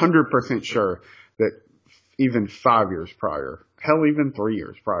 100% sure that even 5 years prior, hell, even 3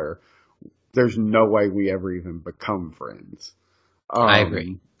 years prior, there's no way we ever even become friends. I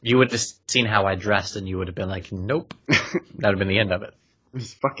agree. You would have seen how I dressed and you would have been like, nope. That would have been the end of it.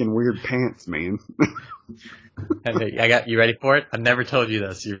 These fucking weird pants, man. I got you ready for it? I've never told you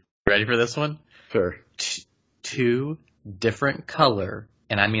this. You ready for this one? Sure. Two different color,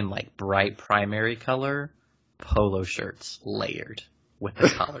 and I mean like bright primary color, polo shirts layered with the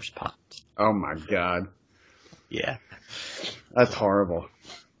collars popped. Oh my God. Yeah. That's horrible.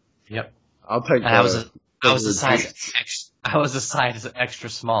 Yep. I'll take that. I was a size extra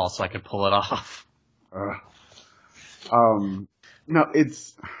small so I could pull it off. No,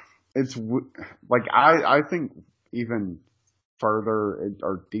 it's like, I think even further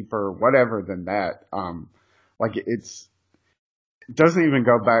or deeper, whatever than that, like it doesn't even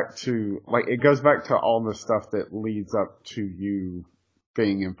go back to, like, it goes back to all the stuff that leads up to you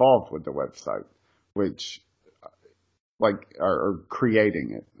being involved with the website, which, like, or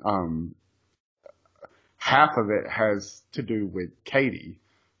creating it. Half of it has to do with Katie,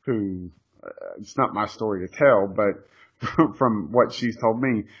 who, it's not my story to tell, but from what she's told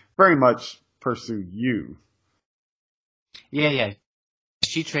me, very much pursued you. Yeah.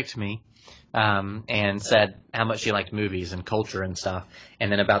 She tricked me, and said how much she liked movies and culture and stuff.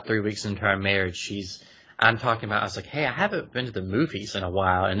 And then about 3 weeks into our marriage, I was like, hey, I haven't been to the movies in a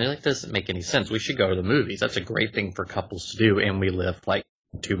while, and it doesn't make any sense. We should go to the movies. That's a great thing for couples to do, and we live like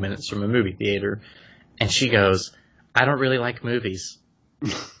 2 minutes from a movie theater. And she goes, I don't really like movies.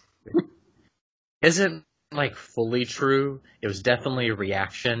 Isn't like fully true. It was definitely a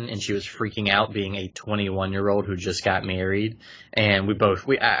reaction, and she was freaking out being a 21-year-old who just got married. And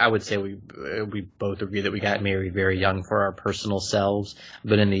I would say we both agree that we got married very young for our personal selves,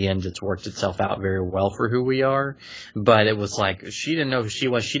 but in the end it's worked itself out very well for who we are. But it was like, she didn't know who she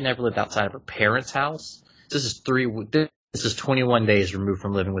was. She never lived outside of her parents' house. This is 21 days removed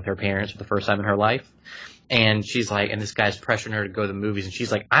from living with her parents for the first time in her life. And she's like, and this guy's pressuring her to go to the movies, and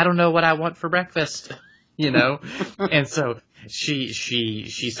she's like, I don't know what I want for breakfast. You know? And so she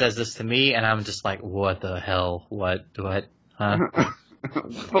says this to me, and I'm just like, what the hell? What? Huh?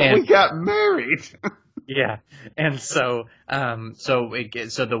 But we got married. Yeah. And so the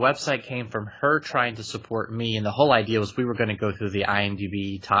website came from her trying to support me, and the whole idea was we were going to go through the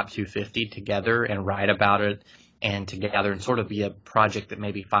IMDb Top 250 together and write about it and together, and sort of be a project that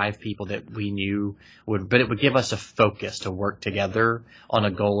maybe 5 people that we knew but it would give us a focus to work together on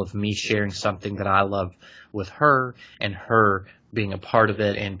a goal of me sharing something that I love with her, and her being a part of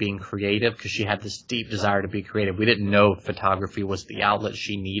it and being creative, because she had this deep desire to be creative. We didn't know photography was the outlet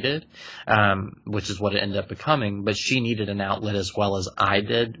she needed, which is what it ended up becoming, but she needed an outlet as well as I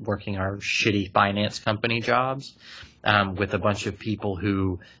did, working our shitty finance company jobs. With a bunch of people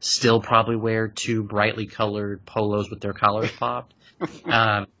who still probably wear 2 brightly colored polos with their collars popped.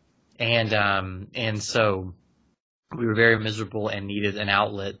 And so we were very miserable and needed an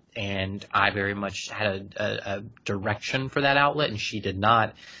outlet, and I very much had a direction for that outlet, and she did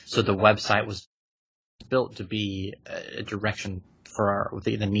not. So the website was built to be a direction for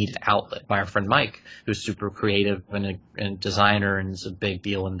the needed outlet by our friend Mike, who's super creative and a designer, and is a big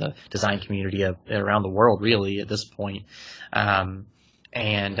deal in the design community around the world, really, at this point. So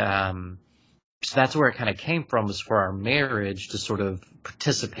that's where it kind of came from, was for our marriage to sort of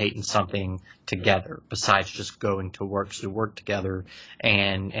participate in something together besides just going to work. So we worked together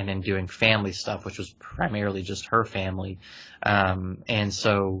and then doing family stuff, which was primarily just her family.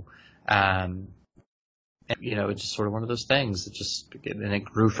 You know, it's just sort of one of those things. And it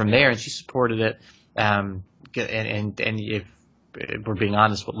grew from there, and she supported it. And if we're being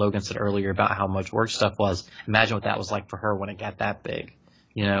honest, what Logan said earlier about how much work stuff was, imagine what that was like for her when it got that big,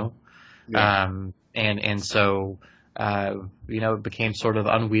 you know? Yeah. So it became sort of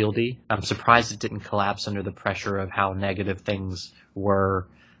unwieldy. I'm surprised it didn't collapse under the pressure of how negative things were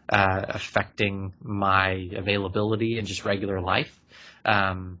affecting my availability in just regular life.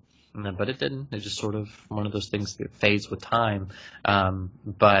 But it didn't. It's just sort of one of those things that fades with time.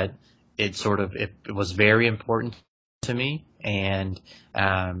 But it was very important to me, and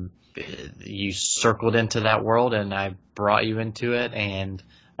you circled into that world, and I brought you into it, and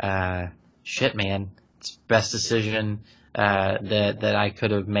shit, man, it's the best decision that I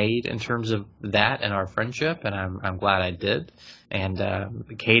could have made in terms of that and our friendship, and I'm glad I did. And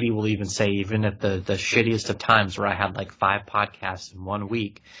Katie will even say, even at the shittiest of times where I had like 5 podcasts in 1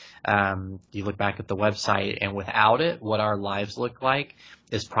 week, you look back at the website, and without it, what our lives look like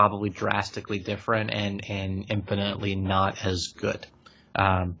is probably drastically different and infinitely not as good.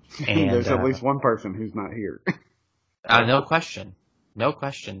 And there's at least one person who's not here. No question. No,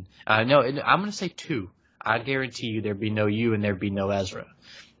 I'm going to say 2. I guarantee you there'd be no you and there'd be no Ezra.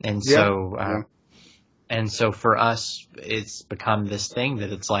 And so, and so for us, it's become this thing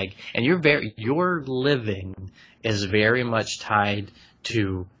that it's like, and your living is very much tied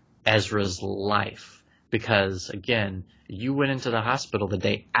to Ezra's life, because again, you went into the hospital the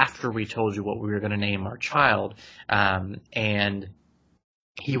day after we told you what we were going to name our child. And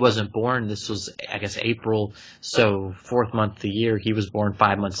he wasn't born. This was, I guess, April. So 4th month of the year, he was born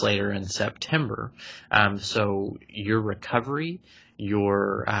 5 months later in September. So your recovery,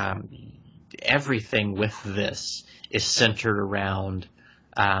 your everything with this is centered around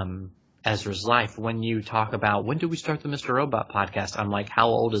Ezra's life. When you talk about, when did we start the Mr. Robot podcast? I'm like, how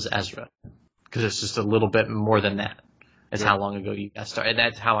old is Ezra? Because it's just a little bit more than that. It's how long ago you guys started. And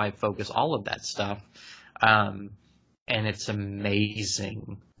that's how I focus all of that stuff. And it's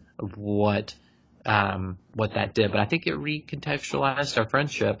amazing what that did. But I think it recontextualized our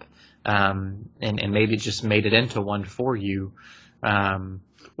friendship, and maybe just made it into one for you.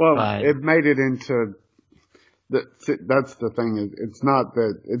 It made it into that's the thing. It's not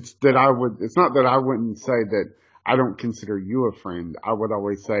that I wouldn't say that I don't consider you a friend. I would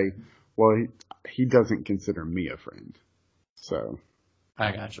always say, well, he doesn't consider me a friend. So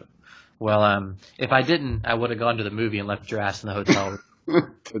I gotcha. Well, if I didn't, I would have gone to the movie and left your ass in the hotel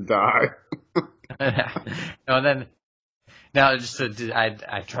to die.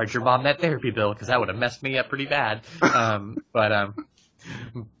 I charge your mom that therapy bill because that would have messed me up pretty bad. But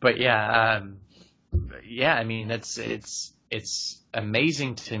yeah. I mean, it's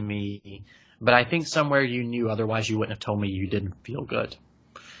amazing to me. But I think somewhere you knew, otherwise you wouldn't have told me you didn't feel good,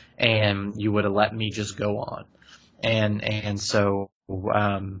 and you would have let me just go on, and so.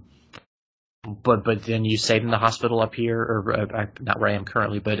 But then you stayed in the hospital up here, or not where I am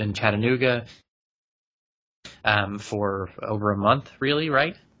currently, but in Chattanooga, for over a month, really,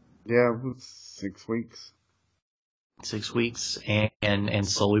 right? Yeah, it was 6 weeks. 6 weeks, and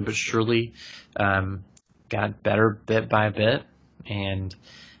slowly but surely, got better bit by bit, and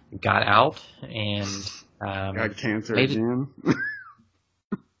got out, and got cancer again.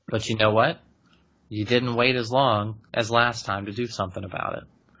 But you know what? You didn't wait as long as last time to do something about it.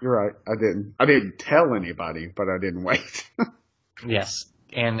 You're right. I didn't tell anybody, but I didn't wait. Yes.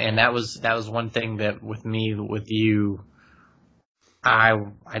 And that was one thing that with me, with you, I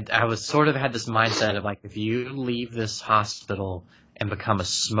was sort of had this mindset of like, if you leave this hospital and become a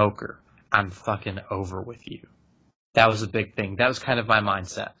smoker, I'm fucking over with you. That was a big thing. That was kind of my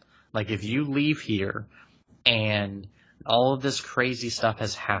mindset. Like, if you leave here and all of this crazy stuff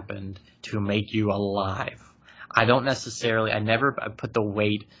has happened to make you alive, I never put the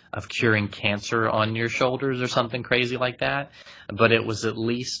weight of curing cancer on your shoulders or something crazy like that, but it was at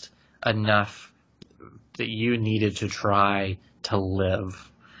least enough that you needed to try to live.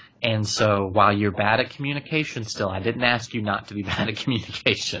 And so while you're bad at communication still, I didn't ask you not to be bad at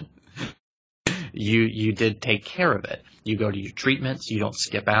communication. You did take care of it. You go to your treatments, you don't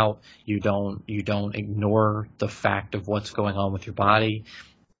skip out, you don't ignore the fact of what's going on with your body.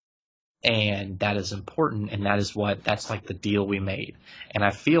 And that is important, and that's like the deal we made. And I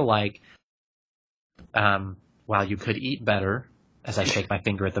feel like, while you could eat better, as I shake my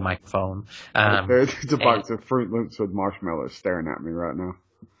finger at the microphone. There's a box of Fruit Loops with marshmallows staring at me right now.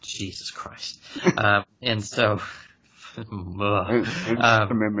 Jesus Christ. And so, and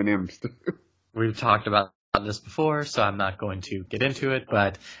some M&Ms too. We've talked about this before, so I'm not going to get into it,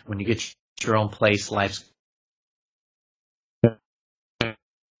 but when you get your own place, life's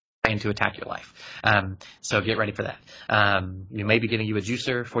to attack your life. So get ready for that. You may be getting you a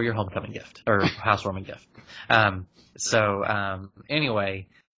juicer for your homecoming gift or housewarming gift. Anyway,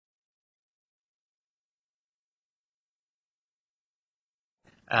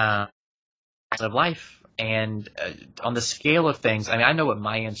 of life, and on the scale of things, I mean, I know what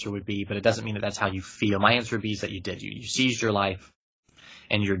my answer would be, but it doesn't mean that that's how you feel. My answer would be is that you did. You seized your life,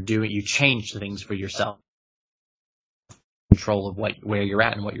 and you changed things for yourself. Control of where you're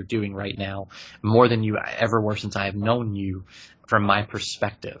at and what you're doing right now, more than you ever were since I have known you. From my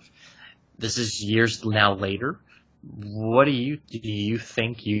perspective, this is years now later, what do you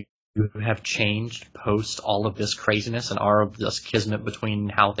think you have changed post all of this craziness and all of this kismet between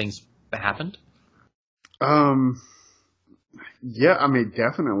how things happened? Yeah, I mean,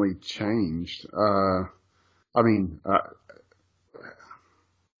 definitely changed. You're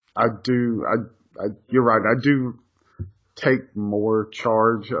right. I do take more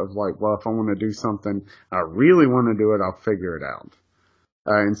charge of like, well, if I want to do something, I really want to do it, I'll figure it out.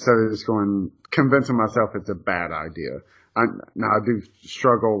 Instead of just convincing myself it's a bad idea. Now I do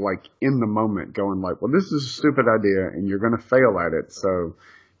struggle like in the moment going like, well, this is a stupid idea and you're going to fail at it. So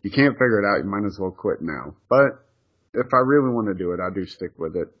you can't figure it out. You might as well quit now. But if I really want to do it, I do stick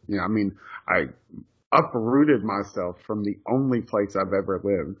with it. You know, I mean, I uprooted myself from the only place I've ever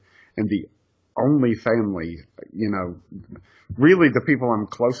lived and the only family, you know, really the people I'm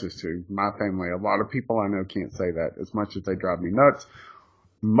closest to, my family. A lot of people I know can't say that as much as they drive me nuts.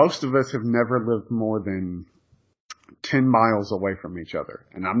 Most of us have never lived more than 10 miles away from each other.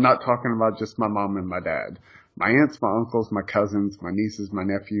 And I'm not talking about just my mom and my dad. My aunts, my uncles, my cousins, my nieces, my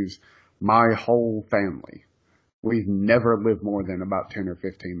nephews, my whole family. We've never lived more than about 10 or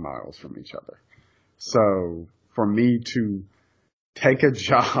 15 miles from each other. So for me to take a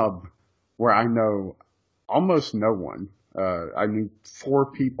job where I know almost no one, I knew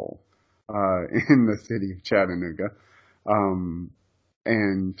 4 people in the city of Chattanooga,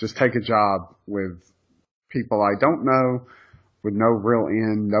 and just take a job with people I don't know, with no real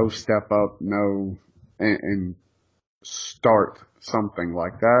end, no step up, and start something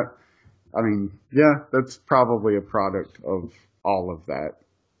like that. I mean, yeah, that's probably a product of all of that,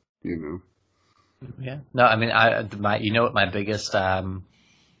 you know. Yeah. No, I mean, you know what my biggest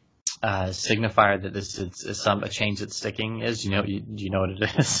signifier that this is a change that's sticking is? Do you know what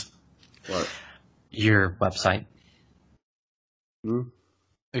it is? What? Your website. Hmm?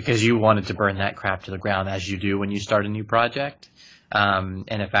 Because you wanted to burn that crap to the ground, as you do when you start a new project. And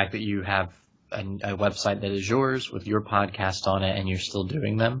the fact that you have a website that is yours with your podcast on it and you're still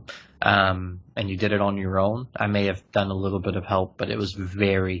doing them, and you did it on your own. I may have done a little bit of help, but it was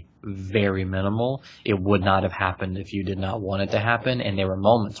very, very minimal. It would not have happened if you did not want it to happen. And there were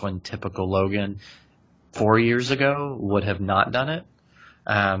moments when typical Logan 4 years ago would have not done it.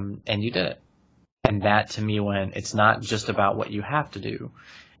 And you did it. And that to me, when it's not just about what you have to do,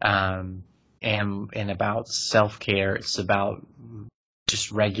 and about self-care, it's about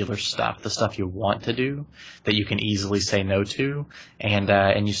just regular stuff, the stuff you want to do that you can easily say no to,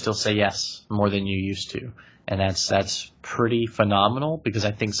 and you still say yes more than you used to. And that's pretty phenomenal, because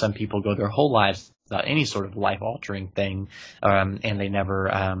I think some people go their whole lives without any sort of life-altering thing, and they never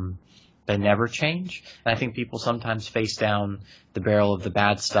change. And I think people sometimes face down the barrel of the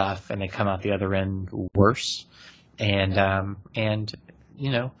bad stuff and they come out the other end worse. And you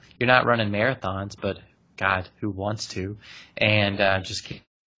know, you're not running marathons, but God, who wants to? And just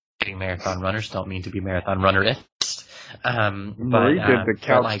kidding, marathon runners don't mean to be marathon runnerist. Marie did the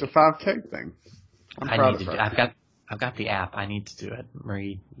couch to 5K thing. I've got the app. I need to do it.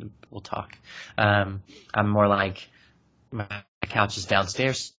 Marie, we'll talk. I'm more like my couch is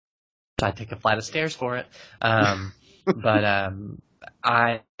downstairs. I take a flight of stairs for it. But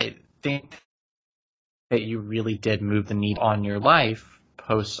I think that you really did move the needle on your life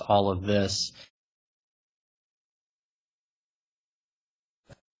post all of this.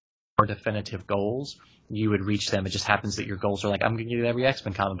 More definitive goals, you would reach them. It just happens that your goals are like, I'm going to get every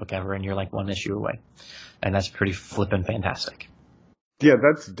X-Men comic book ever, and you're like one issue away. And that's pretty flippin' fantastic. Yeah,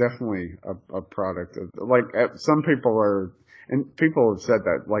 that's definitely a product of, like, some people are, and people have said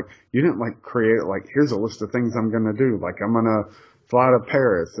that, like, you didn't, like, create, like, here's a list of things I'm going to do. Like, I'm going to fly to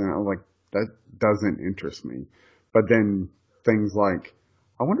Paris. And I'm like, that doesn't interest me. But then things like,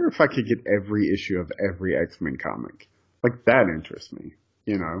 I wonder if I could get every issue of every X-Men comic. Like, that interests me,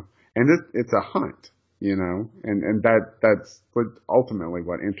 you know? And it's a hunt, you know? And that's ultimately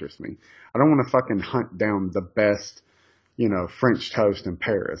what interests me. I don't want to fucking hunt down the best, you know, French toast in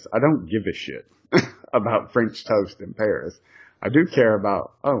Paris. I don't give a shit about French toast in Paris. I do care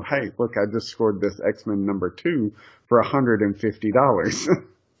about, oh, hey, look, I just scored this X-Men #2 for $150.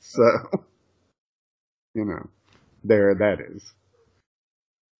 So, you know, there that is.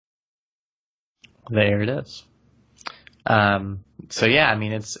 There it is. So yeah, I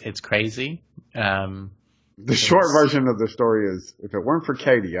mean, it's crazy. The short version of the story is, if it weren't for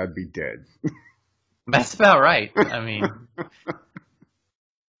Katie, I'd be dead. That's about right. I mean,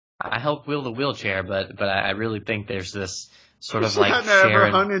 I helped wheel the wheelchair, but I really think there's this sort of like Sharon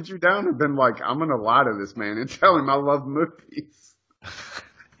ever hunted you down and been like, I'm gonna lie to this man and tell him I love movies.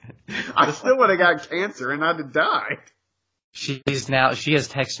 I still would have got cancer and I'd have died. She has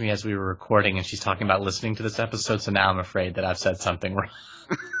texted me as we were recording, and she's talking about listening to this episode, so now I'm afraid that I've said something wrong.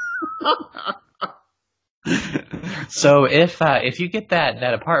 So if you get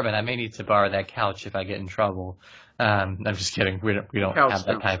that apartment, I may need to borrow that couch if I get in trouble. I'm just kidding. We don't Couch have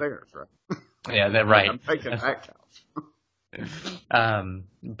that type. downstairs, right? Yeah, that right. I'm taking that couch.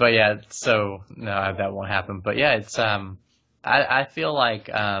 But yeah, so no, that won't happen. But yeah, it's I feel like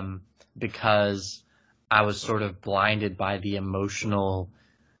because I was sort of blinded by the emotional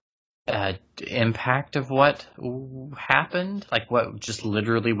impact of what happened, like what just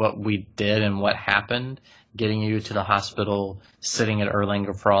literally what we did and what happened, getting you to the hospital, sitting at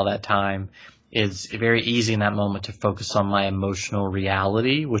Erlanger for all that time, is very easy in that moment to focus on my emotional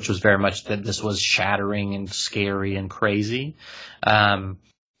reality, which was very much that this was shattering and scary and crazy.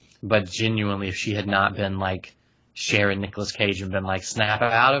 But genuinely, if she had not been like Cher and Nicolas Cage and been like, snap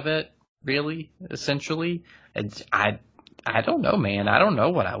out of it, really, essentially, I don't know, man. I don't know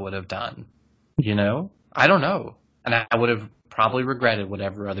what I would have done. You know? I don't know. And I would have probably regretted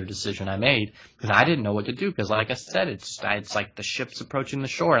whatever other decision I made because I didn't know what to do. Because like I said, it's like the ship's approaching the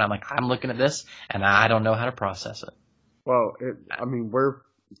shore, and I'm like, I'm looking at this, and I don't know how to process it. Well, we're,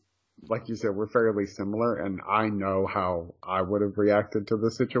 like you said, we're fairly similar, and I know how I would have reacted to the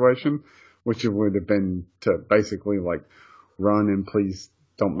situation, which it would have been to basically like run and please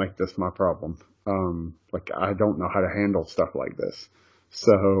don't make this my problem. Like I don't know how to handle stuff like this.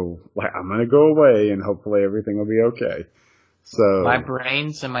 So like I'm going to go away and hopefully everything will be okay. So my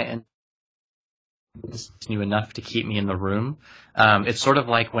brains and my knew enough to keep me in the room. It's sort of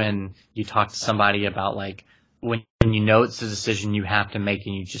like when you talk to somebody about like when you know it's a decision you have to make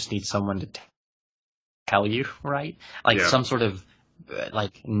and you just need someone to tell you, right? Like some sort of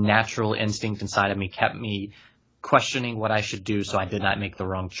like natural instinct inside of me kept me questioning what I should do so I did not make the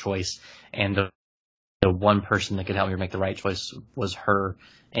wrong choice. And the one person that could help me make the right choice was her,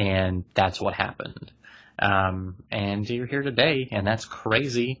 and that's what happened. And you're here today, and that's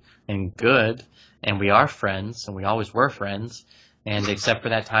crazy and good, and we are friends, and we always were friends, and except for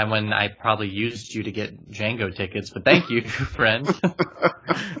that time when I probably used you to get Django tickets, but thank you, friend.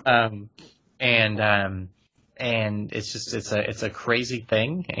 And it's just it's a crazy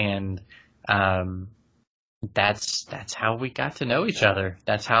thing, and that's how we got to know each other.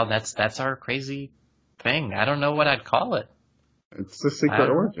 That's our crazy thing. I don't know what I'd call it. It's the secret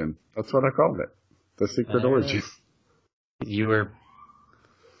origin. That's what I called it. The secret origin. You were.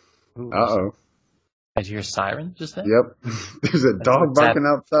 Uh-oh. Did you hear a siren just then? Yep. There's a dog barking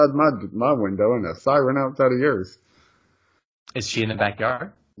outside my window and a siren outside of yours. Is she in the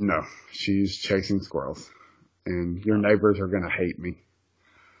backyard? No, she's chasing squirrels. And your neighbors are going to hate me.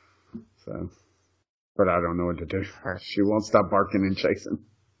 So, but I don't know what to do. She won't stop barking and chasing.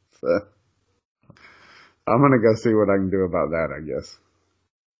 So, I'm going to go see what I can do about that, I guess.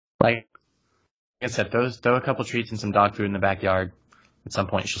 Like I said, throw a couple treats and some dog food in the backyard. At some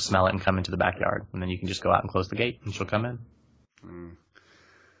point, she'll smell it and come into the backyard. And then you can just go out and close the gate, and she'll come in.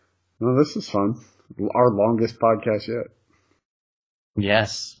 Well, this is fun. Our longest podcast yet.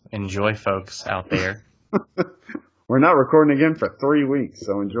 Yes. Enjoy, folks out there. We're not recording again for 3 weeks,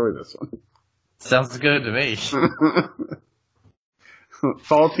 so enjoy this one. Sounds good to me.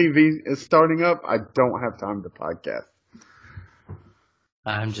 Fall TV is starting up. I don't have time to podcast.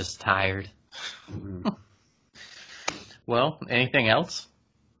 I'm just tired. Well, anything else?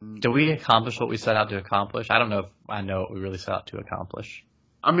 Did we accomplish what we set out to accomplish? I don't know if I know what we really set out to accomplish.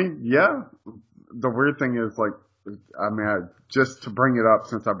 I mean, yeah. The weird thing is, like, just to bring it up,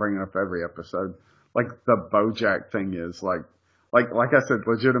 since I bring it up every episode, like the BoJack thing is like I said,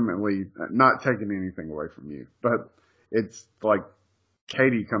 legitimately not taking anything away from you, but it's like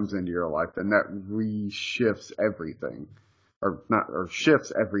Katie comes into your life and that reshifts everything, or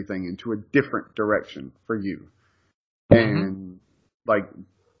shifts everything into a different direction for you. And like,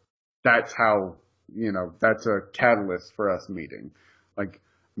 that's how, that's a catalyst for us meeting. Like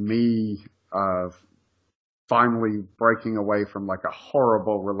me, finally breaking away from like a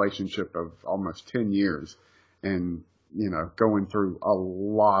horrible relationship of almost 10 years and, going through a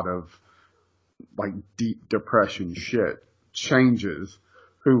lot of like deep depression shit changes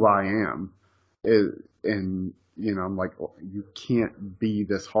who I am. And, I'm like, well, you can't be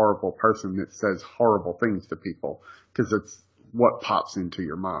this horrible person that says horrible things to people because it's what pops into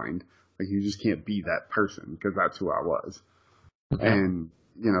your mind. Like you just can't be that person because that's who I was. Okay. And,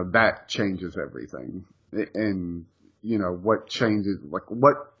 that changes everything. And, what changes, like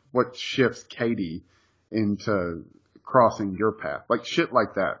what shifts Katie into crossing your path, like shit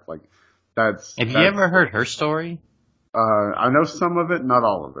like that. Like that's. Have you ever heard her story? I know some of it, not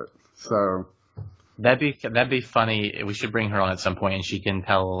all of it. So That'd be funny. We should bring her on at some point, and she can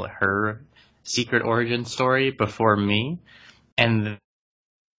tell her secret origin story before me, and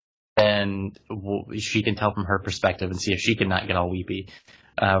then she can tell from her perspective and see if she can not get all weepy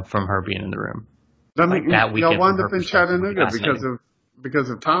from her being in the room. I mean, that y'all weekend wound from up her in perspective would be Chattanooga because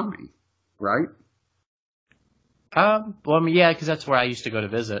of Tommy, right? Well, I mean, yeah, because that's where I used to go to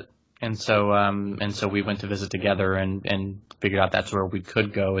visit, and so we went to visit together and figured out that's where we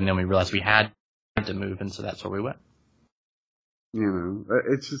could go, and then we realized we had to move, and so that's where we went. You know,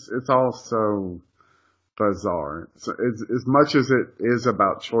 it's all so bizarre. So it's, as much as it is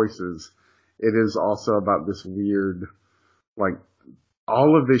about choices, it is also about this weird, like,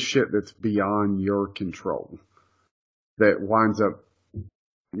 all of this shit that's beyond your control that winds up,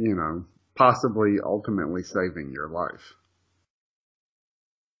 you know, possibly ultimately saving your life.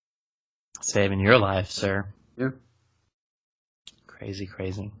 Saving your life, sir. Yeah. Crazy.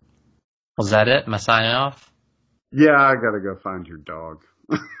 Was that it? Am I signing off? Yeah, I gotta go find your dog.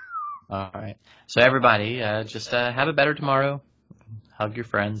 All right. So everybody, just have a better tomorrow. Hug your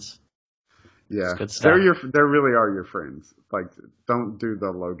friends. Yeah, it's good stuff. They really are your friends. Like, don't do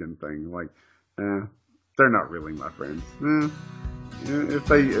the Logan thing. Like, they're not really my friends.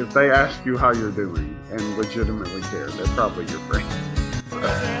 If they ask you how you're doing and legitimately care, they're probably your friends.